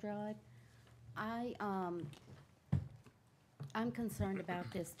 Colonial Club Drive. I'm concerned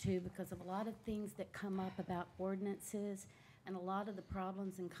about this too because of a lot of things that come up about ordinances and a lot of the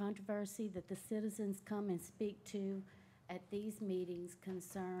problems and controversy that the citizens come and speak to at these meetings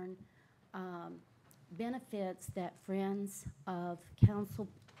concern benefits that friends of council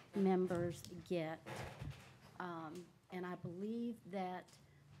members get. And I believe that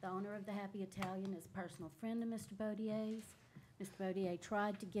the owner of the Happy Italian is a personal friend of Mr. Bodier's. Mr. Bodier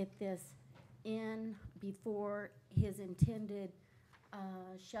tried to get this in before his intended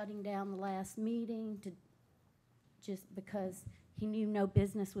shutting down the last meeting just because he knew no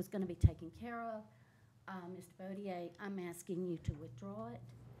business was going to be taken care of. Mr. Bodier, I'm asking you to withdraw it,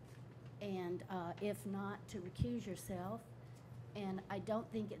 and if not, to recuse yourself. And I don't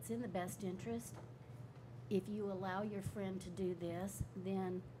think it's in the best interest. If you allow your friend to do this,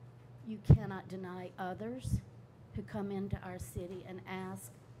 then you cannot deny others who come into our city and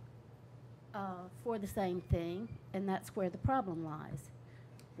ask for the same thing, and that's where the problem lies.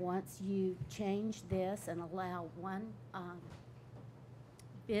 Once you change this and allow one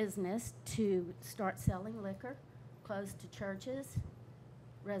business to start selling liquor close to churches,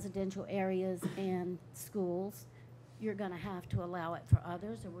 residential areas, and schools, you're going to have to allow it for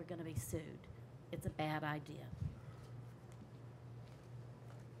others or we're going to be sued. It's a bad idea.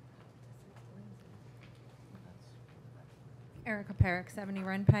 Erica Perrick, 70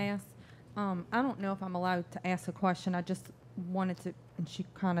 Run Pass. I don't know if I'm allowed to ask a question. I just wanted to, and she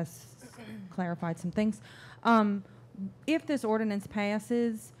kind of clarified some things. If this ordinance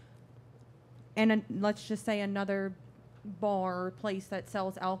passes, and let's just say another bar or place that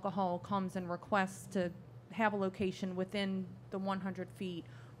sells alcohol comes and requests to have a location within the 100 feet,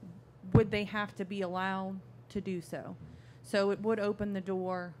 would they have to be allowed to do so? So it would open the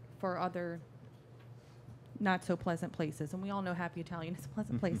door for other not so pleasant places, and we all know Happy Italian is a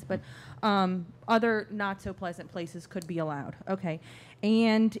pleasant place, but other not so pleasant places could be allowed. Okay,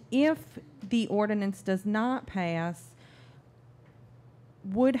 and if the ordinance does not pass,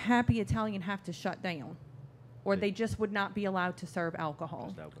 would Happy Italian have to shut down, or they just would not be allowed to serve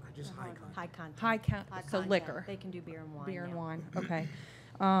alcohol? Just High content. High count, High so content. liquor. They can do beer and wine. Beer and yeah. wine. Okay,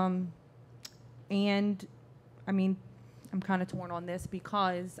 and I mean, I'm kind of torn on this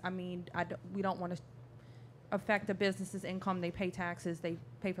because I mean, we don't want to affect a business's income. They pay taxes, they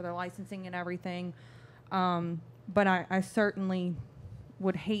pay for their licensing and everything. But I certainly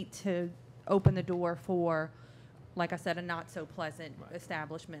would hate to open the door for, like I said, a not so pleasant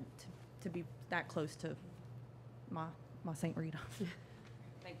establishment to be that close to my St. Rita.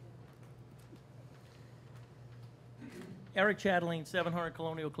 Thank you. Eric Chatelain, 700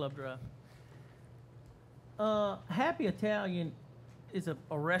 Colonial Club Drive. Happy Italian is a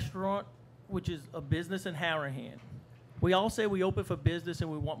restaurant, which is a business in Harahan. We all say we open for business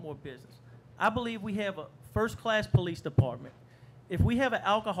and we want more business. I believe we have a first-class police department. If we have an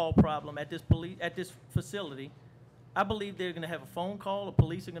alcohol problem at this facility, I believe they're going to have a phone call. The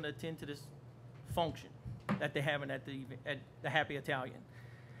police are going to attend to this function that they're having at the Happy Italian.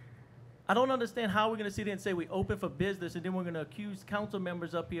 I don't understand how we're going to sit here and say we open for business and then we're going to accuse council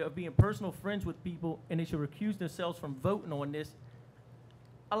members up here of being personal friends with people and they should recuse themselves from voting on this.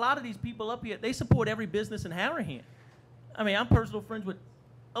 A lot of these people up here, they support every business in Harahan. I mean, I'm personal friends with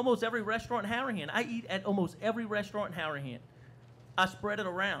almost every restaurant in Harahan. I eat at almost every restaurant in Harahan. I spread it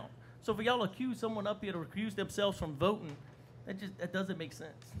around. So for y'all to accuse someone up here to recuse themselves from voting, that doesn't make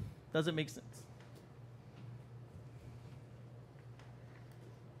sense. Doesn't make sense.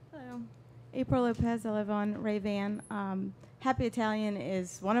 Hello. April Lopez, I live on Rayvan. Happy Italian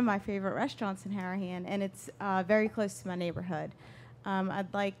is one of my favorite restaurants in Harahan, and it's very close to my neighborhood.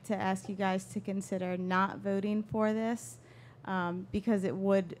 I'd like to ask you guys to consider not voting for this because it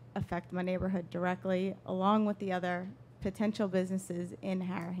would affect my neighborhood directly, along with the other potential businesses in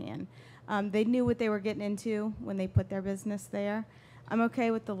Harahan. They knew what they were getting into when they put their business there. I'm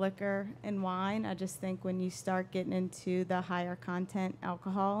okay with the liquor and wine. I just think when you start getting into the higher content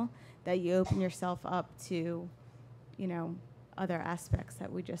alcohol, that you open yourself up to, you know, other aspects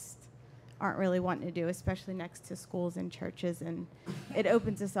that we just aren't really wanting to do, especially next to schools and churches, and it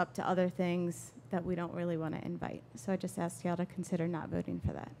opens us up to other things that we don't really want to invite. So I just ask y'all to consider not voting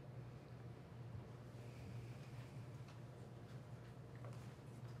for that.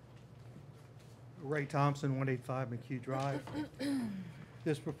 Ray Thompson, 185 McHugh Drive.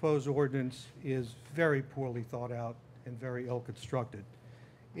 This proposed ordinance is very poorly thought out and very ill-constructed.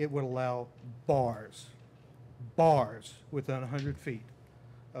 It would allow bars within 100 feet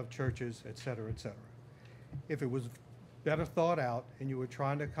of churches, et cetera, et cetera. If it was better thought out and you were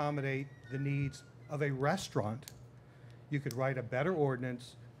trying to accommodate the needs of a restaurant, you could write a better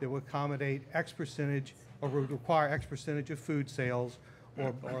ordinance that would accommodate X percentage or would require X percentage of food sales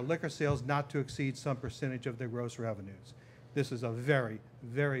or liquor sales not to exceed some percentage of their gross revenues. This is a very,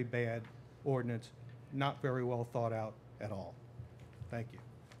 very bad ordinance, not very well thought out at all. Thank you.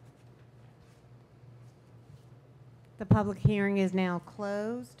 The public hearing is now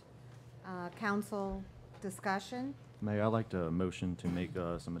closed. Council discussion. Mayor, I'd like to motion to make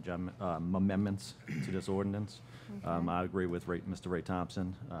some amendments to this ordinance. Okay. I agree with Mr. Ray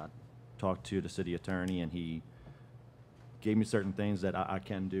Thompson. Talked to the city attorney, and he gave me certain things that I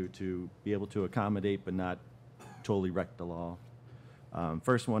can do to be able to accommodate but not totally wreck the law.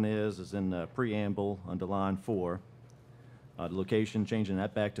 First one is in the preamble under line 4, the location, changing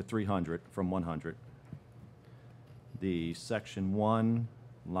that back to 300 from 100. The section 1,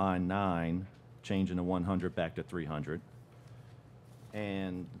 line 9, changing the 100 back to 300.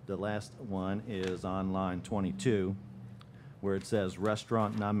 And the last one is on line 22, where it says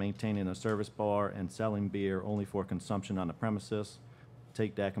restaurant not maintaining a service bar and selling beer only for consumption on the premises.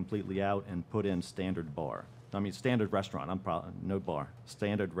 Take that completely out and put in standard bar. I mean, standard restaurant. I'm probably no bar.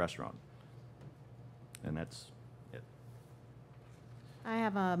 Standard restaurant. And that's it. I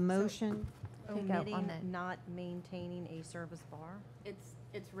have a motion. Omitting not maintaining a service bar?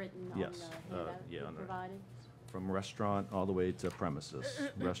 It's written on Yes. the handout Yeah, you on the- provided. From restaurant all the way to premises.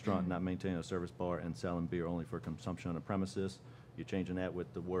 Restaurant not maintaining a service bar and selling beer only for consumption on the premises. You're changing that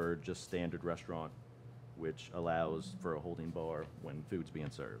with the word just standard restaurant, which allows for a holding bar when food's being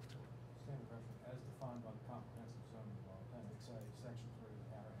served. Standard restaurant as defined by the comprehensive zoning law, appendix A, section 3 of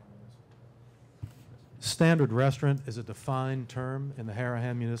the Harahan Municipal Code. Standard restaurant is a defined term in the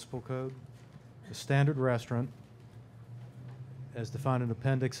Harahan Municipal Code. The standard restaurant, as defined in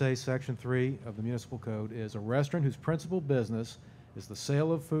Appendix A, Section 3 of the Municipal Code, is a restaurant whose principal business is the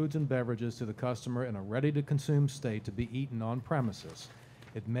sale of foods and beverages to the customer in a ready-to-consume state to be eaten on premises.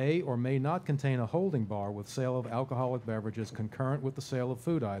 It may or may not contain a holding bar with sale of alcoholic beverages concurrent with the sale of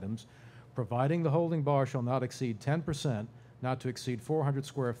food items, providing the holding bar shall not exceed 10%, not to exceed 400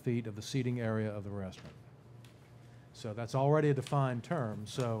 square feet of the seating area of the restaurant. So that's already a defined term.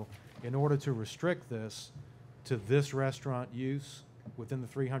 So in order to restrict this to this restaurant use within the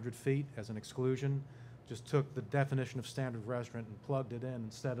 300 feet as an exclusion, just took the definition of standard restaurant and plugged it in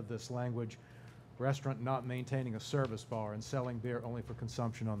instead of this language, restaurant not maintaining a service bar and selling beer only for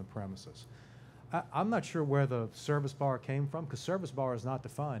consumption on the premises. I'm not sure where the service bar came from, because service bar is not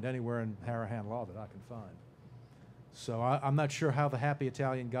defined anywhere in Harahan law that I can find. So I'm not sure how the Happy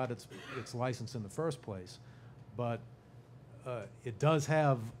Italian got its license in the first place, but it does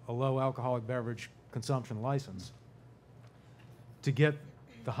have a low alcoholic beverage consumption license. to get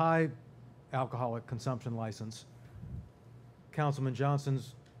the high alcoholic consumption license, Councilman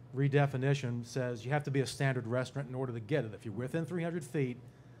Johnson's redefinition says you have to be a standard restaurant in order to get it. If you're within 300 feet,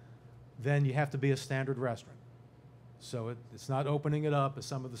 then you have to be a standard restaurant. So it's not opening it up, as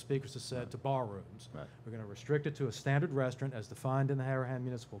some of the speakers have said, to bar rooms. Right. We're going to restrict it to a standard restaurant as defined in the Harahan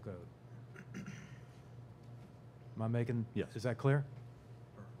Municipal Code. Am I making, Yes. Is that clear?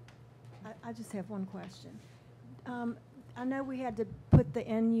 I just have one question. I know we had to put the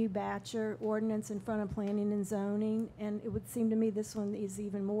NU Batcher ordinance in front of planning and zoning, and it would seem to me this one is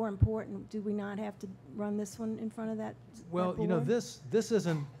even more important. Do we not have to run this one in front of that? Well, that you know, board? this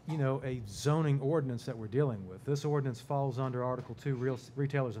isn't, you know, a zoning ordinance that we're dealing with. This ordinance falls under Article 2,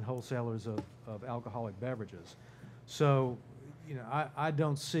 retailers and wholesalers of alcoholic beverages. So, you know, I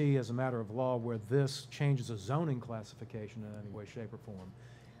don't see as a matter of law where this changes a zoning classification in any way, shape, or form.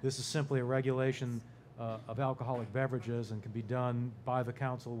 This is simply a regulation of alcoholic beverages and can be done by the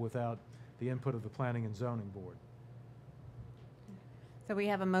council without the input of the Planning and Zoning Board. So we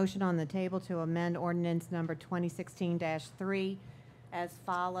have a motion on the table to amend ordinance number 2016-3 as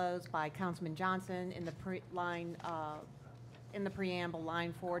follows by Councilman Johnson in the in the preamble,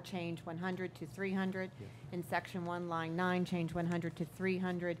 line 4, change 100 to 300. In section 1, line 9, change 100 to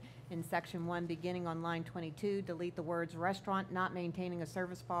 300. In section 1, beginning on line 22, delete the words restaurant not maintaining a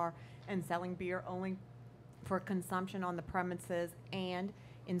service bar and selling beer only for consumption on the premises, and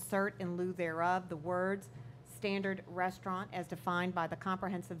insert in lieu thereof the words standard restaurant as defined by the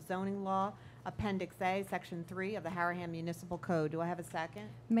comprehensive zoning law, Appendix A, Section 3 of the Harahan Municipal Code. Do I have a second?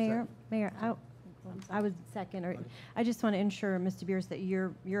 Mayor, I would second, or I just want to ensure, Mr. Beers, that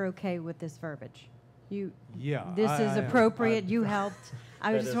you're okay with this verbiage. Yeah. This is appropriate, you helped.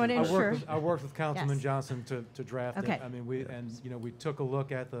 I just want to ensure. I worked with Councilman Yes. Johnson to draft Okay. it. I mean, we took a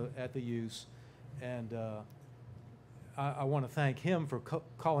look at the use, and I want to thank him for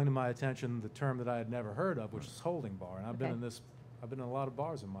calling to my attention the term that I had never heard of, which is holding bar. And I've been in a lot of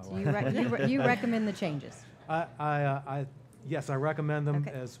bars in my So life. you recommend the changes? Yes, I recommend them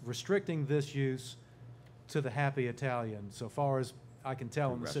Okay. as restricting this use to the Happy Italian. So far as I can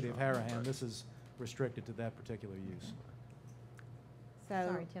tell in the city of Harahan, this is restricted to that particular use. So,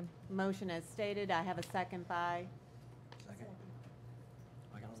 Sorry, Tim. motion as stated. I have a second by Second.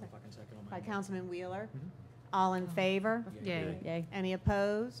 I don't know if I can second on my by own. Councilman Wheeler. All in favor? Yay. Yay. Any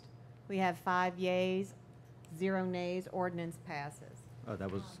opposed? We have 5 yeas, 0 nays. Ordinance passes. Oh,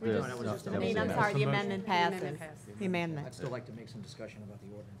 that was. We're just- that was just I a mean, I'm motion. sorry, the That's the amendment motion. The passes. amendment passes. The amendment. I'd still like to make some discussion about the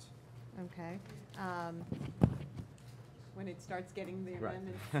ordinance. Okay. When it starts getting the Right.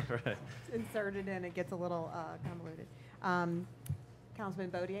 amendments Right. inserted in, it gets a little convoluted.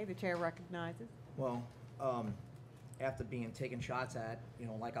 Councilman Bodier, the chair recognizes. Well, after being taken shots at, you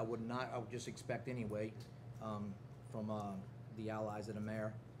know, like I would just expect anyway, from the allies of the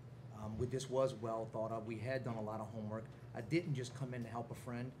mayor. This was well thought of. We had done a lot of homework. I didn't just come in to help a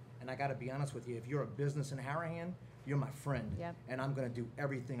friend. And I gotta be honest with you, if you're a business in Harahan, you're my friend. Yep. And I'm gonna do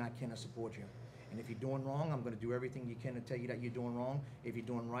everything I can to support you. And if you're doing wrong, I'm gonna do everything you can to tell you that you're doing wrong. If you're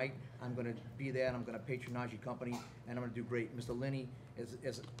doing right, I'm gonna be there and I'm gonna patronize your company and I'm gonna do great. Mr. Linney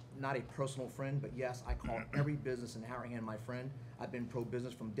is not a personal friend, but yes, I call every business in Harahan my friend. I've been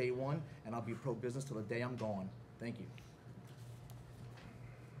pro-business from day one and I'll be pro-business till the day I'm gone. Thank you.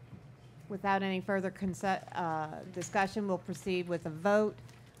 Without any further discussion, we'll proceed with a vote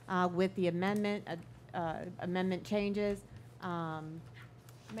with the amendment changes.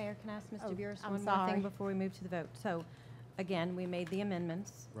 Mayor, can I ask Mr. Oh, Beers I'm one more sorry. thing before we move to the vote? So, again, we made the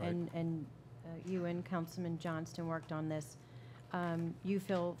amendments, Right. and you and Councilman Johnston worked on this. You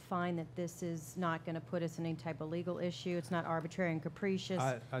feel fine that this is not going to put us in any type of legal issue? It's not arbitrary and capricious?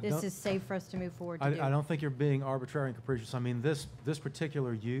 I This don't- is safe for us to move forward to do? I don't think you're being arbitrary and capricious. I mean, this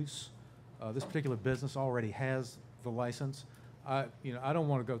particular use, this particular business already has the license. I don't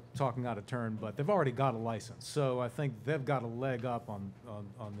want to go talking out of turn, but they've already got a license. So I think they've got a leg up on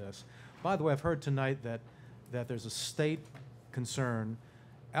this. By the way, I've heard tonight that there's a state concern.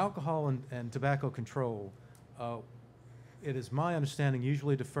 Alcohol and tobacco control, it is my understanding,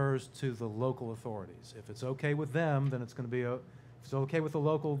 usually defers to the local authorities. If it's okay with them, then it's going to be, if it's okay with the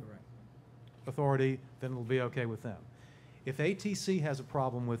local authority, then it'll be okay with them. If ATC has a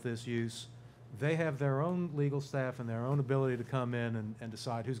problem with this use, they have their own legal staff and their own ability to come in and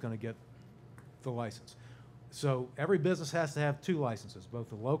decide who's going to get the license. So every business has to have 2 licenses, both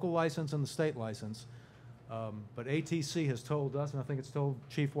the local license and the state license. But ATC has told us, and I think it's told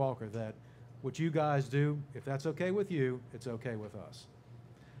Chief Walker, that what you guys do, if that's okay with you, it's okay with us.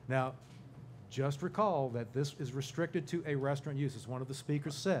 Now, just recall that this is restricted to a restaurant use, as one of the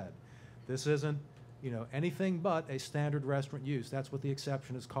speakers said. This isn't anything but a standard restaurant use. That's what the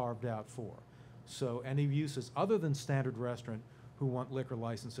exception is carved out for. So any uses other than standard restaurant who want liquor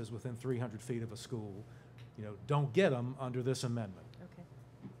licenses within 300 feet of a school, don't get them under this amendment. Okay,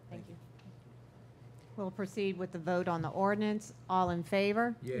 thank you. We'll proceed with the vote on the ordinance. All in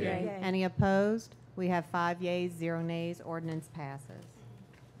favor? Yay. Yay. Any opposed? We have 5 yeas, 0 nays. Ordinance passes.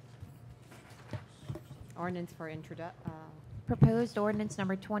 Ordinance for Proposed ordinance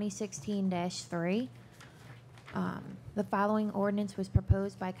number 2016-3. The following ordinance was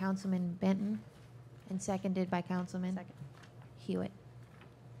proposed by Councilman Benton and seconded by Councilman Hewitt.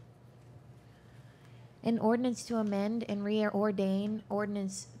 An ordinance to amend and reordain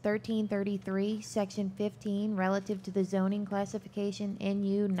Ordinance 1333, Section 15, relative to the zoning classification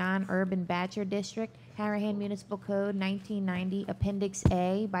NU non-urban Bachelor District, Harahan Municipal Code 1990, Appendix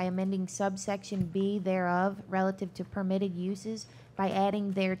A, by amending subsection B thereof relative to permitted uses by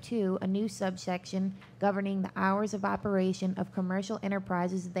adding thereto a new subsection governing the hours of operation of commercial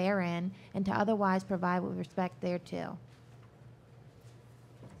enterprises therein, and to otherwise provide with respect thereto.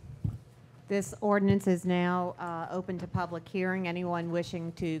 This ordinance is now open to public hearing. Anyone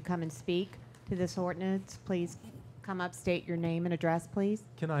wishing to come and speak to this ordinance, please come up, state your name and address, please.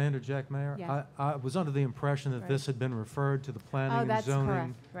 Can I interject, Mayor? Yeah. I was under the impression that this had been referred to the Planning and that's Zoning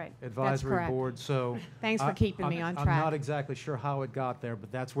correct. Right. That's Advisory correct. Board, so. Thanks for keeping me on track. I'm not exactly sure how it got there,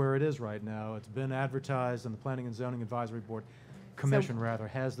 but that's where it is right now. It's been advertised, and the Planning and Zoning Advisory Board, Commission rather,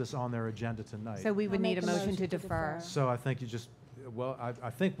 has this on their agenda tonight. So we would need a motion to defer. So I think I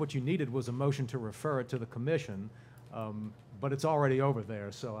think what you needed was a motion to refer it to the commission, but it's already over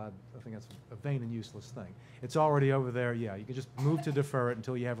there, so I think that's a vain and useless thing. It's already over there, yeah. You can just move to defer it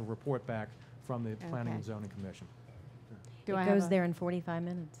until you have a report back from the Planning and Zoning Commission. Do I It have goes a- there in 45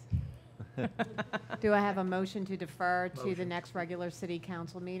 minutes. Do I have a motion to defer to the next regular city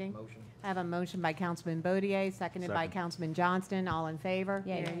council meeting? Motion. I have a motion by Councilman Bodier, seconded by Second. Councilman Johnston. All in favor?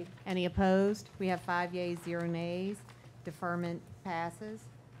 Yay. Yay. Any opposed? We have 5 yeas, 0 nays. Deferment passes.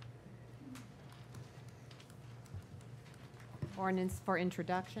 Ordinance for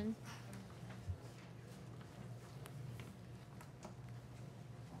introduction.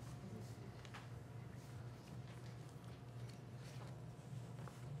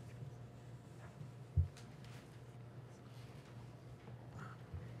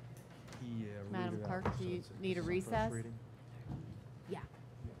 Yeah, read Madam it out. Clerk, do So you it's need a on first recess? reading? Yeah.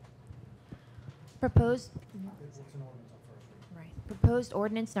 Proposed, What's an ordinance on first reading? right, proposed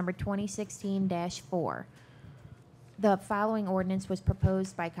ordinance number 2016-4. The following ordinance was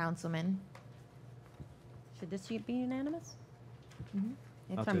proposed by Councilman. Should this be unanimous?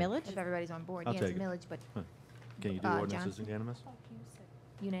 If I'll For take it. millage? If everybody's on board, I'll yeah, it's a take it. millage, but Can you do Uh, ordinances Johnson? unanimous?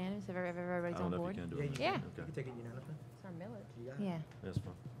 unanimous, if everybody's I on don't know board. if you can do Yeah, it. you Yeah. can. Okay. You can take it unanimously. It's our millage. You got it. Yeah. That's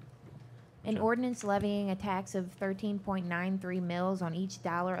fine. An Sure. ordinance levying a tax of 13.93 mils on each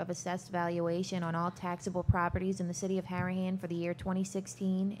dollar of assessed valuation on all taxable properties in the city of Harahan for the year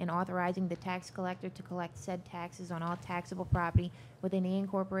 2016, and authorizing the tax collector to collect said taxes on all taxable property within the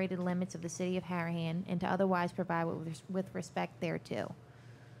incorporated limits of the city of Harahan, and to otherwise provide with respect thereto.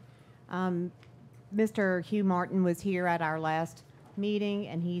 Mr. Hugh Martin was here at our last meeting,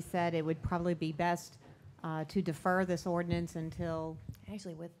 and he said it would probably be best to defer this ordinance until,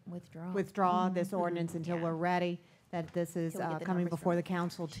 Actually, withdraw. withdraw this ordinance until Yeah. we're ready, that this is Till we get the coming numbers before from the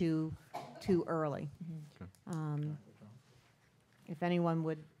council too early. If anyone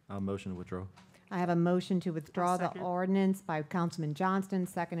would, I'll motion to withdraw. I have a motion to withdraw the ordinance by Councilman Johnston,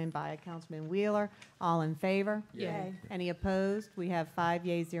 seconded by Councilman Wheeler. All in favor? Yay. Any opposed? We have 5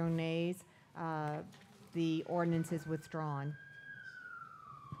 yeas, 0 nays. The ordinance is withdrawn.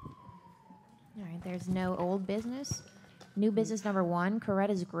 All right, there's no old business. New business number 1,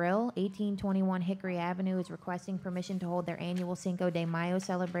 Coretta's Grill, 1821 Hickory Avenue, is requesting permission to hold their annual Cinco de Mayo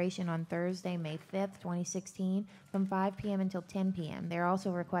celebration on Thursday, May 5th, 2016, from 5 p.m. until 10 p.m. They're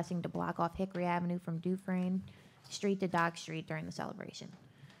also requesting to block off Hickory Avenue from Dufresne Street to Dock Street during the celebration.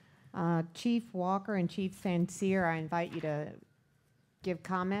 Chief Walker and Chief Sancier, I invite you to give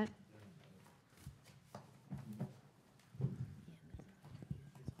comment.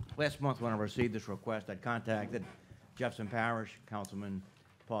 Last month, when I received this request, I contacted Jefferson Parish, Councilman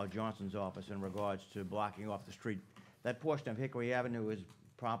Paul Johnson's office in regards to blocking off the street. That portion of Hickory Avenue is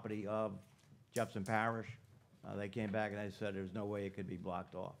property of Jefferson Parish. They came back and they said there's no way it could be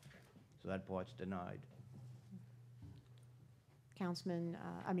blocked off. So that part's denied.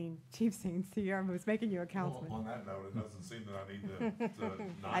 Chief Sancier, I was making you a councilman. Well, on that note, it doesn't seem that I need to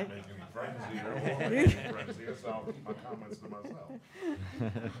not I- make any friends here or make any friends here, so I'll keep my comments to myself.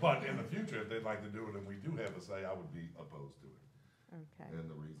 But in the future, if they'd like to do it and we do have a say, I would be opposed to it. Okay. And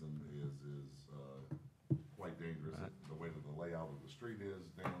the reason is quite dangerous, the way that the layout of the street is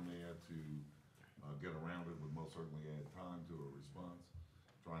down there to get around it would most certainly add time to a response.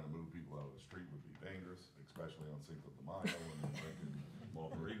 Trying to move people out of the street would be dangerous, especially on Cinco de Mayo when they're drinking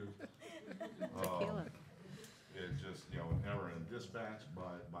margaritas. It's just, you know, an error in dispatch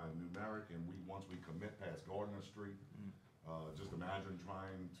by numeric, and once we commit past Gardner Street, just imagine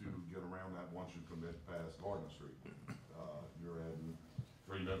trying to get around that once you commit past Gardner Street. You're adding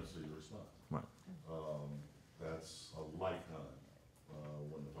 3 minutes to your response. Right. That's a lifetime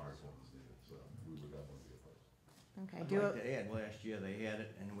when the fire department's needed, so we would definitely be opposed. Okay. I'd like to add, last year they had it,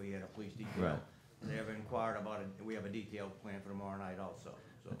 and we had a police detail. Right. They have inquired about it, we have a detailed plan for tomorrow night also,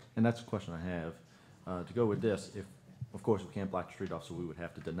 so. And that's a question I have. To go with this, if, of course, we can't block the street off, so we would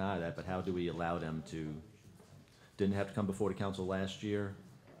have to deny that, but how do we allow them to, didn't have to come before the council last year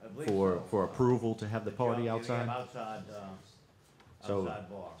I believe for, so. for approval to have the party They have outside? outside, So, outside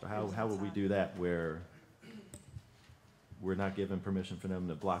bar. so how would we do that where we're not giving permission for them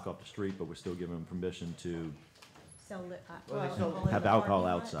to block off the street, but we're still giving them permission to Sell Well, they sold- have alcohol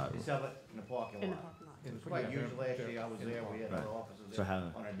outside? They sell it in the parking lot. It was quite usual last year, I was there, we had Right. our officers So there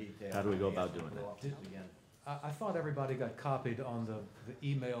how- on a detail. how do we go They about asked doing them to that? go officers again. I thought everybody got copied on the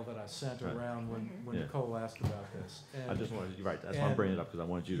email that I sent Right. around when Yeah. Nicole asked about this. I just wanted, you're right, that's why I'm and- bringing it up, because I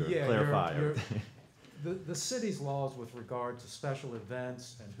wanted you to Yeah, clarify you're- everything. The city's laws with regard to special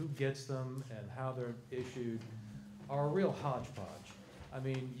events and who gets them and how they're issued are a real hodgepodge. I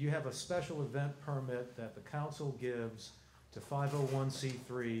mean, you have a special event permit that the council gives to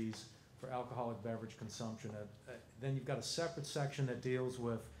 501c3s for alcoholic beverage consumption. Then you've got a separate section that deals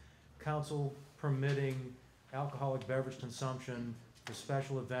with council permitting alcoholic beverage consumption for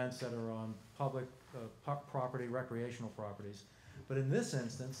special events that are on public property, recreational properties. But in this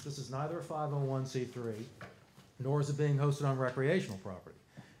instance, this is neither a 501c3, nor is it being hosted on recreational property.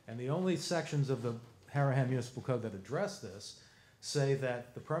 And the only sections of the Harahan Municipal Code that address this say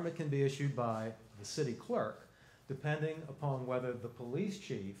that the permit can be issued by the city clerk, depending upon whether the police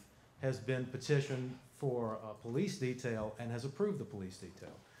chief has been petitioned for a police detail and has approved the police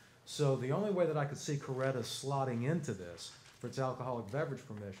detail. So the only way that I could see Coretta slotting into this for its alcoholic beverage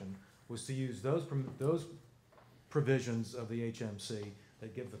permission was to use those provisions of the HMC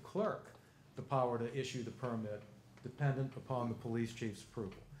that give the clerk the power to issue the permit dependent upon the police chief's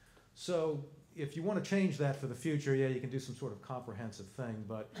approval. So if you want to change that for the future, yeah, you can do some sort of comprehensive thing,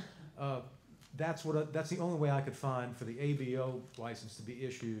 but that's the only way I could find for the ABO license to be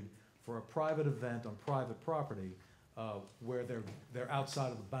issued for a private event on private property where they're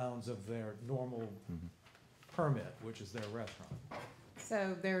outside of the bounds of their normal permit, which is their restaurant.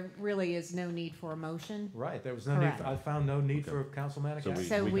 So there really is no need for a motion? Right, there was no need, Correct. I found no need for councilmanic So action.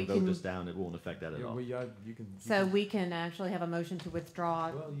 So we we can vote can- this down, it won't affect that at Yeah, all. you can. So we can actually have a motion to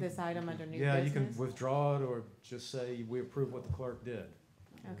withdraw Well, this item under new Yeah, business? you can withdraw it or just say we approve what the clerk did.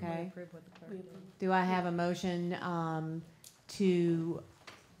 Okay. Approve what the clerk did. Do I have a motion to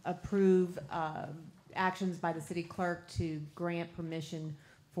approve actions by the city clerk to grant permission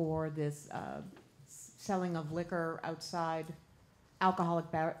for this selling of liquor outside, alcoholic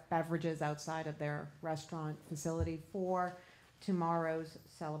beverages outside of their restaurant facility for tomorrow's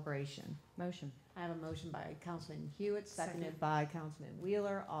celebration? Motion. I have a motion by Councilman Hewitt, seconded by Councilman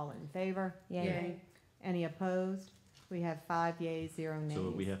Wheeler. All in favor? Yay. Any opposed? We have 5 yeas, 0 nays.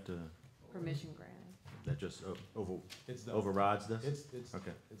 So we have to, Permission granted. that just It's done. overrides this? It's,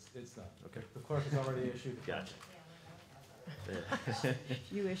 Okay. it's done. Okay. The clerk has already issued. the Gotcha.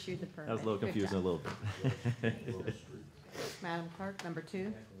 You issued the permit. That was a little Good confusing a job. little bit. Madam Clerk, number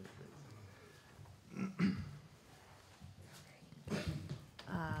 2.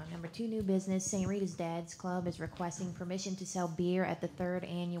 Number 2, new business, St. Rita's Dad's Club is requesting permission to sell beer at the 3rd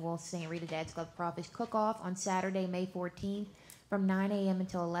annual St. Rita Dad's Club Crawfish Cook-Off on Saturday, May 14th from 9 a.m.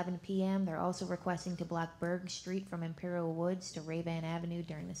 until 11 p.m. They're also requesting to block Berg Street from Imperial Woods to Ray-Ban Avenue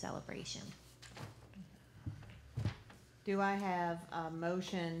during the celebration. Do I have a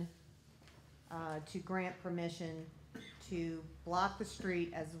motion to grant permission to block the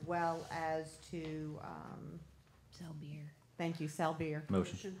street as well as to, Sell beer. thank you, sell beer?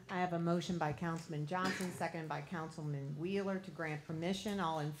 Motion. I have a motion by Councilman Johnson, seconded by Councilman Wheeler to grant permission.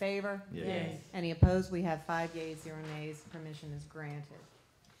 All in favor? Yay. Yay. Any opposed? We have 5 yeas, 0 nays. Permission is granted.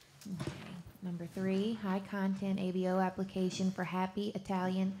 Okay. Number 3, high content ABO application for Happy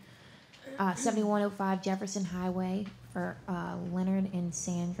Italian, 7105 Jefferson Highway for Leonard and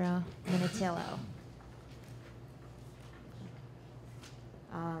Sandra Minitillo.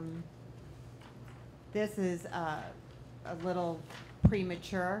 This is a little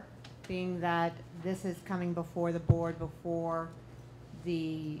premature, being that this is coming before the board before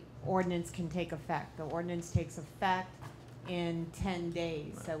the ordinance can take effect. The ordinance takes effect in 10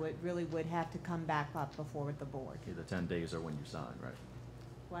 days, so it really would have to come back up before the board. Either 10 days or when you sign, right?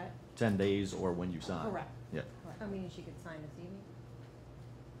 What? 10 days or when you sign. Correct. Yeah. I mean, she could sign this evening.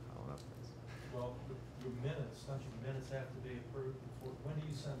 I don't know. Well, your minutes, don't your minutes have to be approved before, when do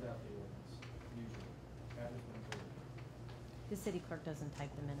you send out the ordinance, usually? After it's been approved? The city clerk doesn't type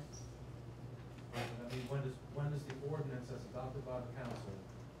the minutes. Right, but I mean, when does the ordinance that's adopted by the council,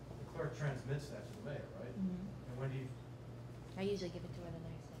 the clerk transmits that to the mayor, right? And when do you, I usually give it to her the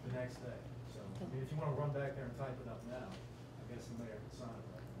next day. the next day? So, I mean, if you wanna run back there and type it up now, I guess the mayor can sign it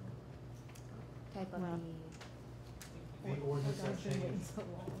right now. Type of Well, The ordinance that changed.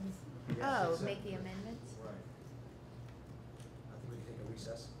 Oh, make the amendments? Right. I think we can take a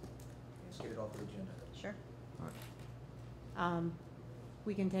recess. Let's get it off the agenda. Sure.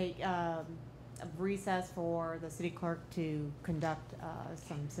 We can take a recess for the city clerk to conduct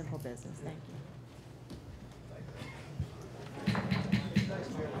some simple business. Thank you.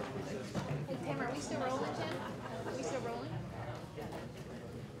 Hey, Tim, are we still rolling, Tim? Are we still rolling?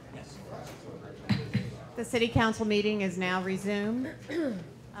 The city council meeting is now resumed.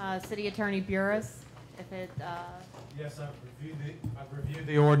 City Attorney Burris, if it, Yes, I've reviewed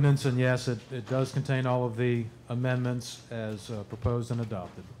the ordinance, and yes, it does contain all of the amendments as proposed and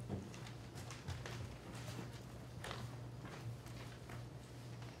adopted.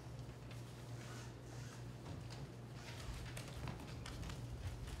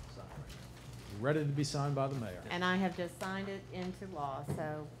 Ready to be signed by the mayor. and I have just signed it into law,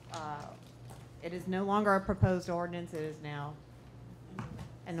 so it is no longer a proposed ordinance, it is now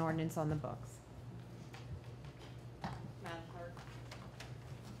an ordinance on the books. Madam Clerk?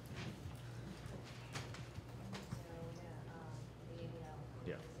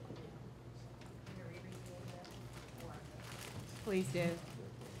 Yeah. Please do.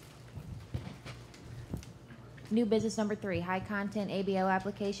 New business number 3, high content ABO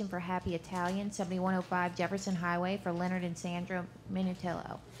application for Happy Italian, 7105 Jefferson Highway for Leonard and Sandra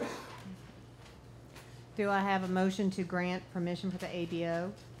Minutillo. Do I have a motion to grant permission for the ABO?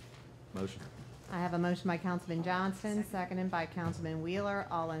 Motion. I have a motion by Councilman Johnston, seconded by Councilman Wheeler.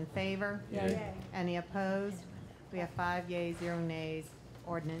 All in favor? Yay. Any opposed? We have 5 yeas, 0 nays.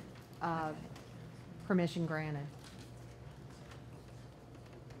 Ordinance, permission granted.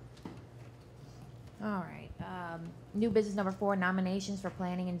 All right. New business number 4, nominations for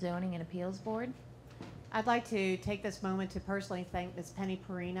Planning and Zoning and Appeals Board. I'd like to take this moment to personally thank Ms. Penny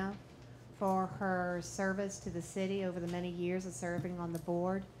Perino for her service to the city over the many years of serving on the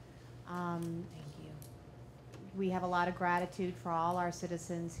board. Thank you. We have a lot of gratitude for all our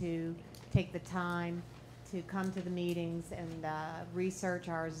citizens who take the time to come to the meetings and research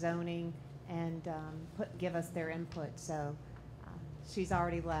our zoning and give us their input. So she's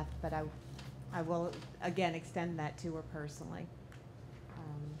already left, but I will again extend that to her personally.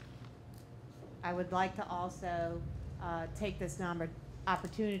 I would like to also take this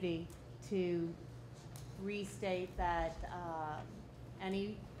opportunity to restate that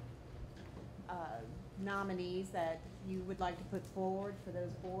any nominees that you would like to put forward for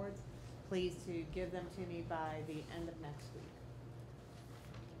those boards, please to give them to me by the end of next week.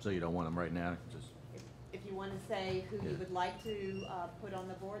 So you don't want them right now, just If you want to say who you Yeah. would like to put on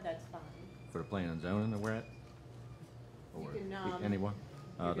the board, that's fine. for the planning and zoning that we're at? You Or can, anyone?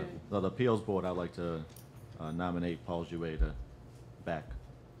 you're The gonna- the appeals board, I'd like to nominate Paul Jueta back,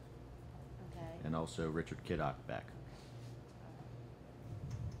 Okay. and also Richard Kiddock back.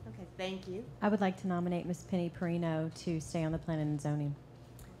 Okay, thank you. I would like to nominate Ms. Penny Perino to stay on the planning and zoning.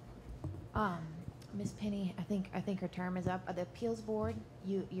 Ms. Penny, I think her term is up. The Appeals Board,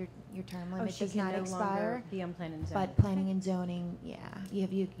 your term limit she does can not no expire. longer be on planning and zoning. But planning and zoning, yeah, you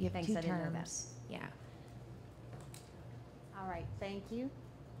have Thanks, 2 I didn't know that. terms. Yeah. All right, thank you.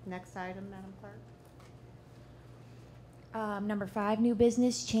 Next item, Madam Clerk. Number 5, new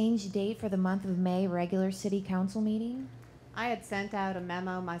business, change date for the month of May, regular city council meeting. I had sent out a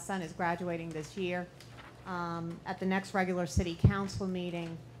memo. My son is graduating this year. At the next regular city council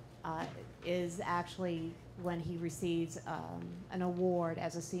meeting is actually when he receives an award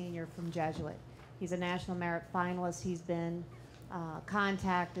as a senior from Jesuit. He's a National Merit finalist. He's been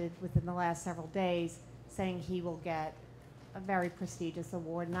contacted within the last several days saying he will get a very prestigious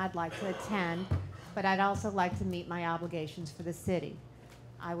award, and I'd like to attend, but I'd also like to meet my obligations for the city.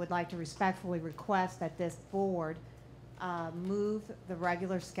 I would like to respectfully request that this board move the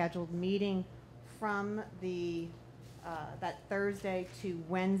regular scheduled meeting from that Thursday to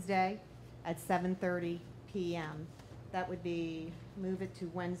Wednesday at 7:30 p.m. That would be, move it to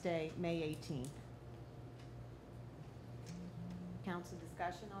Wednesday, May 18th. council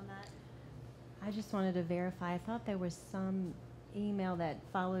discussion on that? I just wanted to verify, I thought there was some email that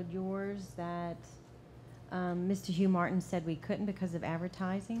followed yours that Mr. Hugh Martin said we couldn't because of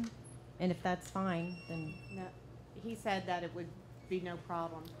advertising, and if that's fine, then. No, he said that it would be no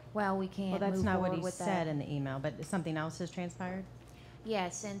problem. Well, we can't Well, that's move not what forward he with said that. in the email, but something else has transpired? Yeah,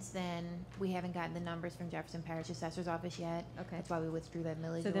 since then, we haven't gotten the numbers from Jefferson Parish Assessor's Office yet. Okay. That's why we withdrew that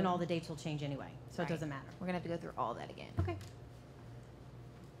millage. So then all the order. dates will change anyway, so it Right. doesn't matter. We're gonna have to go through all that again. Okay.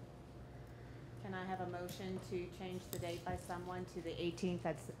 Can I have a motion to change the date by someone to the 18th,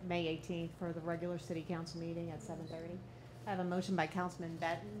 that's May 18th, for the regular city council meeting at 7:30? I have a motion by Councilman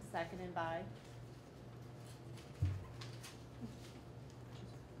Benton, seconded by,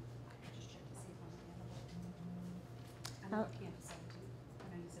 I know it can't be 17th.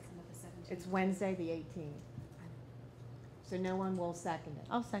 I know you said something about the 17th. it's Wednesday, the 18th. So no one will second it.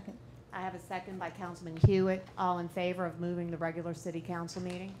 I'll second. I have a second by Councilman Hewitt. All in favor of moving the regular city council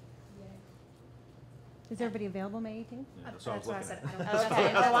meeting? Is everybody available May 18th? Yeah, that's what I was looking at.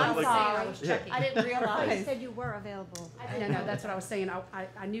 Okay, oh, I'm Looking- sorry. I was checking. I didn't You realize. said you were available. No, that's what I was saying.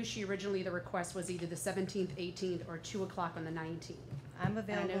 I knew she originally, the request was either the 17th, 18th, or 2 o'clock on the 19th. I'm I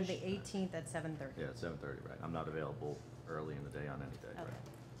available know the 18th at 7:30. Yeah, it's 7:30, right. I'm not available early in the day on any day, Okay.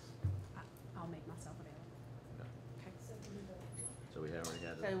 right. I'll make myself available. So we have already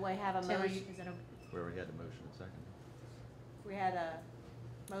had, So we have a Tim, are motion, you- is that okay? we already had the motion and second. we had a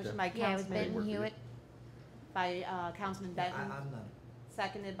motion by Yeah, it was Councilman, Benton Hewitt. by Councilman Benton, I'm not.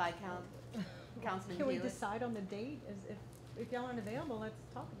 seconded by Councilman Can we Hewitt. decide on the date? If y'all aren't available, let's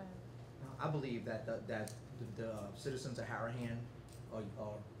talk about it. I believe that the citizens of Harahan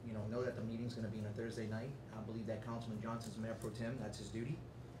know that the meeting's gonna be on a Thursday night. I believe that Councilman Johnson's mayor pro tem, that's his duty.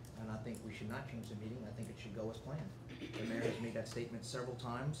 And I think we should not change the meeting. I think it should go as planned. The mayor has made that statement several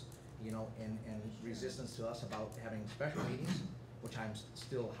times, and resistance to us about having special meetings, which I'm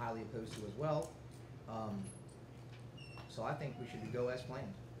still highly opposed to as well. So I think we should go as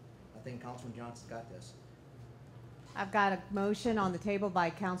planned. I think Councilman Johnson's got this. I've got a motion on the table by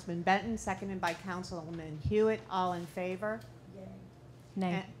Councilman Benton, seconded by Councilman Hewitt. All in favor?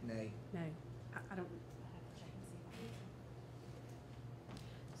 Nay. Nay. No, I don't.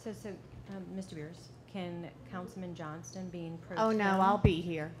 So, Mr. Beers, can Councilman Johnston, being pro Oh, no, tem, I'll be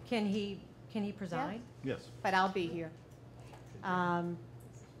here, Can he preside? Yes. but I'll be here.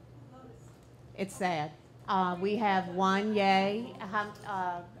 It's sad. We have one yay.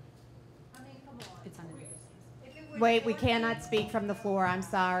 It's on the. Wait, we cannot speak from the floor. I'm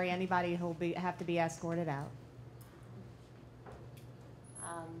sorry. Anybody who'll have to be escorted out.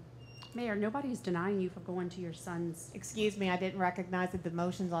 Mayor, nobody's denying you for going to your son's. Excuse me, I didn't recognize that the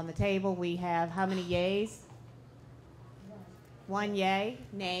motion's on the table. We have how many yays? One yay,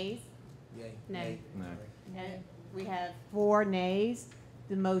 nays. Yay. Nay. No. And we have 4 nays.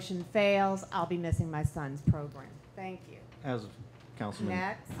 The motion fails. I'll be missing my son's program. Thank you. As Councilman,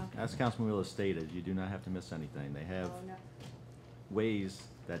 Next. as Councilman Wheeler stated, you do not have to miss anything. They have Oh, no. ways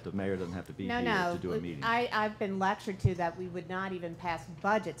that the mayor doesn't have to be No, here no. to do a meeting. I've been lectured to that we would not even pass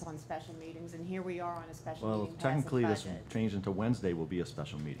budgets on special meetings, and here we are on a special Well, meeting passing technically, this budget. change into Wednesday will be a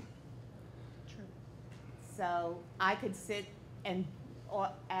special meeting. So I could sit and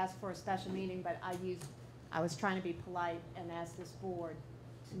ask for a special meeting, but I was trying to be polite and ask this board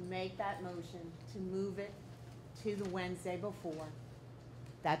to make that motion, to move it to the Wednesday before.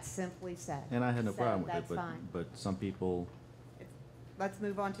 That's simply said. And I had no So problem with it, that's fine. but some people Let's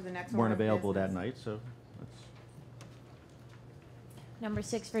move on to the next weren't order of available that business. night, so that's. Number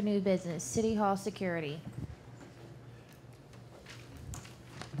 6 for new business, City Hall security.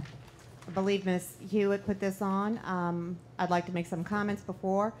 I believe Ms. Hewitt put this on. I'd like to make some comments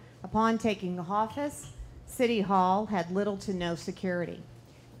before. Upon taking office, City Hall had little to no security.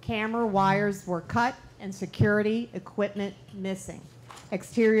 Camera wires were cut and security equipment missing.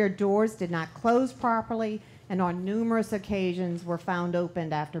 Exterior doors did not close properly, and on numerous occasions were found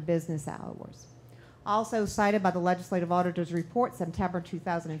opened after business hours. Also cited by the Legislative Auditor's report, September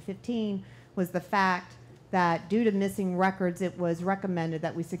 2015, was the fact that due to missing records, it was recommended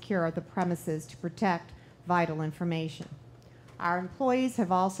that we secure the premises to protect vital information. Our employees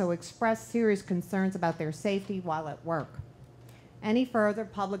have also expressed serious concerns about their safety while at work. Any further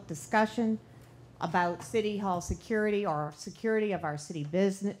public discussion about City Hall security or security of our city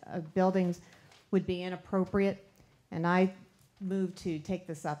buildings would be inappropriate, and I move to take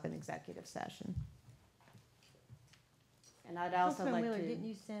this up in executive session. And I'd also Councilman like Wheeler, to. didn't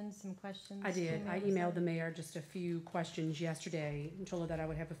you send some questions? I did. to I Mayor emailed the Snyder? mayor just a few questions yesterday and told her that I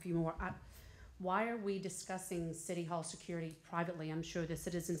would have a few more. Why are we discussing City Hall security privately? I'm sure the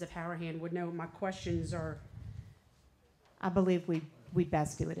citizens of Harahan would know. My questions are, I believe we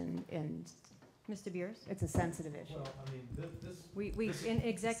best do it in, Mr. Beers? it's a sensitive issue. Well, I mean, this. We, in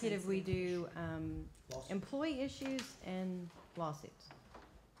executive, we do employee issues and lawsuits.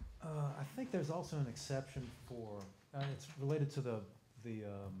 I think there's also an exception for, it's related to the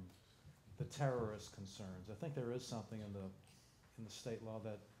terrorist concerns. I think there is something in the state law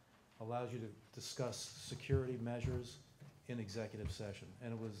that allows you to discuss security measures in executive session.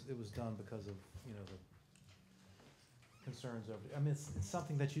 And it was done because of, you know, the concerns over, I mean, it's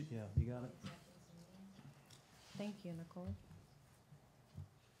something that you got it? Thank you, Nicole.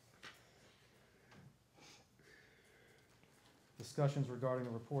 Discussions regarding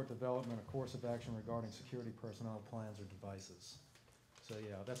the report development, a course of action regarding security personnel plans or devices. So,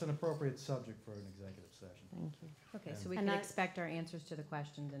 yeah, that's an appropriate subject for an executive session. Thank you. Okay, And- so we And can I- expect our answers to the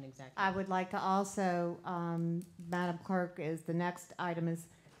questions in executive. I would like to also, Madam Clerk, the next item is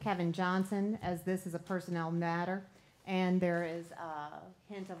Kevin Johnson, as this is a personnel matter, and there is a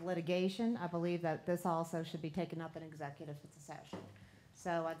hint of litigation. I believe that this also should be taken up in executive session.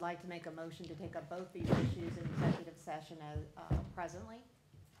 So I'd like to make a motion to take up both these issues in executive session as presently,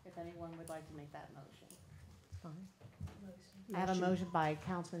 if anyone would like to make that motion. Fine. I have a motion by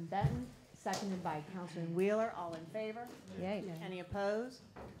Councilman Benton, seconded by Councilman Wheeler. All in favor? Yay. Any opposed?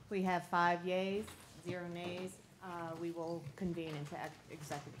 We have 5 yeas, 0 nays. We will convene into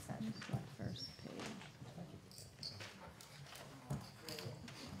executive session. First page.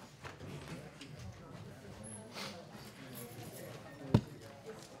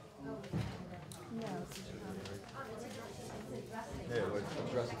 Yeah, we're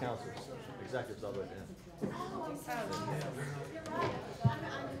address the council. Executive's all the way down.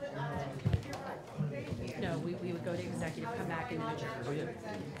 No, we would go to executive, come back and then adjourn. Oh, yeah.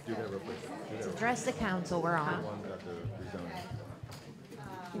 Do that real quick. Do that real quick. Address the council, we're on. One got the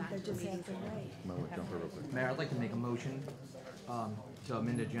rezoning. Moment, jump her real quick. Mayor, I'd like to make a motion to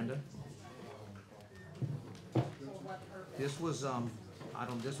amend the agenda. This was,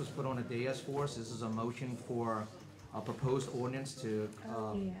 this was put on a dais for us. This is a motion for a proposed ordinance to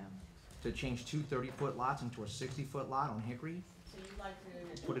change 2 30-foot lots into a 60-foot lot on Hickory. So you'd like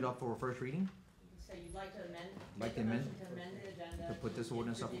to, Put it up for a first reading. so you'd like to amend? Like to make a amend- motion to amend the agenda. to put this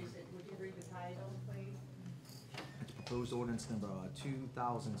ordinance up. Introduce it. Would you read the title, please? It's proposed ordinance number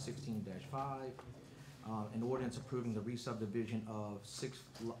 2016-5, an ordinance approving the re-subdivision of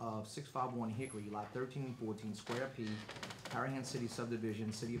 651 Hickory, lot 13 and 14, Square P, Harahan City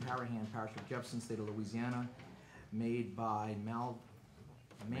subdivision, City of Harahan, Parish of Jefferson, State of Louisiana, made by Mandel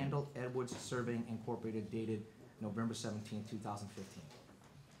Edwards Surveying Incorporated, dated November 17, 2015.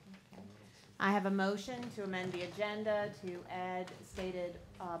 I have a motion to amend the agenda to add stated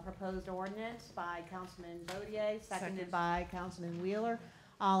proposed ordinance by Councilman Bodier, seconded by Councilman Wheeler.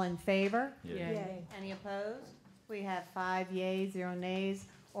 All in favor? Yay. Any opposed? We have 5 yeas, 0 nays.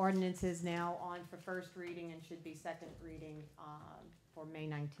 Ordinance is now on for first reading and should be second reading for May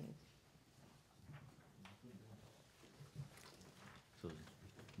 19th. So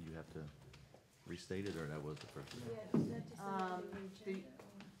you have to restate it, or that was the first?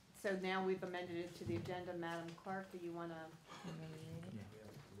 So now we've amended it to the agenda. Madam Clerk, do you want to?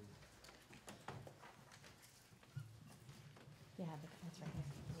 You have it, that's right here.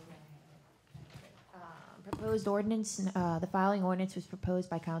 Proposed ordinance, the following ordinance was proposed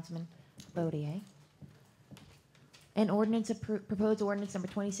by Councilman Bodier. An ordinance, proposed ordinance number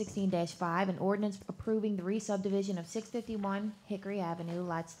 2016-5, an ordinance approving the re-subdivision of 651 Hickory Avenue,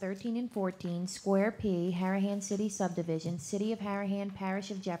 lots 13 and 14, Square P, Harahan City subdivision, City of Harahan,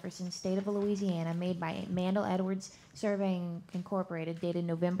 Parish of Jefferson, State of Louisiana, made by Mandel Edwards Surveying Incorporated, dated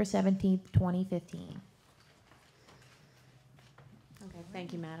November 17th, 2015. Okay,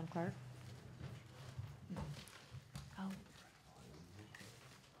 thank you, Madam Clerk.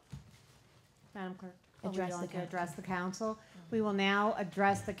 Madam Clerk. Address Are we the going to council. address the council? We will now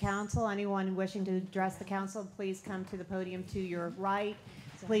address the council. Anyone wishing to address the council, please come to the podium to your right.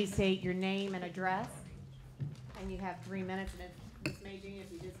 Please state your name and address. And you have 3 minutes. And if, Ms. Majing,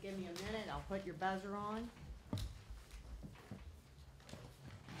 if you just give me a minute, I'll put your buzzer on.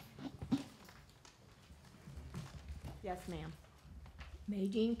 Yes, ma'am.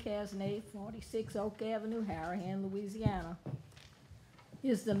 Majin Casnay, 46 Oak Avenue, Harahan, Louisiana.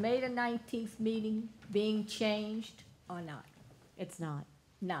 Is the May the 19th meeting being changed or not? It's not.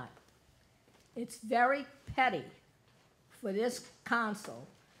 Not. It's very petty for this council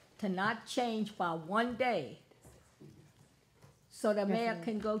to not change by 1 day so the mayor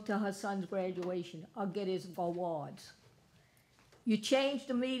can go to her son's graduation or get his awards. You changed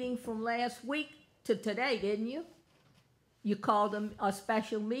the meeting from last week to today, didn't you? You called a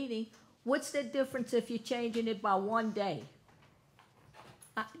special meeting. What's the difference if you're changing it by 1 day?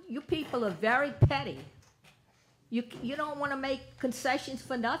 You people are very petty. You don't want to make concessions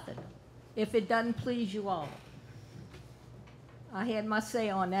for nothing if it doesn't please you all. I had my say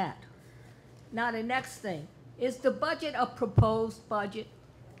on that. Now the next thing, is the budget a proposed budget?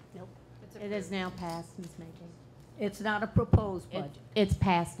 Nope. It is now passed, Ms. Major. It's not a proposed budget. It's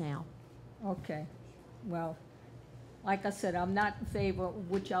passed now. Okay, well, like I said, I'm not in favor of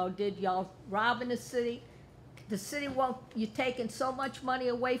what y'all did. Y'all robbing the city. The city won't, you're taking so much money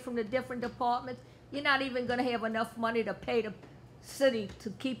away from the different departments. You're not even gonna have enough money to pay the city to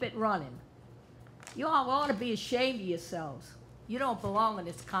keep it running. You all ought to be ashamed of yourselves. You don't belong in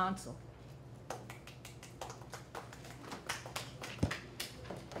this council.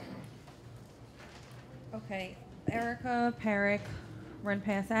 Okay, Erica Perrick, Run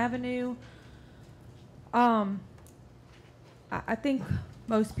Pass Avenue. I think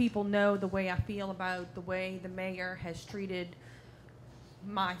most people know the way I feel about the way the mayor has treated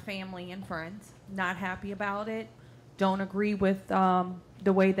my family and friends. Not happy about it. Don't agree with the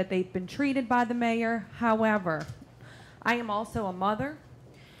way that they've been treated by the mayor. However, I am also a mother,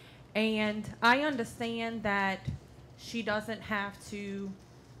 and I understand that she doesn't have to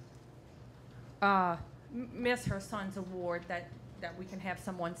miss her son's award, that we can have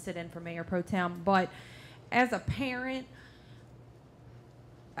someone sit in for Mayor Pro Tem. But as a parent,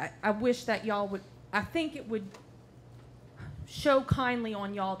 I wish that y'all would, I think it would show kindly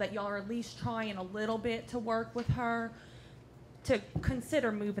on y'all that y'all are at least trying a little bit to work with her to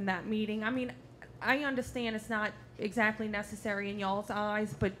consider moving that meeting. I mean, I understand it's not exactly necessary in y'all's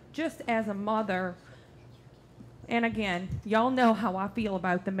eyes, but just as a mother, and again, y'all know how I feel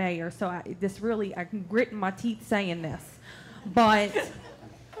about the mayor, so I can grit my teeth saying this. But,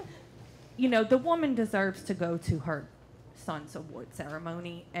 you know, the woman deserves to go to her son's award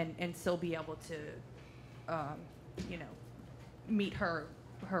ceremony and still be able to, you know, meet her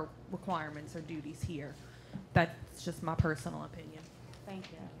requirements or duties here. That's just my personal opinion.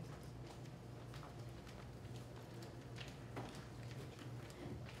 Thank you.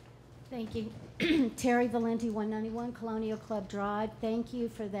 Thank you. Terry Valenti, 191 Colonial Club Drive. Thank you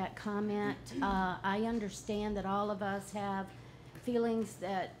for that comment. I understand that all of us have feelings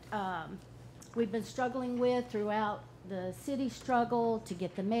that we've been struggling with throughout the city struggle to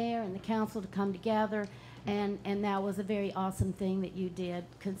get the mayor and the council to come together, and that was a very awesome thing that you did,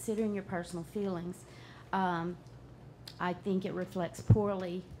 considering your personal feelings. I think it reflects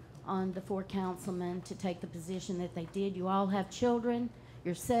poorly on the 4 councilmen to take the position that they did. You all have children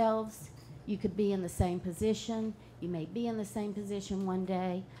yourselves. You could be in the same position. You may be in the same position one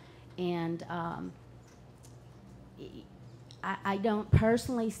day, and I don't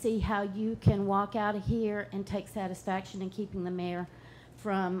personally see how you can walk out of here and take satisfaction in keeping the mayor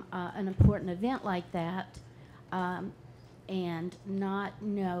from an important event like that, and not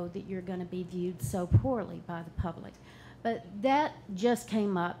know that you're going to be viewed so poorly by the public. But that just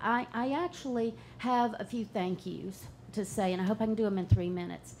came up. I actually have a few thank yous to say, and I hope I can do them in 3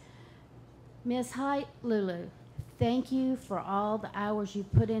 minutes. Ms. Height Lulu, thank you for all the hours you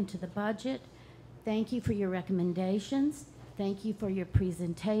put into the budget. Thank you for your recommendations. Thank you for your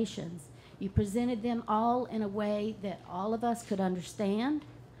presentations. You presented them all in a way that all of us could understand,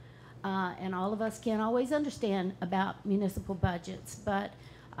 and all of us can't always understand about municipal budgets, but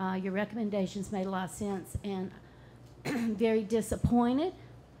your recommendations made a lot of sense, and very disappointed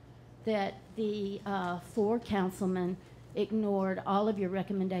that the 4 councilmen ignored all of your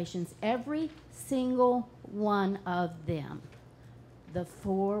recommendations, every single one of them. The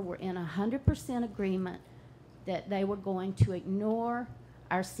 4 were in 100% agreement that they were going to ignore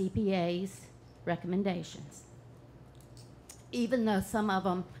our CPA's recommendations, even though some of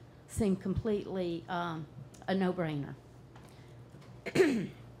them seem completely a no-brainer.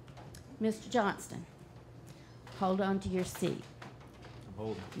 Mr. Johnston, hold on to your seat. I'm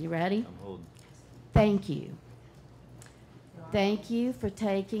holding. You ready? I'm holding. Thank you. Thank you for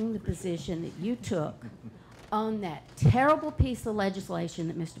taking the position that you took on that terrible piece of legislation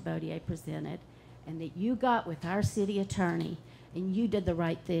that Mr. Baudier presented, and that you got with our city attorney, and you did the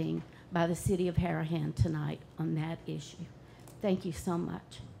right thing by the city of Harahan tonight on that issue. Thank you so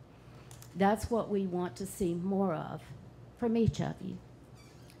much. That's what we want to see more of from each of you.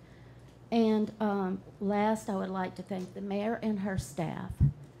 And last, I would like to thank the mayor and her staff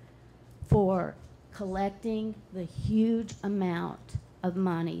for collecting the huge amount of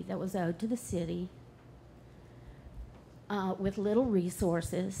money that was owed to the city with little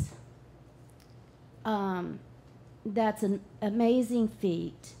resources. That's an amazing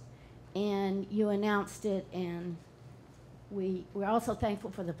feat, and you announced it, and We're also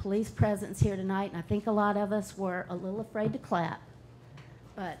thankful for the police presence here tonight, and I think a lot of us were a little afraid to clap.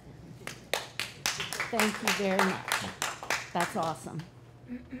 But thank you very much. That's awesome.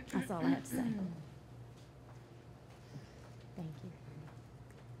 That's all I have to say. Thank you.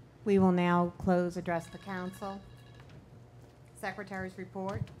 We will now address the council. Secretary's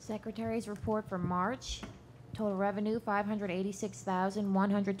report. Secretary's report for March, total revenue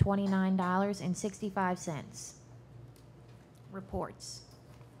 $586,129.65. Reports.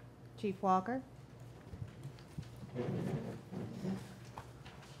 Chief Walker.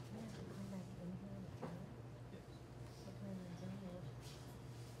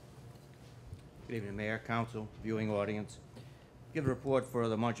 Good evening, Mayor, Council, viewing audience. Give a report for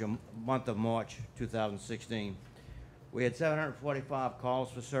the month of March 2016. We had 745 calls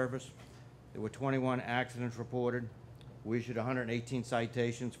for service. There were 21 accidents reported. We issued 118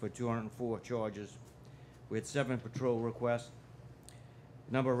 citations for 204 charges. We had 7 patrol requests.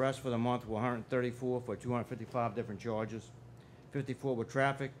 The number of arrests for the month were 134 for 255 different charges. 54 were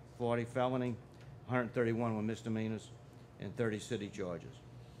traffic, 40 felony, 131 were misdemeanors, and 30 city charges.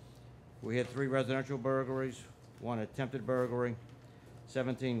 We had 3 residential burglaries, 1 attempted burglary,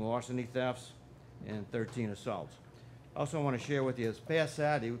 17 larceny thefts, and 13 assaults. Also, I want to share with you, this past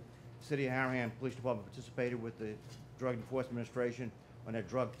Saturday, City of Harahan Police Department participated with the Drug Enforcement Administration on their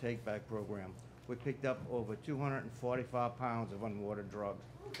drug take-back program. We picked up over 245 pounds of unwanted drugs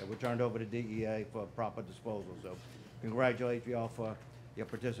that were turned over to DEA for proper disposal. So congratulate you all for your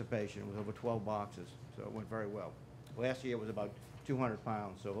participation. It was over 12 boxes, so it went very well. Last year it was about 200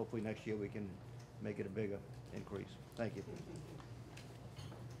 pounds, so hopefully next year we can make it a bigger increase. Thank you.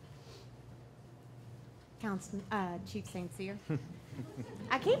 Chief St. Cyr.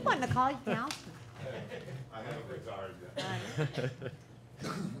 I keep wanting to call you Councilman. I haven't retired yet.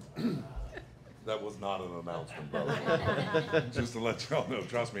 That was not an announcement, brother. Just to let y'all know,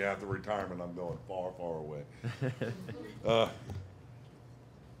 trust me, after retirement, I'm going far, far away.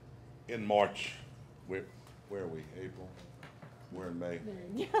 In March, where are we? April? We're in May.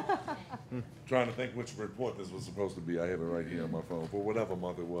 Trying to think which report this was supposed to be. I have it right here on my phone. For whatever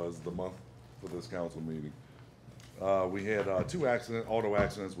month it was, the month for this council meeting. We had 2 auto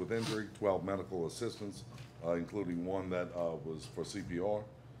accidents with injury, 12 medical assistants, including 1 that was for CPR,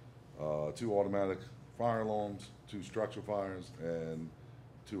 2 automatic fire alarms, 2 structure fires, and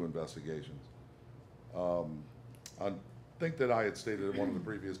 2 investigations. I think that I had stated at one of the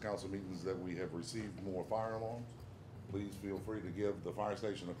previous council meetings that we have received more fire alarms. Please feel free to give the fire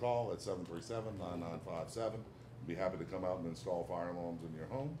station a call at 737-9957. Be happy to come out and install fire alarms in your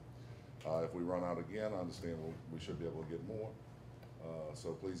home. If we run out again, I understand we should be able to get more.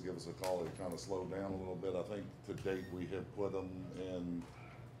 So please give us a call. It kind of slowed down a little bit. I think to date we have put them in.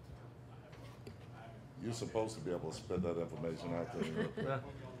 You're supposed to be able to spit that information out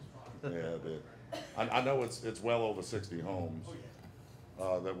there. I know it's well over 60 homes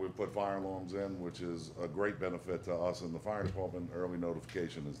that we've put fire alarms in, which is a great benefit to us in the fire department. Early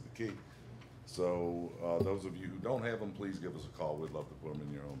notification is the key. So those of you who don't have them, please give us a call. We'd love to put them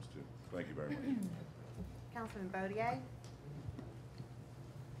in your homes too. Thank you very much. Councilman Bodier.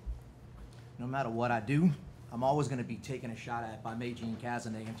 No matter what I do, I'm always going to be taken a shot at by Majean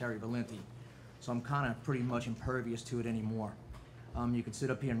Cazanet and Terry Valenti. So I'm kind of pretty much impervious to it anymore. You can sit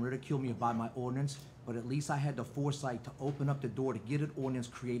up here and ridicule me about my ordinance, but at least I had the foresight to open up the door to get an ordinance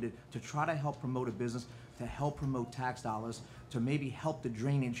created to try to help promote a business, to help promote tax dollars, to maybe help the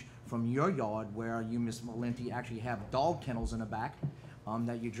drainage from your yard where you, Ms. Valenti, actually have dog kennels in the back,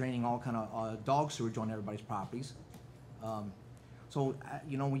 that you're draining all kind of dog sewage on everybody's properties. So,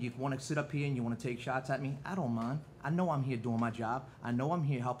 you know, when you want to sit up here and you want to take shots at me, I don't mind. I know I'm here doing my job. I know I'm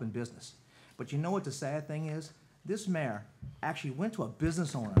here helping business. But you know what the sad thing is? This mayor actually went to a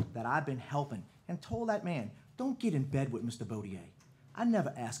business owner that I've been helping and told that man, don't get in bed with Mr. Bodier. I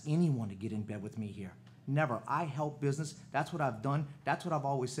never ask anyone to get in bed with me here. Never. I help business. That's what I've done. That's what I've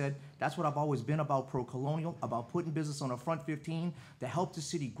always said. That's what I've always been about pro-colonial, about putting business on the front 15 to help the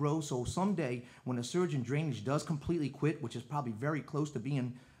city grow. So someday when the surge in drainage does completely quit, which is probably very close to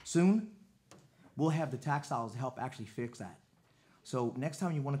being soon, we'll have the tax dollars to help actually fix that. So next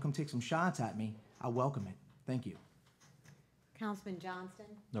time you want to come take some shots at me, I welcome it. Thank you. Councilman Johnston.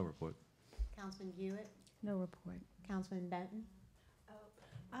 No report. Councilman Hewitt. No report. Councilman Benton.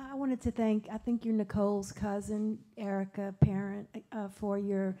 I wanted to thank, I think you're Nicole's cousin, Erica, parent, for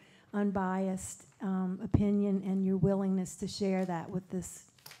your unbiased opinion and your willingness to share that with this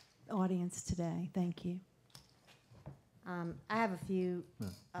audience today. Thank you. I have a few. No,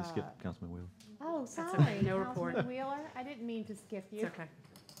 you skipped Councilman Wheeler. Oh, sorry. okay. No report. Councilman Wheeler, I didn't mean to skip you. It's okay.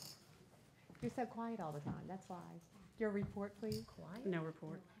 You're so quiet all the time. That's why. Your report, please. No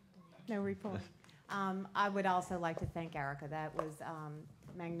report. No report. I would also like to thank Erica. That was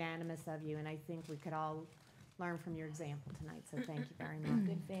magnanimous of you, and I think we could all learn from your example tonight, so thank you very much.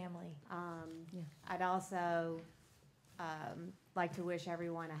 Good family. I'd also like to wish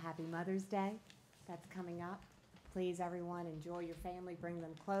everyone a happy Mother's Day. That's coming up. Please, everyone, enjoy your family, bring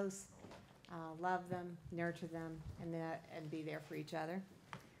them close, love them, nurture them, and be there for each other.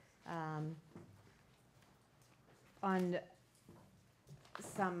 On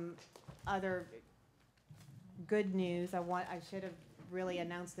some other good news, I should have really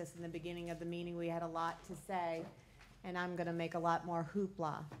announced this in the beginning of the meeting. We had a lot to say, and I'm going to make a lot more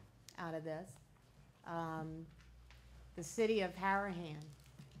hoopla out of this. The city of Harahan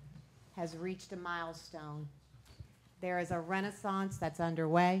has reached a milestone. There is a renaissance that's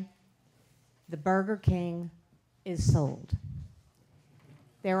underway. The Burger King is sold.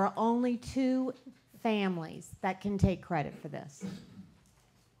 There are only 2 families that can take credit for this.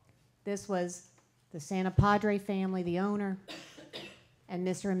 This was the Santa Padre family, the owner, and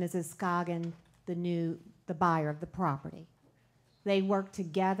Mr. and Mrs. Scoggin, the buyer of the property. They worked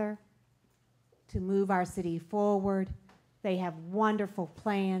together to move our city forward. They have wonderful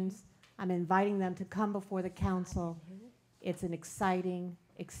plans. I'm inviting them to come before the council. It's an exciting,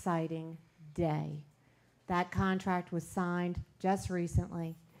 exciting day. That contract was signed just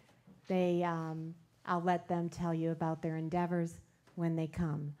recently. I'll let them tell you about their endeavors when they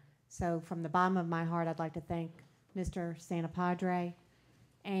come. So from the bottom of my heart, I'd like to thank Mr. Santa Padre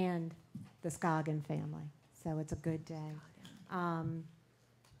and the Scoggin family. So it's a good day.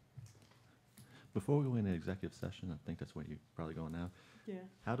 Before we go into executive session, I think that's what you're probably going now. Yeah.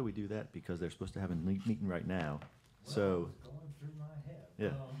 How do we do that? Because they're supposed to have a meeting right now. So,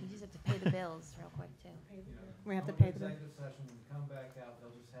 yeah. You just have to pay the bills real quick, too. We have to pay the bill. Executive session, when you come back out,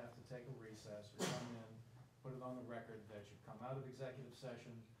 they'll just have to take a recess or come in, put it on the record that you come out of executive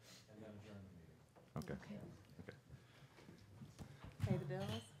session and then adjourn the meeting. Okay. Pay the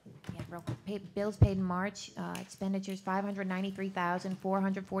bills? Yeah, real quick. Bills paid in March, expenditures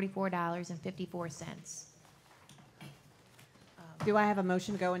 $593,444.54. Do I have a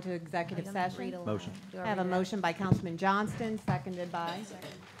motion to go into executive session? Motion. I have a motion by Councilman Johnston, seconded by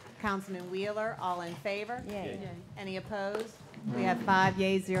Councilman Wheeler. All in favor? Yay. Any opposed? We have 5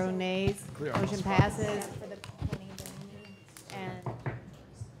 yeas, 0 nays. Motion passes. And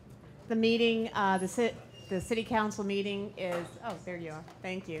the meeting, the city council meeting is, oh, there you are.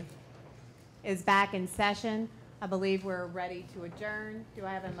 Thank you. Is back in session. I believe we're ready to adjourn. Do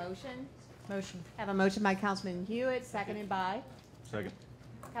I have a motion? Motion. I have a motion by Councilman Hewitt, seconded by Second.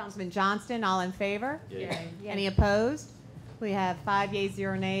 Councilman Johnston. All in favor? Yay. Any opposed? We have 5 yeas,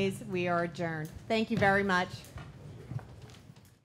 0 nays. We are adjourned. Thank you very much.